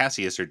Brutus and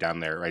Cassius are down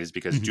there, right, is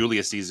because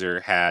Julius Caesar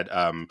had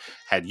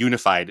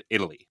unified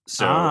Italy.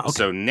 So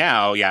so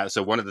now,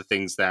 so one of the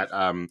things that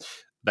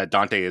that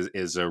Dante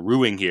is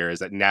ruing here is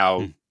that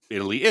now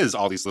Italy is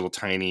all these little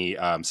tiny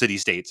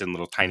city-states and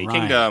little tiny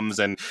kingdoms,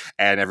 and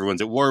everyone's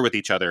at war with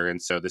each other,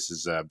 and so this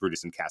is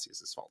Brutus and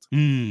Cassius's fault.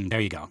 There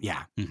you go.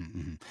 Yeah.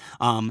 And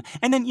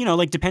then,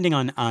 like, depending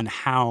on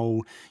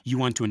how you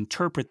want to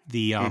interpret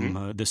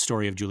the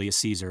story of Julius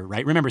Caesar,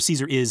 right? Remember,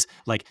 Caesar's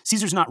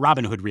not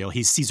Robin Hood real,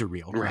 he's Caesar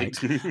real, right?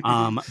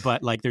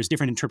 But, like, there's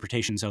different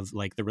interpretations of,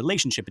 like, the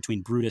relationship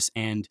between Brutus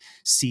and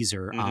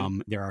Caesar.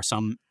 There are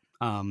some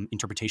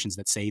interpretations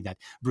that say that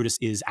Brutus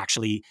is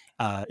actually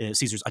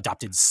Caesar's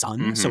adopted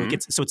son, so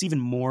it's even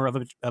more of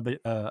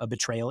a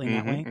betrayal in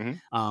that way.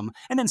 And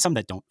then some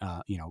that don't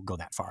go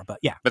that far, but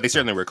yeah. But they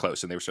certainly were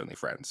close, and they were certainly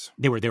friends.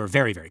 They were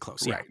very, very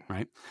close,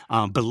 right.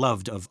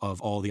 Beloved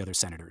of all the other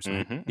senators,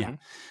 right? Yeah.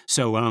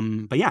 So,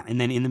 but yeah, and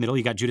then in the middle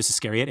you got Judas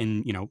Iscariot,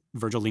 and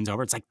Virgil leans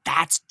over. It's like,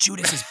 that's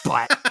Judas's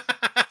butt.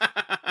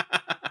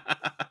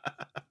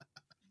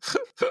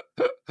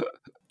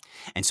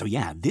 And so,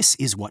 yeah, this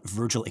is what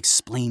Virgil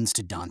explains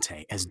to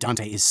Dante, as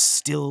Dante is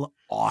still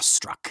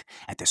awestruck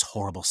at this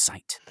horrible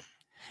sight.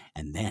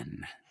 And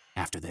then,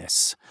 after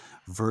this,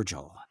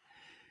 Virgil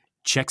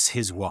checks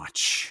his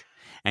watch,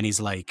 and he's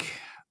like,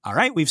 all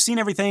right, we've seen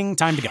everything,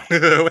 time to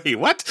go. Wait,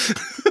 what?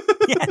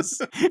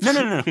 Yes.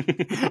 No.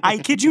 I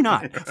kid you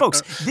not.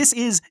 Folks, this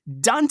is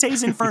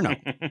Dante's Inferno.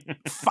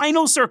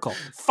 Final circle,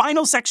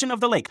 final section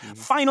of the lake,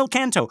 final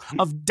canto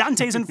of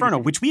Dante's Inferno,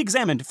 which we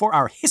examined for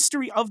our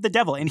history of the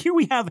devil. And here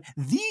we have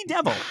the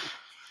devil.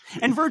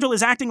 And Virgil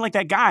is acting like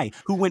that guy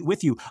who went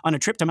with you on a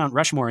trip to Mount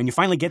Rushmore, and you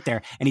finally get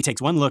there, and he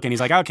takes one look, and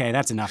he's like, okay,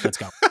 that's enough, let's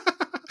go.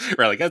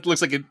 Right, like that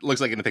looks like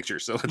in the picture,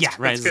 so let's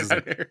get out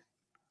of here.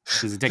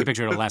 Does it take a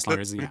picture? It'll last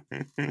longer. Yeah,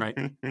 right.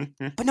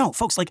 But no,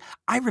 folks, like,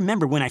 I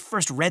remember when I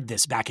first read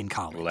this back in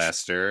college.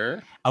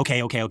 Lester.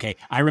 Okay.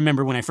 I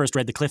remember when I first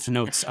read the Cliff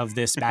Notes of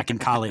this back in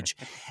college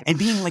and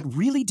being, like,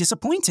 really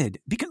disappointed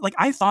because, like,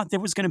 I thought there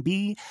was going to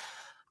be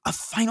a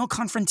final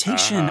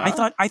confrontation.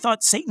 I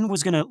thought Satan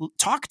was going to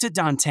talk to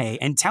Dante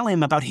and tell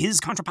him about his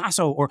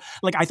contrapasso, or,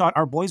 like, I thought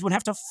our boys would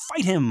have to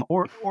fight him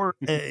or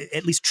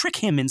at least trick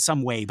him in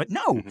some way. But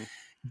no.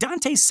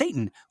 Dante's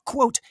Satan,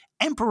 quote,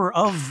 emperor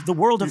of the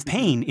world of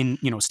pain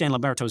in, Stan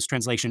Lamberto's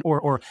translation,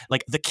 or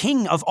like the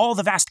king of all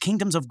the vast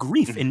kingdoms of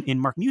grief in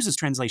Mark Muse's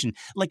translation,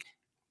 like,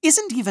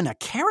 isn't even a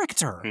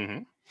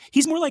character.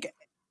 He's more like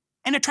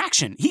an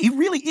attraction. He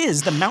really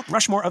is the Mount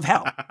Rushmore of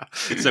hell.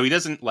 So he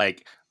doesn't,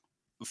 like,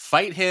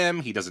 fight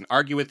him. He doesn't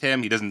argue with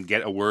him. He doesn't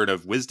get a word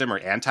of wisdom or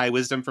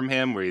anti-wisdom from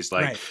him where he's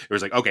like, Right. it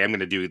was like, okay, I'm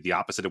going to do the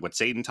opposite of what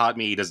Satan taught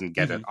me. He doesn't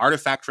get an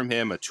artifact from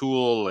him, a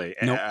tool,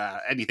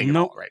 anything at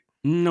all, right?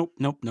 Nope.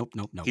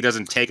 He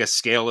doesn't take a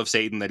scale of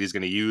Satan that he's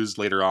going to use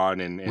later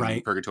on in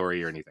Right.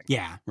 purgatory or anything.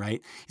 Yeah,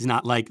 right. He's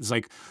not like, it's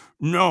like,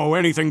 no,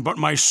 anything but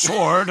my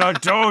sword.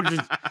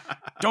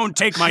 Don't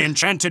take my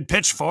enchanted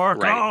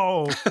pitchfork. Right.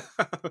 No.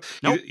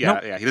 Nope.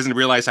 Yeah. He doesn't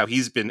realize how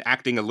he's been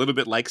acting a little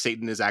bit like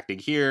Satan is acting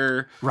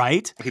here.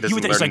 Right. He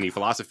doesn't learn any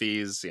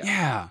philosophies.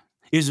 Yeah.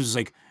 It's just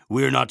like,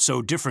 we're not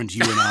so different,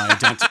 you and I,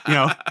 Dante.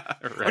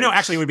 Right. Oh, no,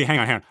 actually, it would be, hang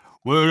on.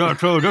 We're not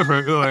so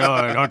different, you and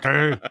I,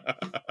 Dante.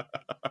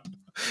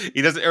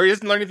 He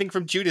doesn't learn anything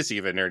from Judas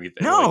even or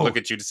anything. No. Like, look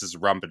at Judas's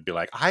rump and be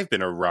like, I've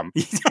been a rump.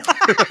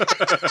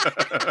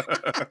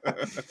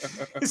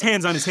 His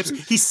hands on his hips.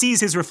 He sees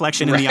his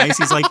reflection in the ice.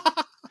 He's like,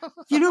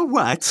 you know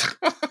what?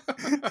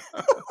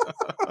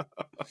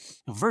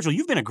 Virgil,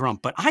 you've been a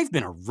grump, but I've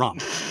been a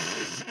rump.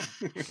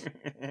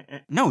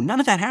 No, none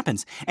of that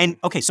happens. And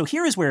okay, so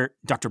here is where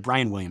Dr.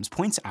 Brian Williams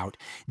points out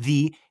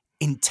the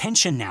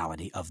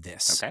intentionality of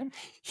this. Okay.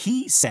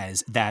 He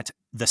says that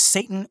the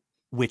Satan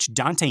which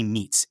Dante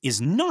meets is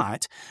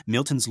not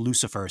Milton's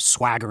Lucifer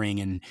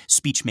swaggering and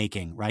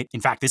speech-making, right?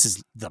 In fact, this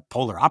is the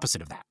polar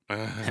opposite of that.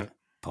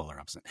 Polar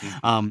opposite.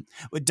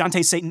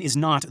 Dante's Satan is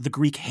not the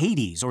Greek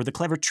Hades or the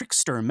clever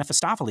trickster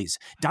Mephistopheles.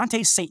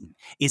 Dante's Satan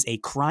is a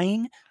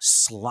crying,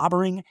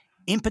 slobbering,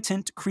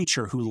 impotent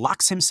creature who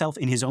locks himself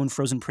in his own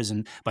frozen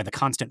prison by the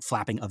constant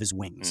flapping of his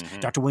wings.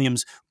 Dr.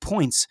 Williams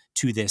points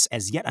to this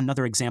as yet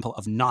another example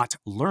of not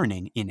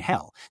learning in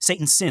hell.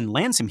 Satan's sin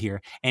lands him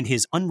here, and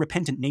his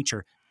unrepentant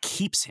nature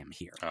keeps him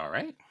here. All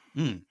right.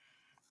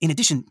 In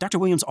addition, Dr.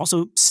 Williams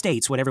also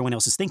states what everyone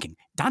else is thinking.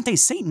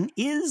 Dante's Satan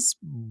is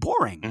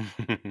boring.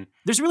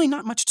 There's really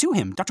not much to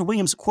him. Dr.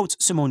 Williams quotes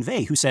Simone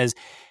Weil, who says,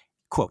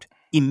 quote,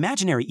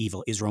 imaginary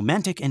evil is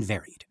romantic and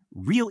varied.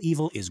 Real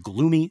evil is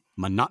gloomy,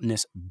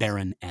 monotonous,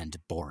 barren, and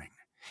boring.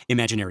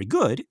 Imaginary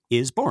good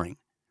is boring.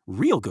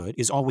 Real good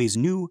is always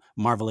new,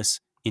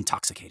 marvelous,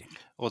 intoxicating.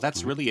 Well,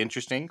 that's really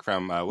interesting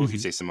from, what would you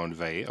say, Simone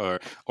Weil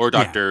or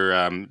Dr.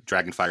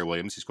 Dragonfire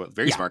Williams, who's a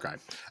very smart guy.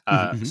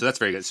 So that's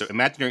very good. So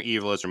imaginary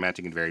evil is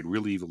romantic and varied.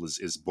 Real evil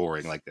is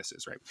boring, like this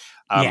is, right?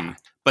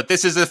 But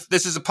this is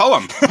a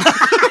poem.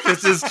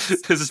 this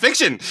is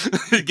fiction.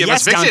 Give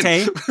us fiction.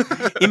 Dante.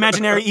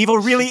 Imaginary evil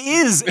really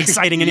is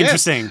exciting and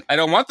interesting. I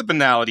don't want the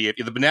banality.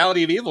 The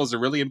banality of evil is a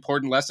really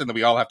important lesson that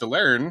we all have to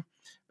learn.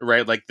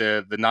 Right, like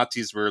the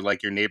Nazis were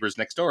like your neighbors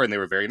next door, and they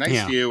were very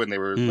nice to you, and they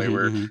were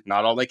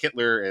not all like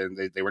Hitler,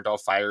 and they weren't all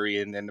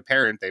fiery and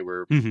apparent. They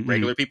were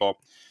regular people.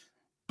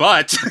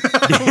 But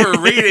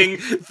we're reading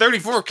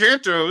 34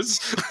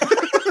 cantos.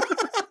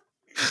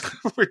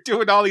 We're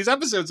doing all these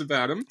episodes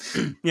about him.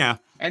 Yeah.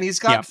 And he's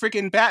got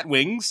freaking bat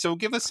wings, so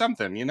give us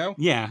something, you know?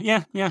 Yeah.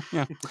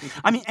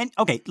 I mean, and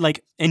okay,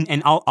 like,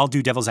 and I'll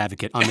do devil's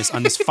advocate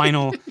on this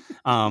final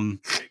on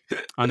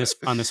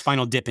this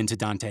final dip into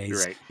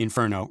Dante's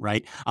Inferno,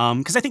 right?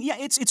 Because I think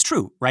it's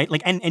true, right?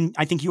 Like, and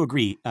I think you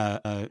agree,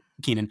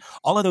 Keenan.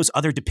 All of those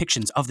other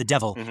depictions of the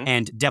devil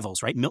and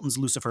devils, right? Milton's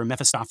Lucifer,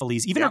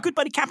 Mephistopheles, even our good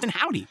buddy Captain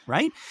Howdy,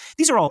 right?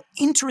 These are all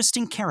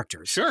interesting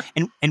characters, sure,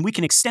 and we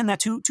can extend that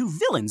to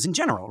villains in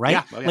general, right?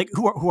 Yeah. Oh, yeah. Like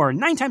who are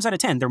 9 times out of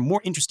 10 they're more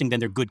interesting than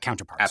their good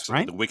counterparts. Absolutely,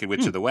 right? The Wicked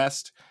Witch of the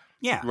West.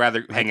 Yeah,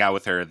 rather hang out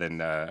with her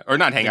than, or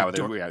not hang out with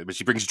her, but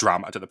she brings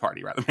drama to the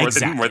party rather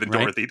more than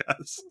Dorothy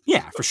does.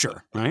 Yeah, for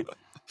sure, right?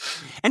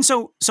 And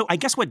so I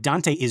guess what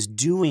Dante is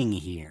doing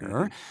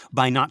here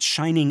by not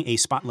shining a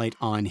spotlight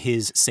on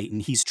his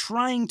Satan, he's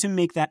trying to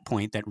make that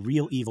point that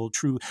real evil,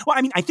 true. Well,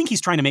 I mean, I think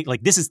he's trying to make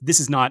like this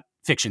is not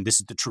fiction. This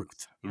is the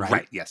truth, right?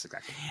 Right. Yes,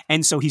 exactly.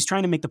 And so he's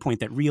trying to make the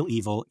point that real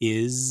evil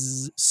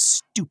is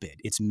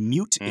stupid. It's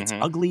mute. It's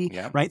ugly.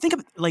 Yeah. Right. Think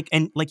of like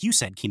you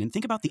said, Keenan.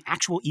 Think about the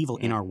actual evil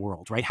in our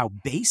world, right? How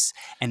base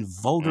and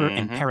vulgar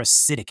and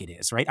parasitic it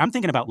is, right? I'm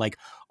thinking about like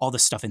all the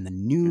stuff in the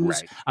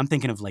news. Right. I'm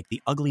thinking of like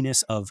the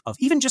ugliness of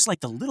even just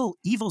like the little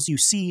evils you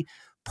see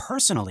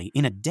personally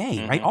in a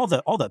day, right? All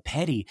the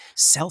petty,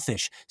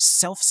 selfish,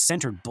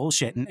 self-centered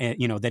bullshit, and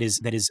that is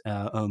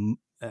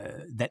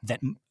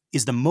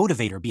the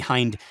motivator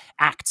behind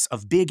acts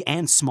of big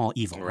and small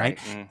evil, right?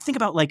 Think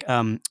about like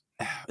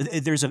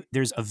there's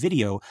a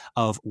video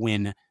of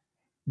when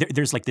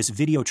there's like this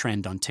video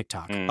trend on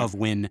TikTok of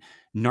when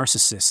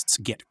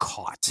narcissists get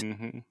caught,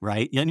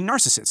 right? Yeah,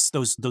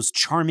 narcissists, those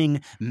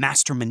charming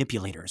master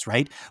manipulators,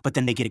 right? But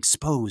then they get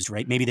exposed,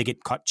 right? Maybe they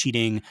get caught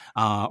cheating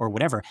or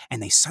whatever,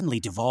 and they suddenly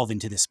devolve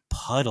into this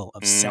puddle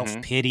of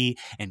self-pity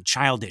and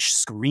childish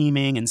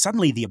screaming, and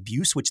suddenly the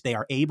abuse which they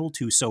are able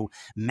to so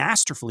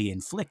masterfully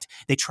inflict,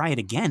 they try it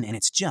again, and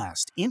it's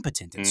just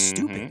impotent and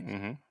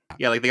stupid.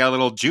 Yeah, like they got a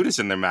little Judas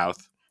in their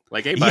mouth.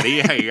 Like, hey,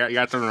 buddy, hey, you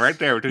got something right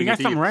there. You got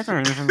something right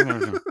there.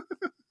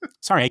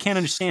 Sorry, I can't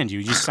understand you.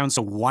 You just sound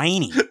so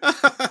whiny.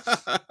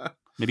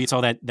 Maybe it's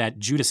all that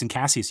Judas and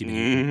Cassius you've been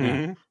eating.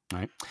 Yeah.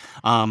 Right.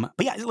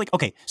 But yeah, like,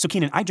 okay, so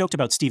Keenan, I joked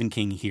about Stephen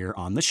King here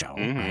on the show,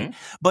 right?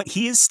 But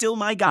he is still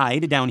my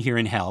guide down here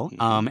in hell.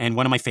 And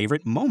one of my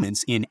favorite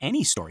moments in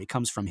any story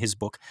comes from his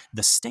book,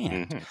 The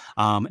Stand.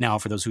 Now,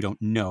 for those who don't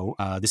know,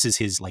 this is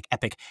his like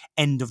epic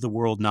end of the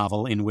world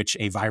novel in which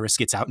a virus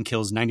gets out and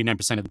kills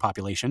 99% of the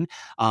population.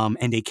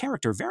 And a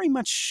character, very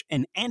much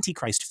an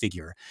antichrist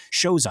figure,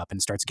 shows up and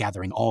starts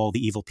gathering all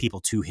the evil people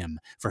to him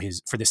for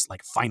this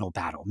like final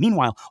battle.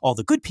 Meanwhile, all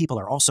the good people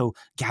are also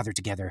gathered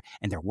together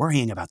and they're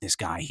worrying about this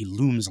guy. He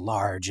looms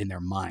large in their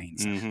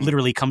minds,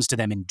 literally comes to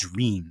them in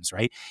dreams,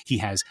 right? He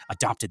has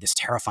adopted this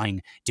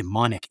terrifying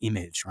demonic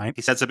image, right?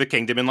 He sets up a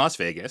kingdom in Las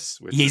Vegas.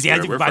 By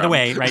the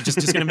way, right?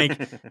 Just going to make,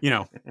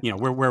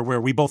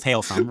 where we both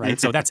hail from, right?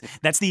 So that's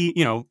the,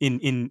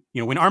 in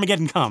when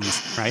Armageddon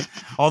comes, right?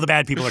 All the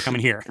bad people are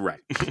coming here.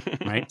 Right.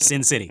 Right?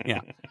 Sin City.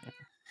 Yeah.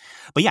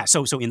 But yeah,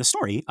 so in the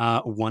story,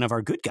 one of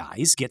our good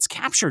guys gets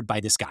captured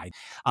by this guy,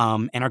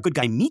 and our good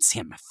guy meets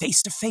him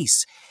face to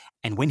face.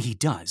 And when he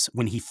does,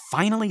 when he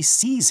finally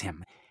sees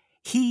him,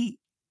 he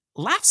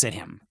laughs at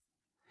him.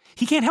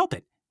 He can't help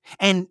it.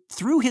 And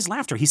through his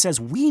laughter, he says,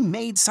 "We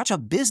made such a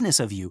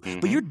business of you,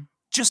 but you're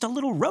just a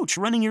little roach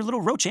running your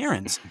little roach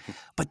errands."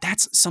 But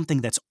that's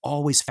something that's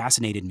always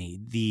fascinated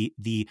me.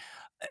 The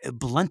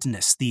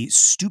bluntness, the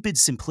stupid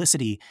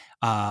simplicity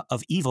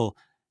of evil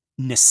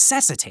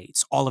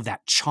necessitates all of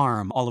that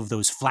charm, all of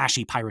those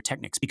flashy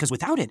pyrotechnics, because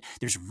without it,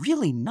 there's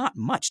really not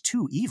much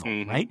to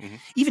evil, right?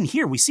 Even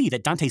here, we see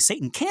that Dante's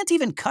Satan can't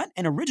even cut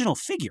an original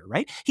figure,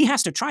 right? He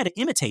has to try to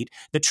imitate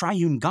the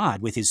triune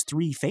God with his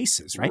three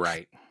faces, right?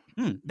 Right.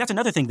 That's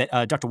another thing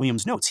that Dr.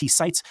 Williams notes. He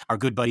cites our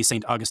good buddy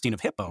St. Augustine of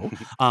Hippo.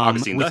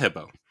 Augustine the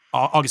Hippo,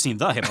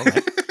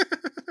 right?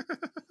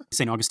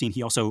 St. Augustine,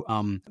 he also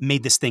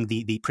made this thing,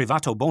 the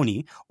privato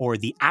boni, or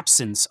the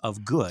absence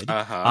of good.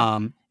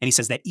 And he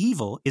says that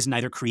evil is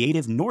neither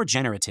creative nor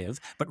generative,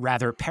 but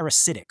rather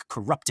parasitic,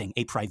 corrupting,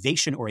 a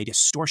privation or a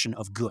distortion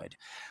of good,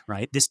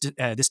 right? This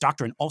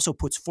doctrine also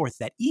puts forth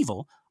that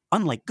evil,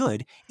 unlike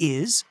good,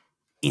 is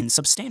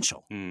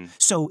insubstantial.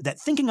 So that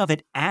thinking of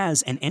it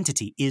as an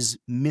entity is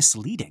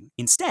misleading.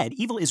 Instead,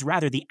 evil is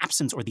rather the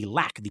absence or the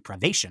lack, the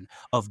privation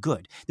of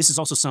good. This is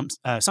also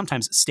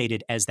sometimes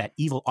stated as that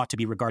evil ought to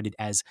be regarded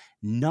as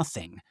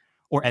nothing,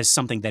 or as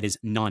something that is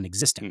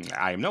non-existent.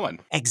 I am no one.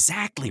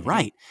 Exactly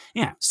right.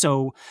 Yeah.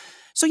 So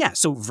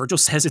Virgil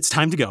says it's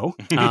time to go.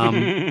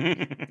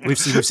 We've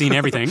seen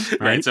everything,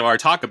 right? So our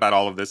talk about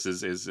all of this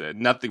is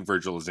nothing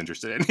Virgil is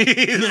interested in.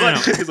 It's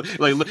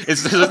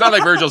not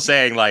like Virgil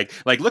saying like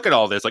look at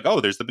all this, like, oh,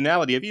 there's the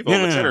banality of evil,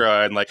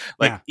 etc. And like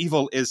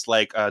evil is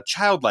like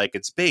childlike,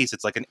 it's base,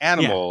 it's like an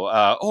animal,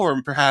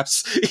 or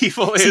perhaps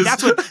evil is. See,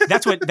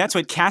 that's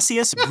what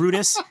Cassius,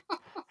 Brutus,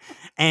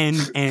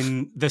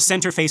 and the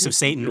center face of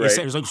Satan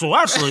is like, so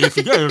actually, if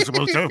you get it,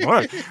 supposed to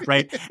work,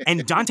 right?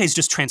 And Dante's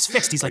just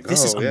transfixed. He's like,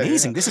 this is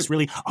amazing. This is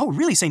really,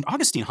 really St.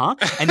 Augustine, huh?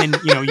 And then,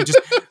 you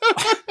just,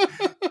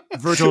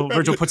 Virgil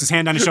puts his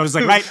hand on his shoulders,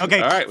 like, right,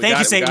 okay, all right, thank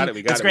you, Satan.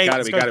 We got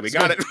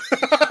it.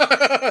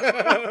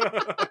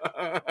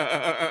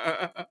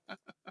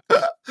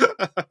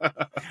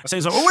 So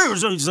he's like,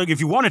 he's like, if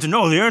you wanted to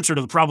know the answer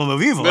to the problem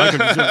of evil, I could.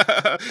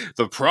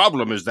 The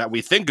problem is that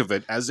we think of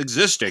it as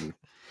existing.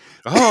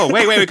 Oh,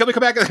 wait, can we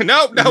come back?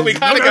 No, we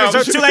gotta go.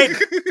 It's too late.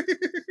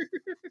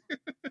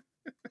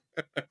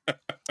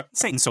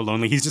 Satan's so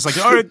lonely. He's just like,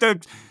 all right,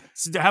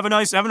 have a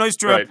nice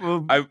trip.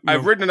 Right.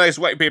 I've written a nice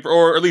white paper,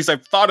 or at least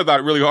I've thought about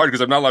it really hard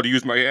because I'm not allowed to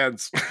use my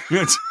hands.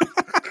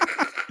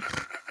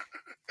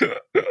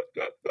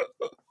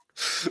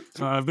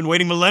 I've been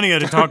waiting millennia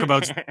to talk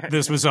about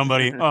this with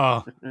somebody.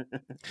 Oh.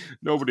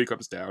 Nobody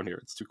comes down here.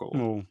 It's too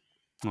cold.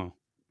 Oh.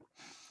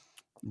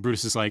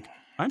 Brutus is like,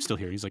 I'm still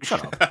here. He's like,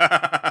 shut up.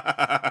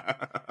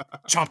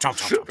 Chomp, chomp,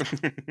 chomp,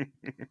 chomp.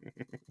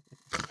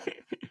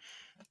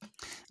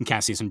 And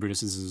Cassius and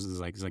Brutus is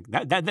like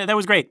that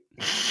was great,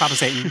 Papa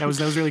Satan. That was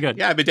really good.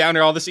 Yeah, I've been down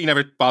here all this. You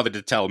never bothered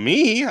to tell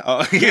me.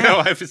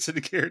 I've been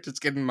sitting here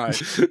just getting my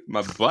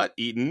butt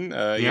eaten.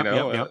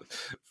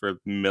 For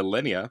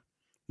millennia.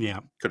 Yeah,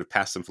 could have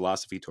passed some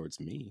philosophy towards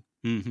me.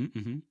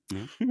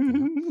 Yeah.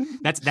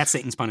 That's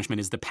Satan's punishment,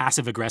 is the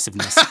passive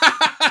aggressiveness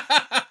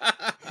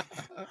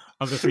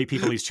of the three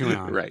people he's chewing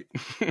on. Right.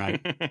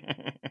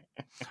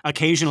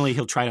 Occasionally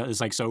he'll try to.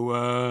 It's like,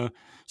 so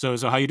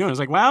how you doing? It's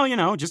like,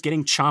 well, just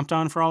getting chomped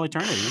on for all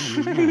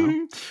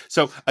eternity.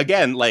 So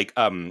again, like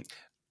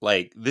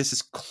this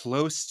is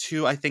close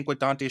to, I think, what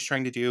Dante is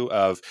trying to do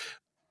of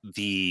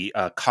the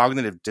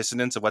cognitive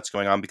dissonance of what's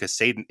going on, because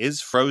Satan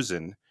is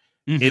frozen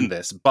in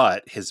this,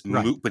 but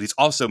but he's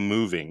also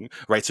moving,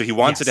 right? So he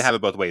wants it to have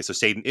it both ways. So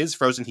Satan is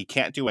frozen, he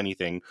can't do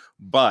anything,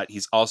 but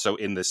he's also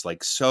in this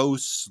like so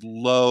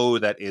slow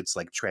that it's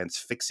like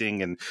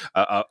transfixing, and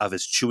of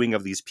his chewing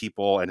of these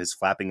people and his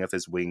flapping of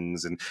his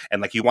wings, and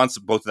like he wants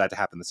both of that to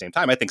happen at the same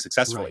time, I think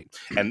successfully.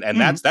 And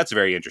that's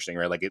very interesting,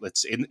 right? Like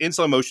it's in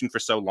slow motion for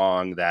so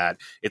long that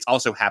it's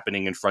also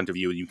happening in front of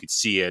you and you could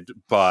see it,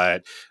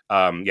 but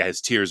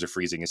his tears are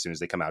freezing as soon as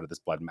they come out of this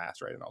blood mass,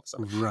 right? And all this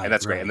stuff. And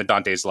that's great. And then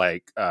Dante's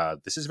like,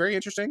 this is very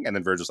interesting. And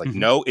then Virgil's like,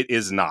 no, it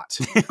is not.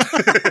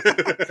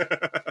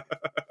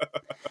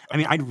 I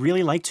mean, I'd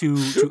really like to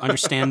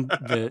understand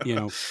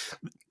the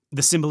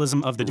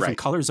symbolism of the different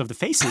colors of the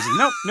faces.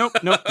 Nope.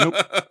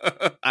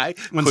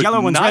 One's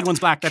yellow, one's red, one's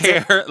black. That's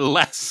care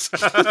less.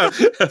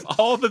 Of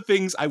all the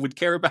things I would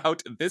care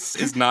about, this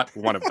is not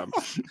one of them.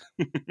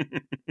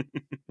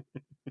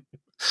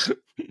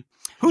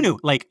 Who knew?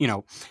 Like,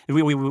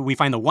 we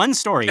find the one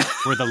story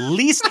where the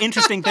least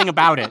interesting thing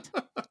about it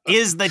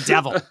is the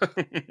devil.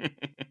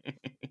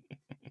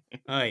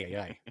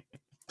 Right.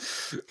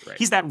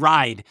 He's that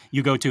ride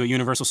you go to at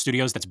Universal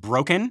Studios that's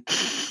broken,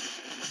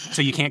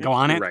 so you can't go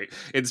on it. Right.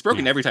 It's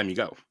broken every time you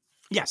go.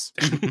 Yes.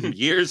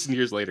 Years and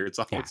years later, it's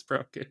always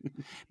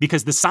broken.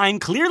 Because the sign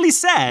clearly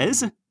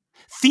says,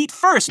 feet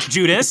first,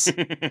 Judas,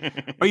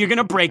 or you're going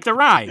to break the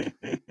ride.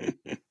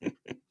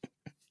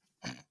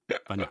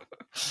 But no.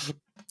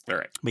 All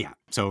right. But yeah,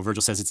 so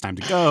Virgil says it's time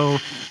to go.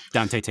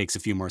 Dante takes a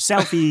few more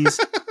selfies.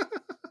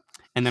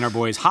 And then our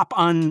boys hop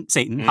on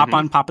Satan, hop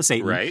on Papa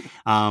Satan. Right.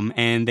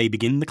 And they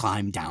begin the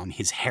climb down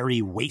his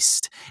hairy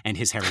waist and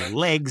his hairy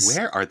legs.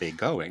 Where are they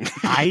going?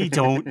 I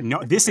don't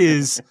know. This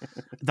is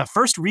the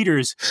first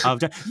readers of...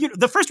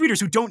 the first readers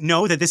who don't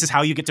know that this is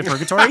how you get to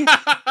purgatory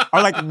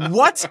are like,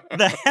 what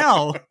the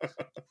hell?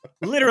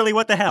 Literally,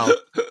 what the hell?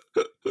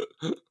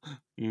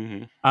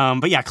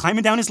 But yeah,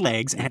 climbing down his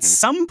legs, and at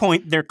some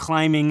point they're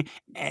climbing,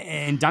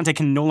 and Dante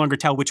can no longer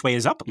tell which way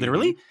is up,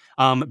 literally,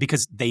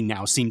 because they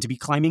now seem to be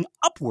climbing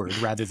upward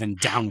rather than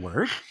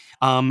downward.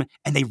 And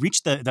they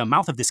reach the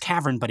mouth of this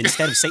cavern, but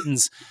instead of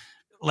Satan's,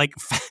 like,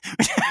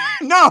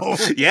 no!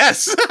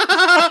 Yes!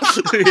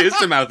 It is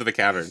the mouth of the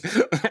cavern.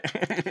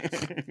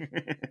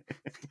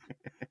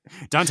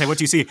 Dante, what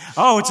do you see?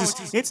 Oh,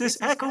 it's this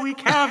echoey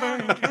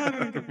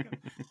cavern.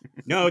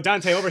 No,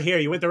 Dante, over here.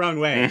 You went the wrong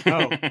way.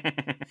 Oh.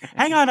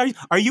 Hang on.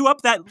 Are you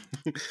up that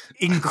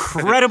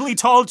incredibly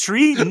tall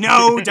tree?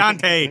 No,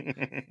 Dante.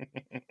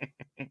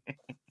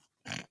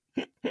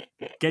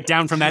 Get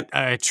down from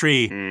that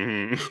tree.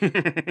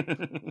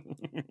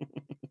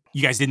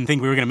 You guys didn't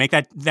think we were going to make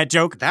that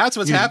joke? That's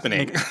what's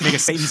happening. Make a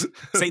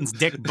Satan's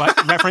dick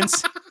butt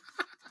reference?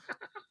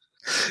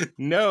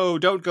 No,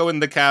 don't go in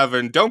the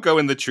cavern. Don't go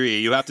in the tree.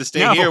 You have to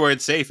stay here where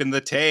it's safe in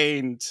the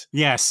taint.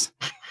 Yes.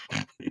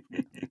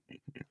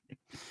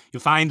 You'll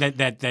find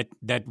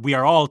that we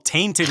are all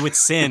tainted with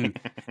sin,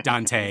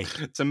 Dante.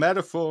 It's a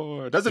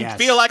metaphor. It doesn't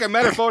feel like a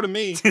metaphor to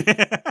me.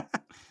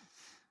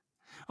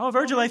 Oh,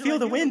 Virgil, I feel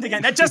the wind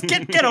again. Just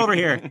get over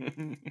here.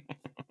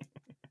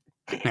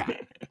 Yeah.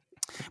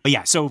 But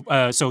yeah,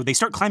 so they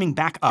start climbing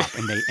back up,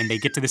 and they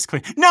get to this.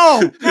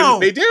 No,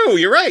 they do.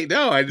 You're right.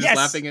 No, I'm just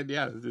laughing at.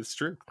 Yeah, it's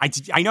true.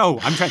 I know.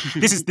 I'm trying.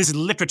 This is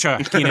literature,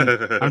 Keenan.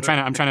 I'm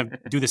trying to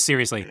do this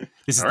seriously.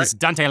 This is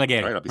Dante Alighieri.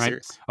 All right, I'll be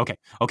serious. Okay.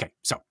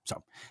 So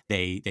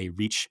they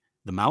reach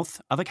the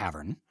mouth of a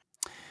cavern,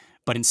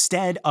 but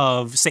instead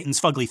of Satan's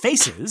fugly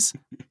faces,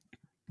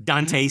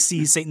 Dante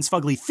sees Satan's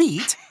fugly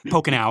feet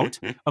poking out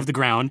of the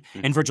ground,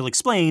 and Virgil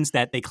explains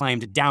that they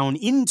climbed down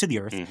into the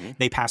earth,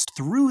 they passed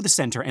through the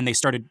center, and they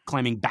started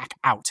climbing back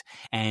out.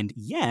 And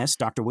yes,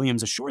 Dr.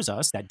 Williams assures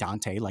us that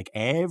Dante, like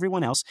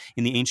everyone else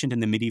in the ancient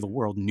and the medieval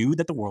world, knew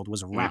that the world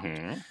was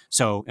round.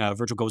 So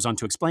Virgil goes on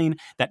to explain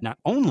that not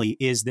only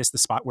is this the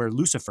spot where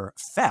Lucifer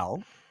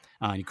fell,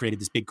 and he created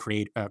this big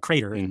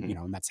crater, and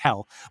and that's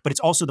hell. But it's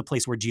also the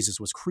place where Jesus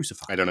was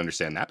crucified. I don't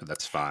understand that, but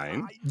that's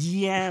fine.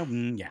 Yeah.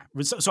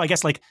 So I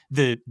guess like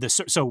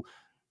so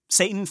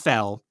Satan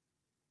fell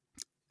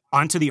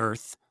onto the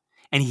earth,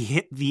 and he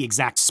hit the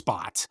exact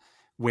spot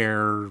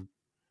where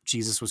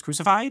Jesus was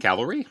crucified.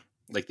 Calvary,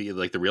 like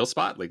the real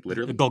spot, like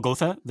literally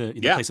Golgotha, the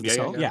place of the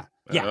skull. Yeah.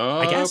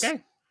 I guess.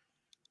 Okay.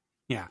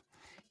 Yeah.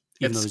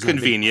 It's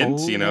convenient,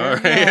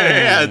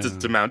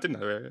 it's a mountain.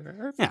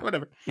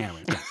 Whatever. Yeah.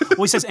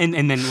 Well, he says, and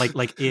then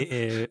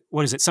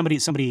what is it?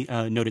 Somebody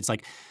noted it's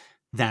like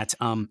that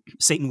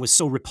Satan was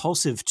so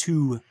repulsive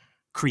to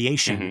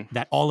creation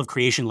that all of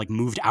creation like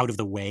moved out of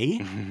the way,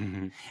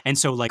 and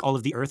so like all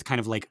of the earth kind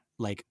of like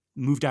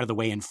moved out of the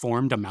way and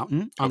formed a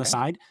mountain on the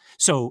side.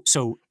 So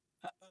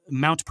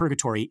Mount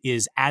Purgatory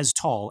is as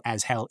tall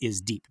as hell is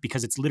deep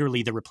because it's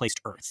literally the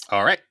replaced earth.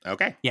 All right.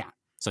 Okay. Yeah.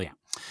 So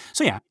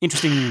yeah,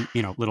 interesting,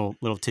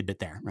 little tidbit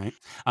there, right?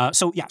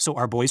 So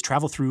our boys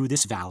travel through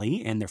this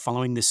valley, and they're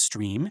following this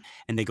stream,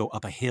 and they go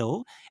up a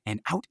hill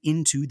and out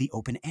into the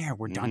open air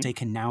where Dante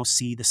can now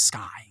see the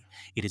sky.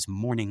 It is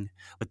morning,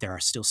 but there are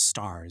still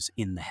stars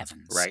in the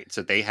heavens. Right.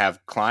 So they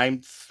have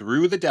climbed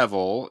through the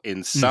devil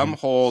in some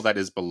hole that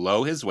is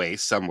below his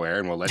waist somewhere,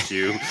 and we'll let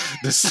you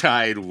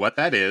decide what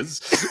that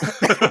is.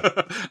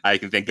 I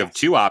can think of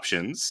two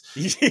options.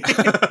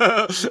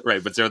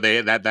 Right. But so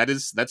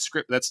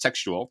that's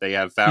textual. They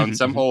have found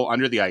some hole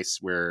under the ice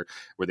where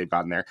they've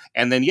gotten there.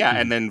 And then,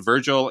 and then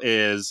Virgil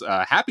is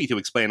happy to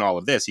explain all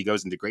of this. He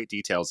goes into great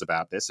details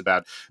about this,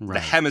 about the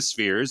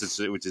hemispheres,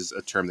 which is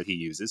a term that he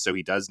uses. So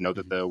he does know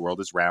that the world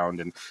is round.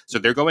 And so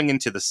they're going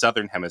into the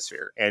southern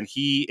hemisphere. And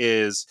he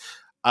is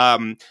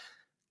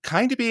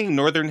kind of being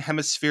northern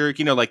hemispheric,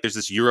 like there's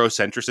this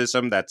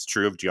Eurocentrism that's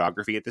true of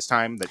geography at this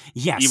time, that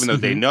even though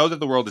they know that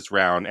the world is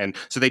round, and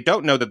so they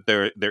don't know that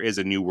there is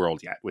a new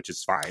world yet, which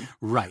is fine.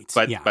 Right.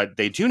 But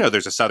they do know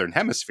there's a southern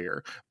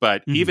hemisphere.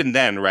 But even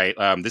then, right,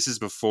 this is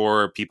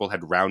before people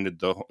had rounded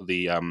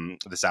the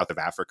south of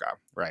Africa,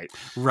 right?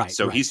 Right.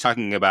 So he's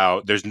talking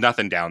about there's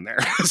nothing down there.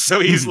 So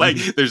he's like,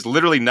 there's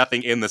literally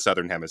nothing in the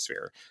southern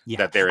hemisphere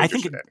that they're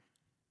interested in.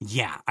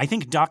 Yeah, I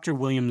think Dr.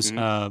 Williams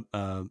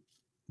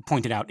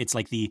pointed out it's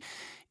like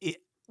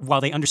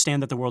while they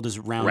understand that the world is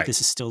round, this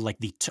is still like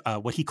the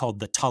what he called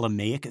the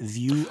Ptolemaic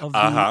view of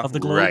the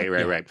globe.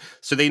 Right.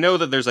 So they know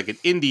that there's like an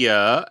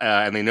India,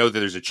 and they know that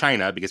there's a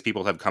China because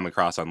people have come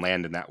across on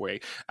land in that way.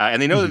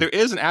 And they know that there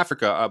is an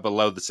Africa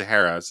below the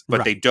Saharas,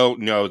 but they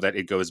don't know that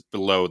it goes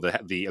below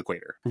the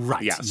equator.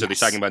 Right. Yeah. So they're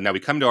talking about now we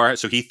come to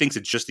so he thinks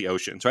it's just the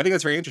ocean. So I think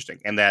that's very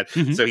interesting. And that,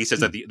 so he says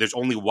that there's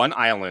only one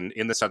island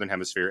in the southern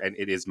hemisphere, and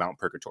it is Mount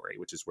Purgatory,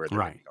 which is where they're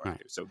going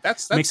to. So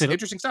that's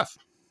interesting stuff.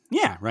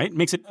 Yeah, right.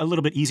 Makes it a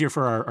little bit easier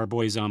for our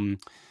boys,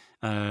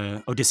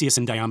 Odysseus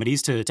and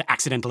Diomedes, to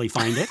accidentally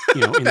find it. In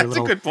their that's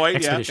little a good point.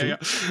 expedition. Yeah.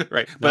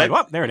 Right.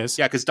 But there it is.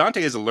 Yeah, because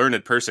Dante is a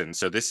learned person,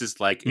 so this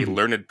is like a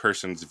learned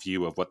person's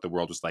view of what the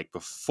world was like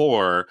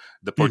before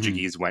the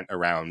Portuguese went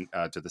around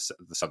to the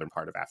southern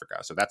part of Africa.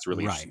 So that's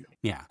really interesting.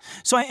 Yeah.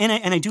 So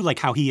I do like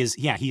how he is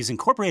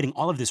incorporating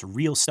all of this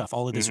real stuff,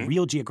 all of this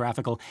real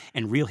geographical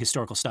and real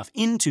historical stuff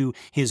into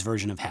his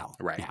version of hell.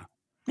 Right. Yeah.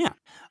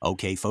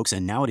 Okay, folks,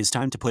 and now it is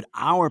time to put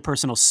our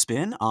personal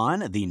spin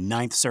on the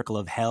ninth circle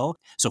of hell.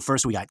 So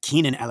first we got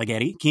Keenan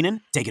Alighieri.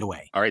 Keenan, take it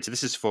away. All right, so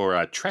this is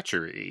for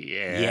treachery.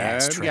 And,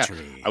 yes,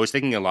 treachery. Yeah, I was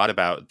thinking a lot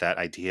about that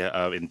idea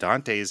of in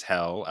Dante's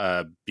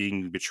hell,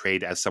 being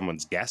betrayed as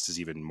someone's guest is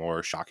even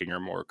more shocking or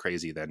more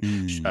crazy than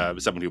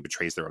someone who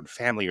betrays their own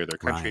family or their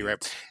country,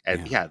 right?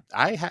 And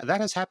that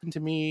has happened to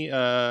me.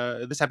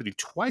 This happened to me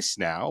twice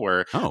now,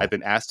 where I've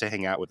been asked to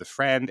hang out with a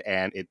friend,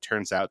 and it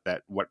turns out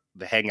that what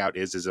the hangout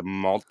is a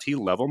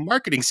multi-level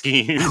marketing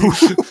scheme.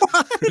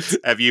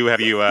 Have you had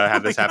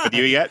this happen to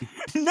you yet?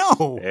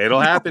 No. It'll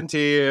happen to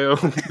you.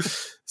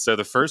 So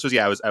the first was,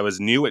 I was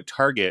new at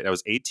Target. I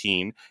was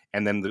 18,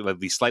 and then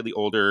the slightly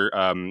older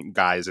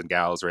guys and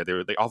gals, right?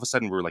 They all of a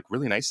sudden were like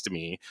really nice to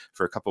me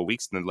for a couple of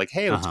weeks, and then like,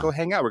 hey, let's go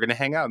hang out. We're gonna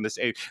hang out in this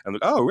age. I'm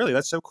like, oh, really?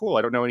 That's so cool.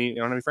 I don't have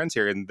any friends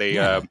here, and they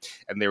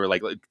were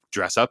like,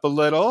 dress up a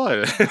little.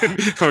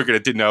 We're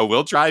gonna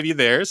we'll drive you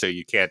there, so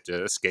you can't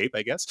escape,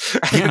 I guess.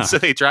 And so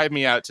they drive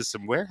me out to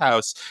some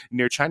warehouse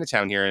near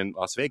Chinatown here in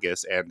Las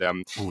Vegas, and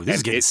this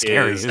is getting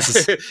scary.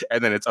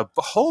 And then it's a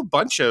whole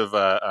bunch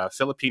of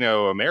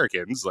Filipino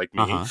Americans like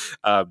me,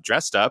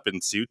 dressed up in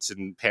suits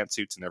and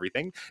pantsuits and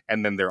everything,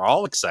 and then they're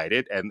all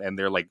excited and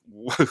they're like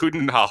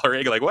hooting and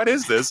hollering, like, what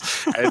is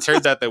this? And it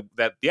turns out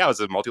that it was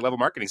a multi-level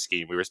marketing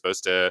scheme. We were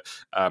supposed to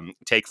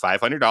take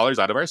 $500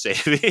 out of our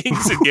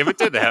savings and give it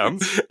to them,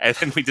 and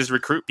then we just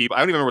recruit people. I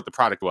don't even remember what the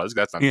product was.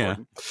 That's not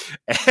important.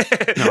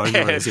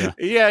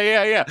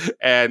 Yeah.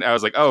 And I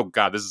was like, oh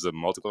god, this is a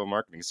multi-level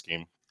marketing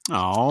scheme.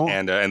 Oh,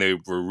 and they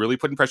were really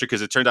putting pressure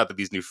because it turned out that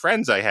these new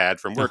friends I had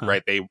from work,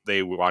 right?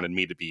 They wanted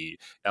me to be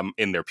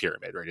in their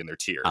pyramid, right, in their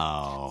tier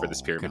for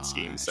this pyramid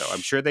scheme. So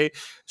I'm sure they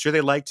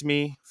liked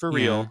me for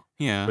real.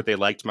 Yeah, but they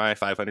liked my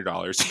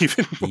 $500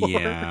 even more.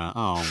 Yeah.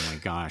 Oh my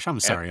gosh, I'm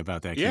sorry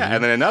about that. Yeah,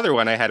 and then another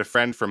one. I had a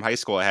friend from high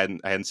school I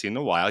hadn't seen in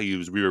a while.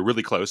 We were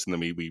really close, and then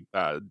we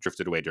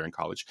drifted away during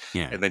college.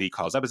 Yeah. And then he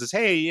calls up and says,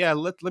 "Hey,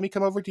 let me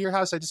come over to your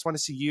house. I just want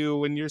to see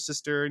you and your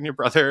sister and your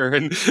brother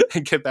and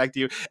get back to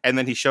you." And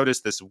then he showed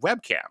us this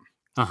webcam.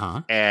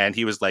 And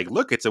he was like,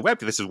 "Look, it's a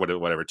webcam. This is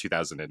whatever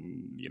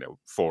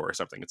 2004 or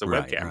something. It's a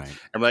webcam." Right.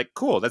 I'm like,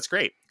 "Cool, that's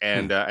great."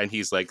 And and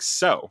he's like,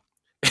 "So."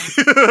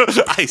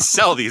 I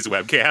sell these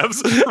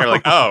webcams. They're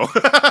like, oh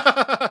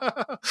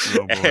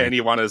and he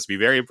wanted us to be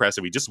very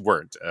impressive. We just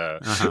weren't.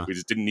 We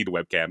just didn't need a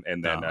webcam.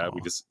 And then we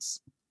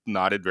just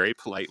nodded very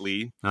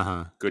politely.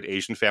 Good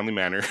Asian family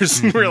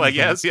manners. We're like,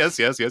 yes,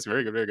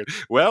 very good.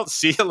 Well,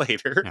 see you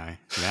later.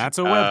 That's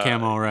a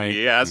webcam, all right.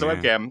 Yeah, that's a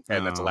webcam,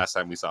 and that's the last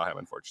time we saw him,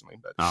 unfortunately.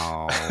 But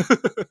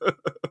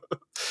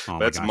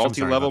that's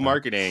multi-level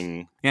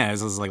marketing. Yeah,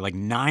 this is like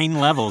 9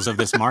 levels of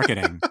this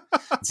marketing.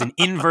 It's an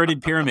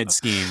inverted pyramid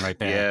scheme right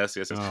there. Yes.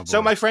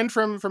 So my friend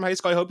from high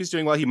school, I hope he's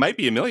doing well. He might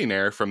be a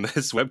millionaire from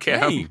this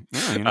webcam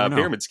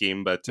pyramid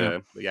scheme, but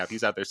yeah,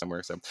 he's out there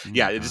somewhere. So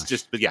it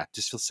just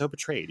feels so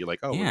betrayed. You're like,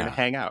 oh, we're gonna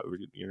hang out.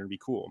 You're gonna be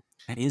cool.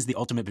 That is the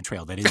ultimate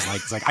betrayal. That is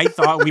like, it's like I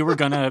thought we were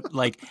gonna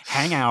like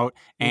hang out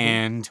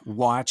and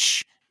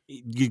watch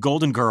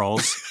Golden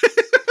Girls.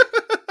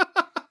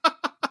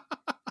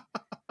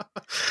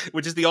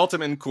 Which is the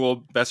ultimate in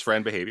cool best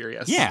friend behavior,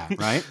 yes. Yeah,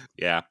 right?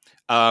 Yeah.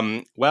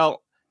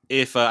 Well,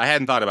 if I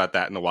hadn't thought about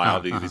that in a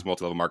while, these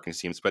multi-level marketing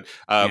schemes, but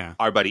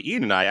our buddy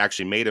Ian and I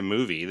actually made a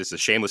movie. This is a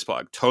shameless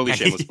plug, totally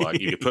shameless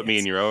plug. You can put me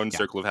in your own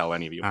circle of hell,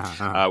 any of you.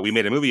 We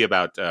made a movie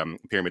about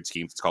pyramid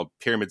schemes. It's called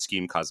Pyramid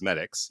Scheme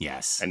Cosmetics.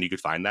 Yes. And you could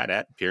find that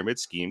at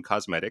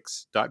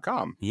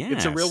pyramidschemecosmetics.com. Yes.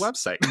 It's a real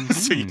website,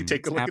 so you can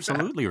take a look at that.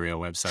 Absolutely real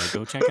website.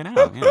 Go check it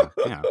out.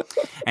 Yeah.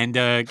 And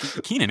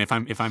Keenan, if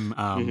I'm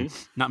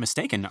not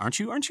mistaken, aren't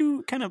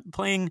you kind of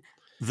playing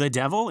the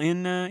devil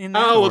in that?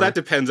 Oh, well, that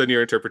depends on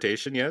your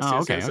interpretation. Yes.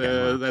 Oh, yes,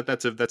 okay. yes.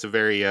 That's a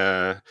very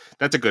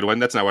that's a good one.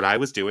 That's not what I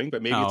was doing,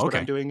 but maybe it's what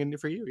I'm doing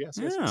for you. Yes.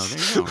 There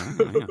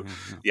you go.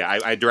 Yeah,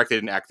 I directed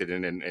and acted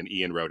in, and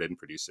Ian wrote it and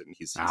produced it, and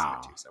he's in it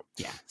too. So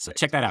yeah, so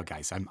check that out,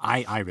 guys.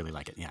 I really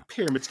like it. Yeah.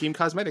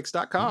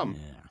 PyramidSchemeCosmetics.com.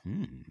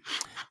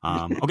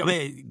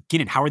 Okay,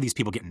 Keenan, how are these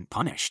people getting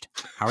punished?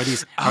 How are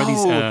these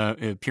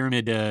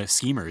pyramid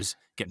schemers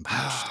getting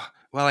punished?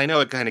 Well, I know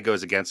it kind of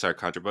goes against our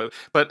contra,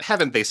 but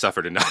haven't they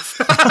suffered enough?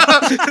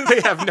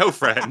 They have no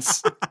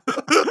friends.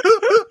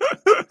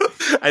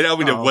 I don't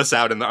mean to wuss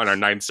out on our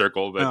ninth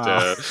circle, but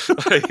I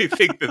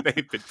think that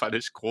they've been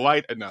punished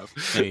quite enough.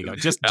 There you go.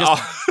 Just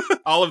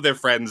all of their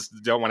friends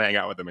don't want to hang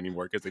out with them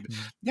anymore because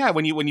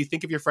when you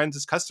think of your friends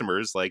as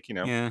customers, like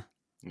yeah.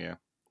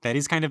 That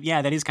is kind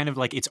of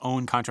like its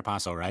own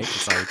contrapasso, right?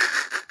 It's like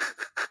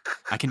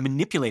I can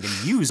manipulate and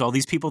use all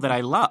these people that I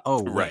love.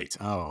 Oh, right.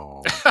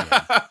 Oh,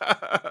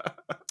 yeah.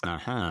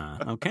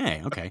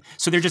 Okay.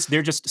 So they're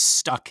just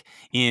stuck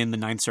in the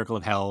ninth circle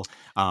of hell,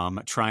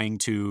 trying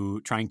to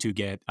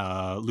get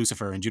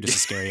Lucifer and Judas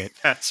Iscariot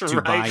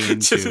to buy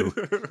into.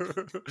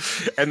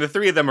 And the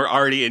three of them are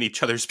already in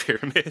each other's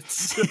pyramids.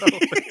 So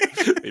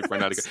they've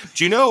run out of.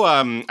 Do you know?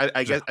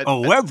 I guess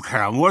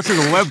webcam. What's a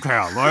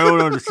webcam? I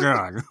don't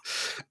understand.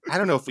 I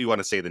don't know if we want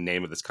to say the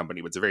name of this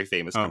company, but it's a very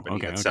famous company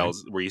that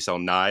sells where you sell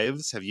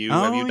knives. Have you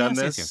done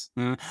this?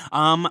 Yes.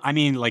 I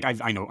mean, like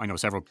I know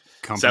several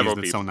companies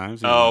that sell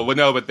knives. Oh, well,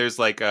 no, but there's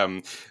like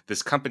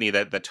this company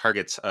that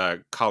targets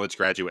college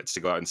graduates to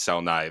go out and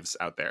sell knives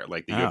out there.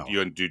 Like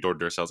you do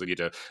door-to-door sales, and you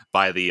need to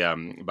buy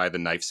the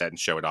knife set and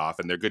show it off,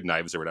 and they're good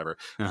knives or whatever.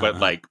 But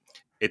like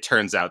it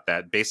turns out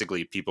that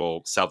basically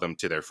people sell them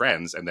to their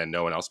friends, and then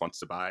no one else wants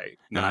to buy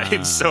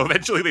knives. So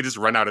eventually they just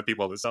run out of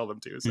people to sell them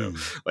to. So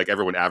like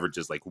everyone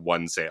averages like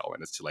one sale,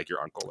 and it's to like your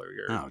uncle or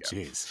your. Oh,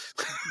 jeez.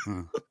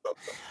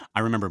 I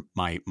remember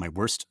my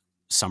worst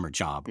summer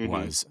job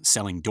was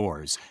selling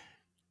doors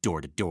door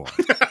to door.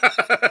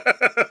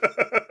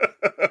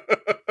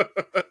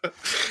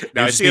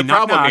 Now I see a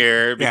problem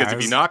here because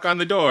if you knock on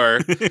the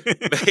door,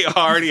 they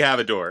already have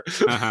a door.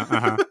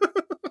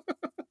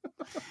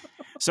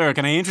 Sir,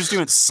 can I interest you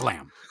in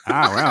slam? Oh,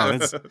 wow.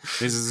 This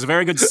is a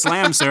very good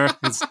slam, sir.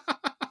 It's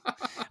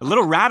a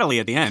little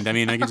rattly at the end. I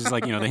mean, I can just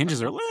the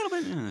hinges are a little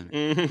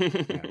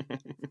bit.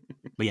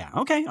 But yeah,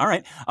 okay, all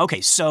right.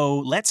 Okay, so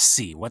let's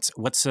see. What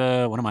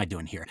am I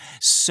doing here?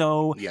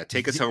 So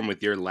take us home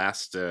with your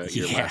last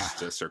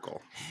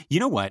circle. You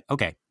know what?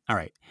 Okay, all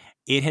right.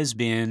 It has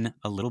been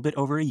a little bit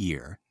over a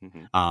year,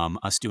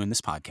 us doing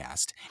this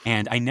podcast,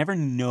 and I never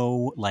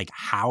know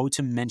how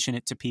to mention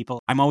it to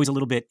people. I'm always a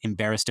little bit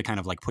embarrassed to kind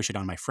of push it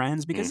on my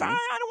friends because I don't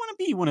want to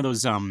be one of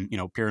those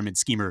pyramid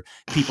schemer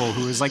people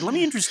who is like, let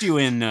me interest you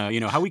in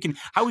how we can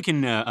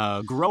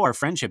grow our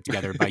friendship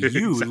together by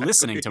you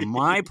listening to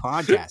my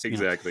podcast.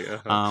 Exactly.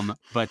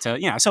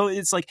 So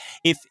it's like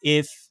if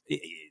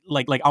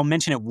I'll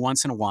mention it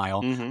once in a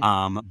while,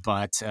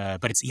 but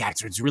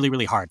it's really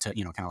really hard to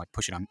kind of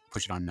push it on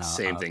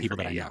same thing people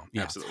for me, that I know.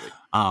 Yeah, absolutely.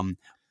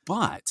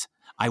 But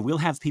I will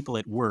have people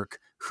at work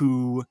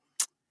who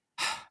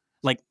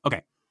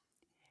okay,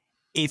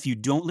 if you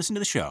don't listen to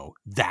the show,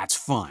 that's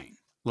fine.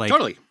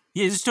 Totally.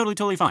 Yeah, it's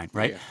totally fine,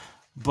 right? Yeah.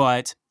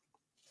 But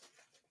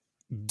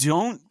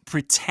don't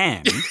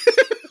pretend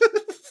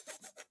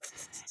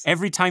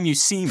every time you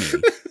see me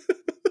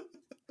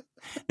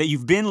that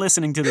you've been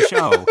listening to the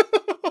show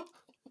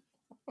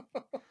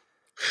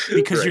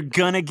because you're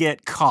gonna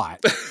get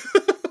caught.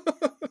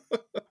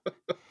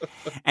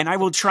 And I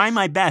will try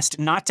my best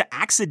not to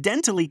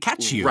accidentally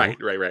catch you. Right.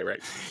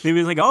 They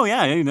be like, oh,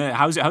 yeah,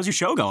 how's your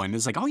show going?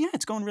 It's like, oh, yeah,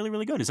 it's going really,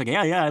 really good. It's like,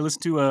 yeah, I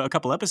listened to a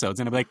couple episodes.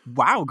 And I'm like,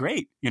 wow,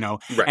 great.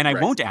 And I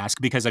won't ask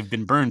because I've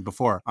been burned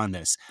before on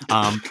this.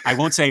 I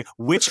won't say,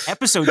 which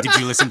episode did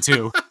you listen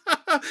to?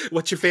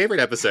 What's your favorite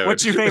episode? What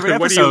do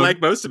you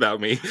like most about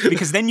me?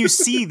 Because then you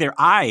see their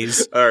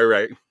eyes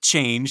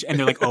change and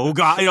they're like, oh,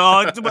 God.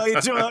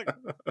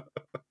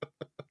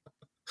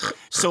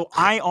 So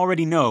I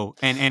already know,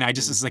 and I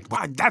just is like,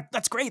 wow,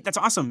 that's great, that's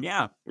awesome,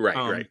 yeah.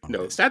 Right.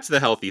 No, that's the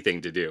healthy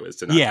thing to do is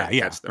to not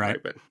catch them, right?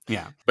 But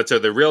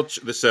so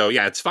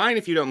it's fine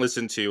if you don't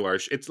listen to our.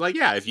 It's like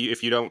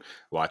if you don't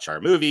watch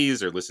our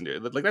movies or listen to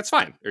it, that's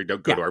fine, or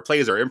don't go to our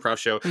plays or improv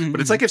show.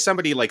 But it's like if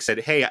somebody said,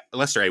 hey,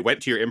 Lester, I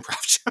went to your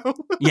improv show.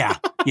 Yeah.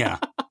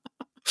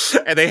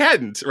 And they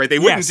hadn't, right? They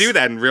wouldn't do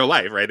that in real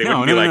life, right? They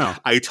wouldn't be like,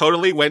 I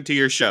totally went to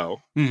your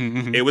show.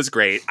 It was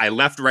great. I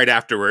left right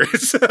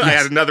afterwards. I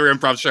had another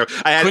improv show.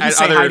 I couldn't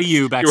say hi to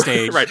you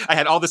backstage. Right. I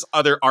had all this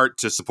other art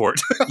to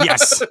support.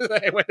 Yes.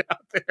 I went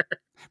out there.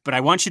 But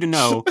I want you to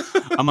know,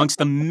 amongst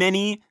the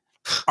many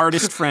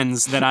artist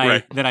friends that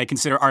I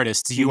consider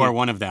artists, you are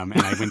one of them,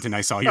 and I went and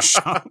I saw your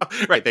show.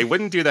 Right. They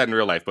wouldn't do that in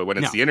real life, but when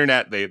it's the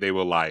internet, they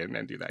will lie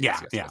and do that.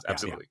 Yes,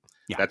 absolutely.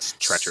 Yeah. That's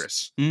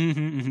treacherous.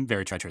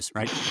 Very treacherous,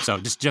 right? So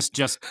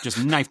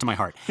just knife to my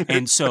heart.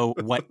 And so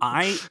what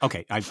I've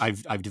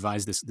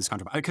devised this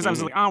controversy because I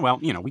was like, oh well,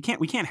 we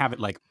can't have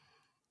it like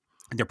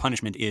their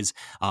punishment is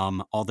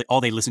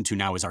all they listen to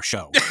now is our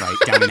show, right?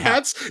 Down in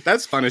hell.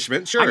 That's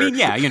punishment, sure. I mean,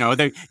 yeah,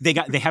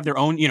 they have their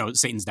own,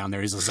 Satan's down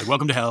there. He's just like,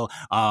 welcome to hell.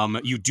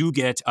 You do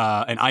get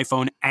an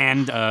iPhone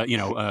and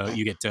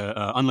you get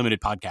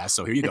unlimited podcasts.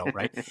 So here you go,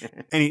 right?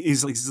 And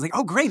he's like,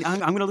 oh great, I'm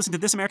going to listen to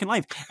This American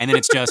Life, and then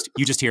it's just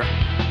you just hear.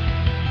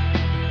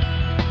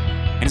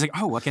 And it's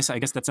like, oh, I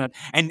guess that's not.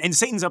 And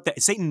Satan's up there.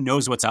 Satan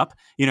knows what's up.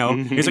 He's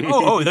like,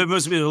 oh, there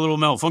must be a little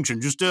malfunction.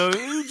 Just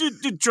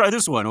try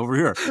this one over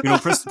here.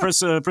 Press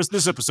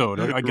this episode.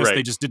 I guess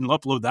they just didn't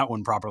upload that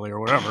one properly or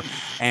whatever.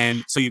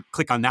 And so you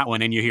click on that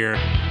one and you hear.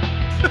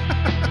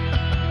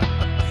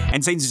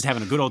 And Satan's just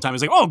having a good old time.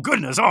 He's like, oh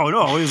goodness, oh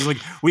no. He's like,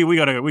 we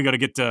gotta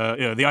get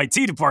the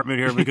IT department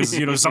here because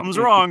something's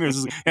wrong.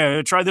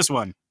 Try this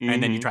one,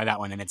 and then you try that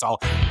one, and it's all.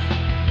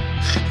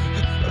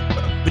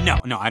 But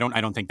no, I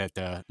don't think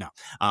that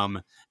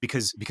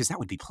because that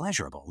would be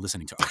pleasurable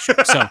listening to our show.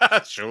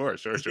 So sure.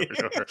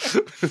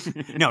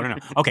 No.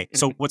 Okay,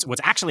 so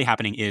what's actually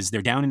happening is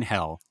they're down in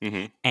hell,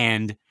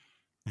 and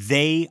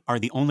they are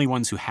the only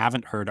ones who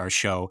haven't heard our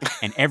show,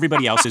 and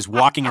everybody else is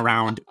walking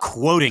around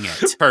quoting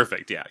it.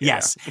 Perfect. Yeah.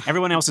 Yes,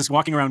 everyone else is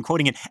walking around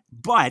quoting it,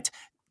 but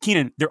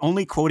Keenan, they're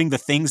only quoting the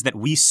things that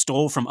we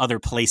stole from other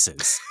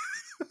places.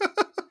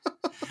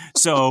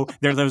 So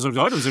there's I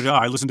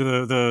listened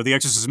to the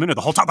Exorcist Minute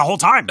the whole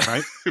time,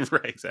 right?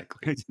 Right,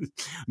 exactly.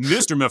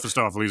 Mr.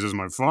 Mephistopheles is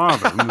my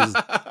father.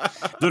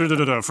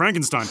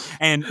 Frankenstein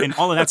and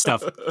all of that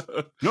stuff.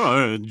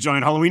 No,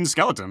 giant Halloween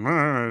skeleton,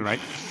 right?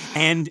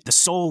 And the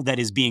soul that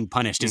is being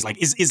punished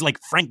is like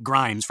Frank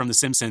Grimes from The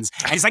Simpsons,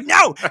 and he's like,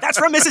 no, that's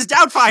from Mrs.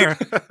 Doubtfire.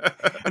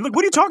 And like,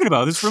 what are you talking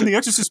about? This is from the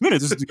Exorcist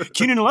Minute. This is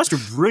Keenan and Lester,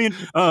 brilliant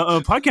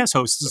podcast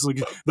hosts. It's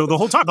like the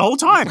whole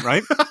time,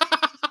 right?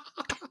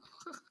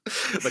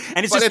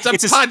 And it's a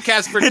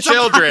podcast for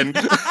children.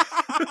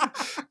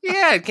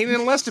 Yeah, Keenan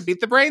and Lester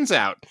beat the brains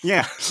out.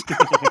 Yeah.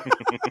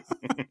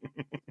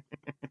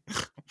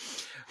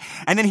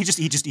 And then he just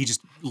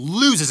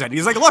loses it.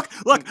 He's like,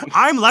 look,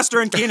 I'm Lester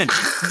and Keenan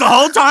the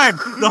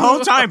whole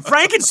time,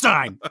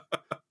 Frankenstein.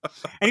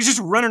 And he's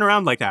just running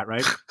around like that,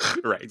 right?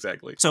 Right,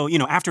 exactly. So,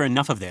 after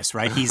enough of this,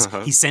 right,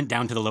 he's sent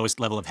down to the lowest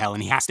level of hell,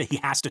 and he has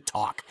to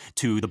talk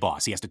to the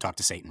boss. He has to talk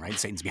to Satan, right?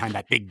 Satan's behind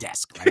that big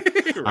desk, right?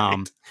 Right.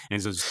 And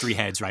there's those three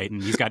heads, right?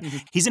 And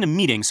he's in a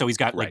meeting, so he's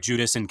got like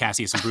Judas and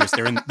Cassius and Brutus.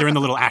 They're in the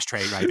little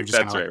ashtray, right? They're just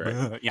That's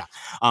right. Yeah.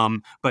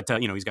 But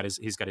he's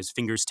got his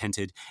fingers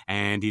tented,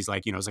 and he's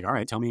like, all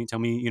right, tell me,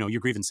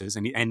 your grievances,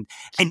 and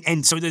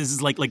so this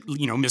is like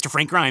Mr.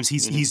 Frank Grimes.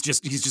 He's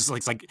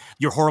just like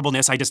your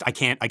horribleness. I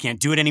can't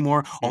do it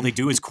anymore. All they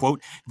do is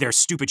quote their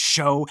stupid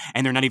show,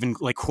 and they're not even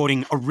like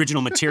quoting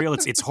original material.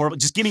 It's horrible.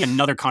 Just give me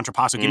another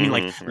contrapasso. Give me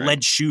like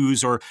lead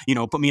shoes, or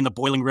put me in the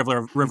boiling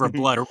river of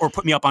blood, or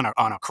put me up on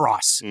a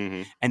cross.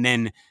 And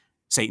then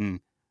Satan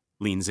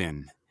leans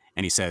in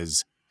and he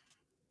says,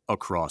 "A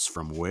cross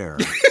from where?"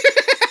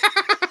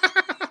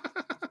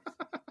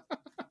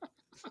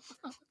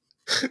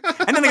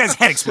 And then the guy's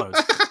head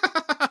explodes,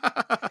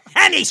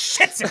 and he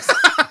shits it.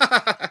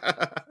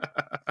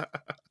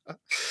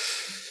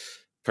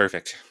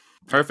 Perfect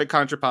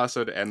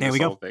contrapasso to end this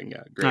whole thing.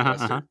 Yeah, great.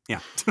 Yeah.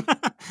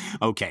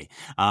 Okay.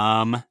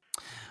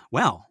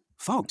 Well,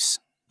 folks,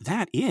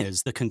 that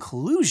is the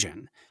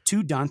conclusion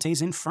to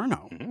Dante's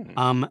Inferno.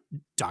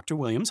 Dr.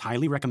 Williams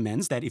highly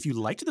recommends that if you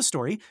liked the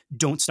story,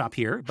 don't stop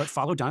here, but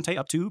follow Dante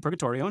up to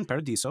Purgatorio and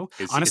Paradiso.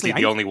 Honestly, is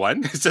he the only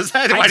one who says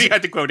that? Why do you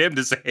have to quote him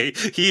to say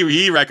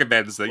he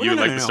recommends that you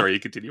like the story? You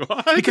continue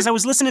on because I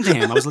was listening to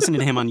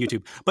him. On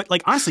YouTube. But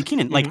like honestly,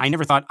 Keenan, I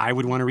never thought I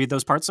would want to read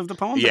those parts of the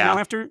poem. But now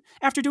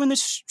after doing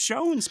this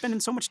show and spending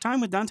so much time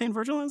with Dante and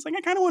Virgil, I was like,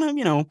 I kind of want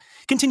to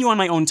continue on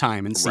my own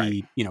time and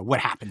see what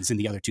happens in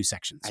the other two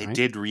sections. I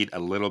did read a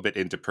little bit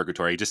into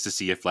Purgatory just to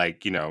see if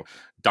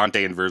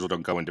Dante and Virgil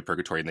don't go into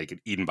Purgatory and they get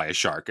eaten by a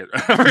shark or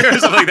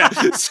something like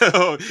that.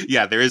 So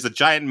yeah, there is a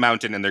giant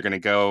mountain and they're going to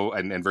go,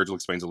 and Virgil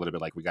explains a little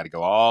bit we got to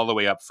go all the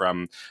way up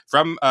from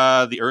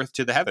the earth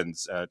to the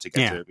heavens to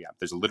get to,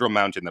 there's a literal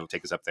mountain that'll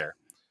take us up there.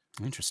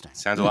 Interesting.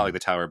 Sounds a lot like the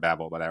Tower of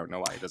Babel, but I don't know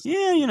why it doesn't.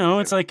 Yeah,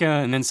 it's like,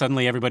 and then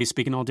suddenly everybody's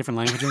speaking all different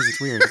languages.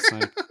 It's weird. It's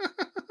like,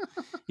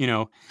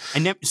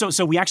 and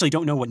so we actually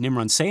don't know what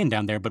Nimrod's saying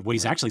down there, but what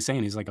he's actually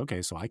saying, he's like,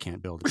 okay, so I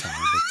can't build a tower,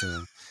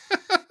 but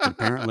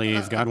apparently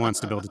if God wants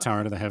to build a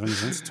tower to the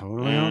heavens, that's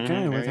totally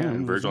okay with him.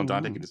 And Virgil and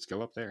Dante can just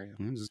go up there.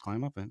 Yeah. Just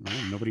climb up it.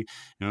 Right? Nobody,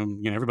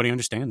 everybody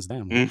understands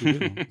them.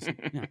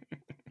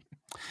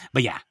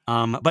 But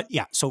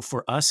yeah. So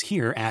for us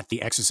here at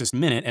the Exorcist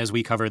Minute, as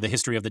we cover the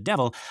history of the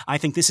devil, I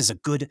think this is a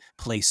good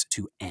place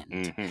to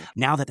end.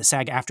 Now that the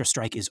SAG-AFTRA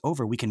strike is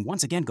over, we can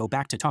once again go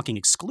back to talking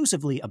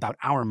exclusively about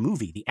our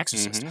movie, The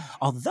Exorcist.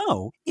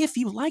 Although, if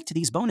you liked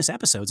these bonus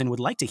episodes and would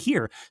like to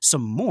hear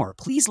some more,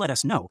 please let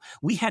us know.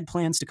 We had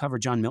plans to cover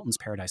John Milton's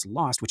Paradise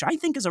Lost, which I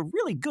think is a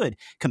really good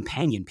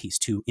companion piece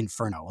to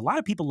Inferno. A lot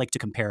of people like to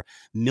compare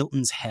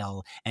Milton's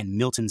Hell and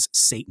Milton's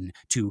Satan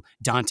to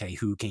Dante,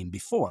 who came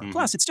before.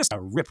 Plus, it's just a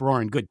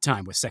rip-roaring good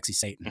time with sexy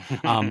Satan,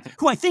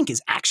 who I think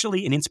is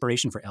actually an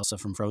inspiration for Elsa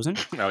from Frozen.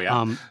 Oh,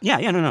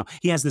 yeah? No.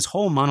 He has this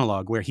whole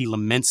monologue where he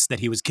laments that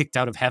he was kicked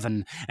out of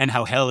heaven and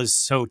how hell is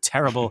so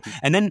terrible.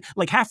 And then,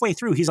 like, halfway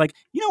through, he's like,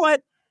 you know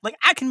what? Like,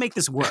 I can make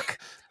this work.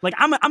 Like,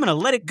 I'm going to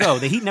let it go.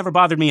 The heat never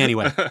bothered me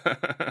anyway.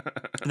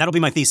 And that'll be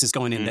my thesis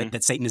going in,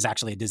 that Satan is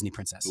actually a Disney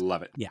princess.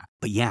 Love it. Yeah.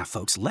 But yeah,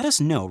 folks, let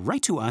us know.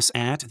 Write to us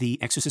at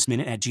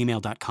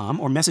theexorcistminute@gmail.com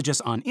or message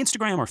us on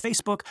Instagram or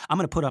Facebook. I'm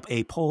going to put up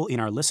a poll in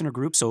our listener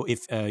group. So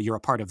if you're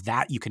a part of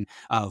that, you can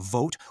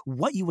vote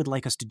what you would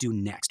like us to do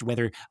next,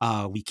 whether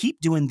we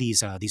keep doing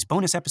these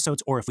bonus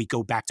episodes or if we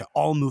go back to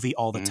all movie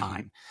all the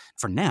time.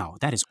 For now,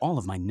 that is all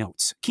of my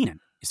notes. Keenan,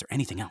 is there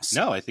anything else?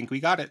 No, I think we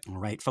got it. All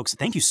right, folks,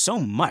 thank you so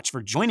much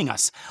for joining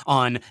us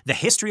on the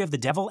history of the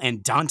devil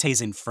and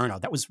Dante's Inferno.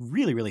 That was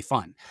really, really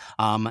fun.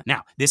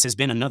 Now, this has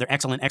been another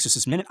excellent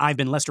Exorcist Minute. I've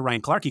been Lester Ryan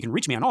Clark. You can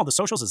reach me on all the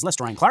socials as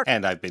Lester Ryan Clark.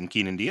 And I've been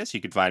Keenan Diaz.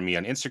 You can find me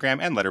on Instagram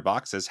and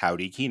Letterboxd as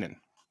Howdy Keenan.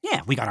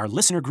 Yeah, we got our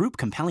listener group,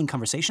 Compelling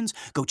Conversations.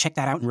 Go check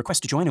that out and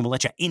request to join, and we'll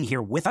let you in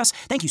here with us.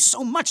 Thank you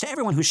so much to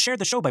everyone who's shared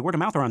the show by word of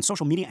mouth or on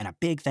social media, and a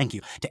big thank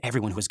you to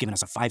everyone who has given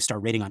us a 5-star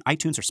rating on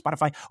iTunes or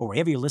Spotify or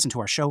wherever you listen to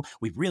our show.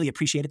 We really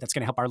appreciate it. That's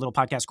going to help our little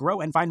podcast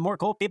grow and find more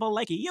cool people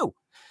like you.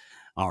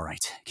 All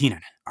right,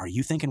 Keenan, are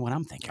you thinking what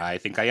I'm thinking? I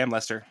think I am,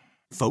 Lester.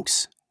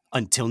 Folks,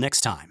 until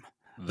next time,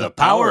 the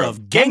power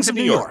of Gangs of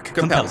New York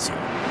compels you.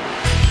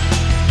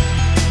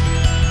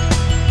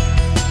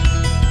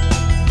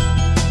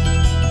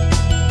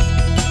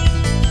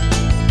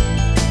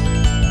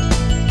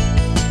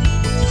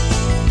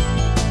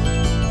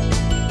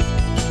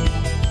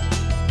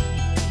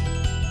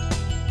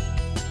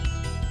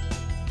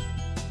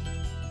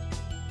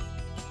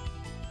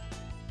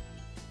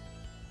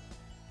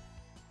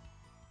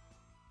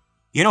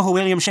 You know who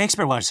William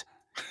Shakespeare was?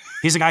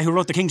 He's the guy who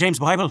wrote the King James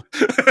Bible.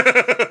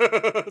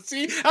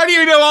 See? How do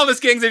you know all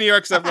this Gangs of New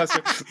York stuff,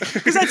 Lester?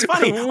 Because that's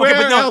funny. Where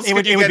else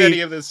would you get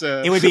any of this?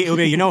 It would be,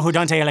 you know who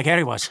Dante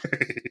Alighieri was?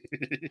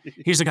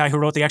 He's the guy who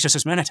wrote the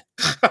Exorcist Minute.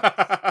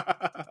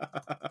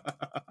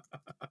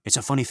 It's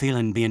a funny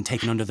feeling being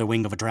taken under the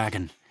wing of a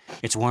dragon.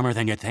 It's warmer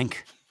than you'd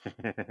think.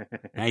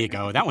 There you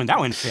go. That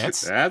one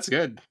fits. That's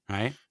good.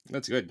 Right?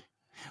 That's good.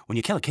 When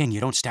you kill a king,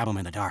 you don't stab him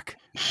in the dark.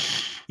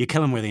 You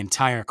kill him where the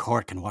entire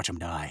court can watch him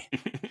die.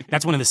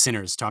 That's one of the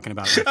sinners talking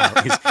about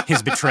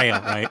his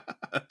betrayal, right?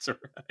 That's right.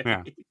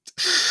 Yeah.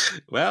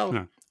 Well,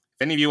 if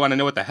any of you want to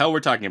know what the hell we're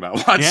talking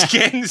about, watch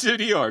Gangs of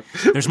New York.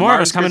 There's more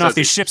of us coming off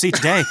these ships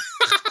each day.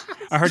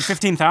 I heard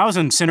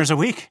 15,000 sinners a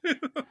week.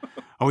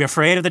 Are we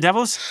afraid of the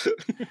devils?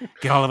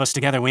 Get all of us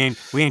together. We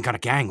ain't got a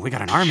gang. We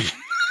got an army.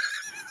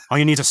 All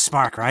you need is a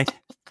spark, right?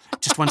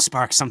 Just one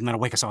spark, something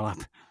that'll wake us all up.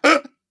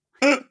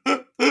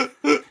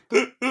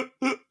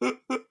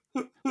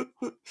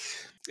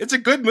 It's a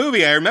good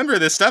movie. I remember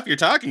this stuff you're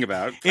talking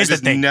about. I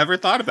just never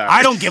thought about it.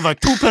 I don't give a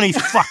two-penny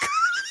fuck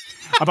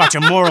about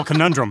your moral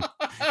conundrum,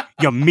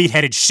 you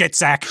meat-headed shit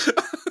sack.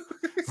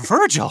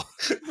 Virgil,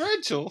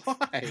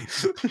 why?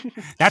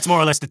 That's more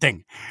or less the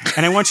thing.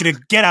 And I want you to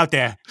get out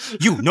there.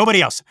 You, nobody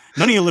else.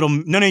 None of you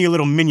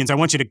little minions. I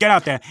want you to get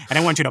out there, and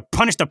I want you to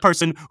punish the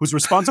person who's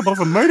responsible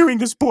for murdering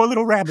this poor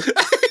little rabbit.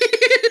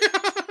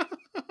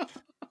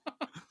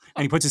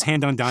 And he puts his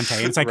hand on Dante,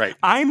 and it's like, right.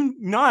 I'm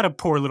not a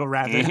poor little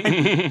rabbit.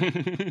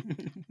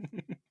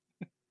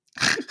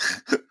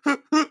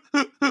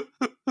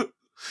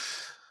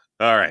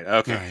 All right,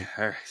 okay.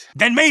 All right.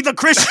 Then may the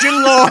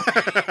Christian law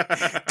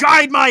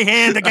guide my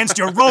hand against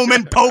your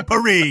Roman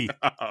popery.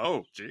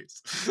 Oh,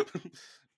 jeez.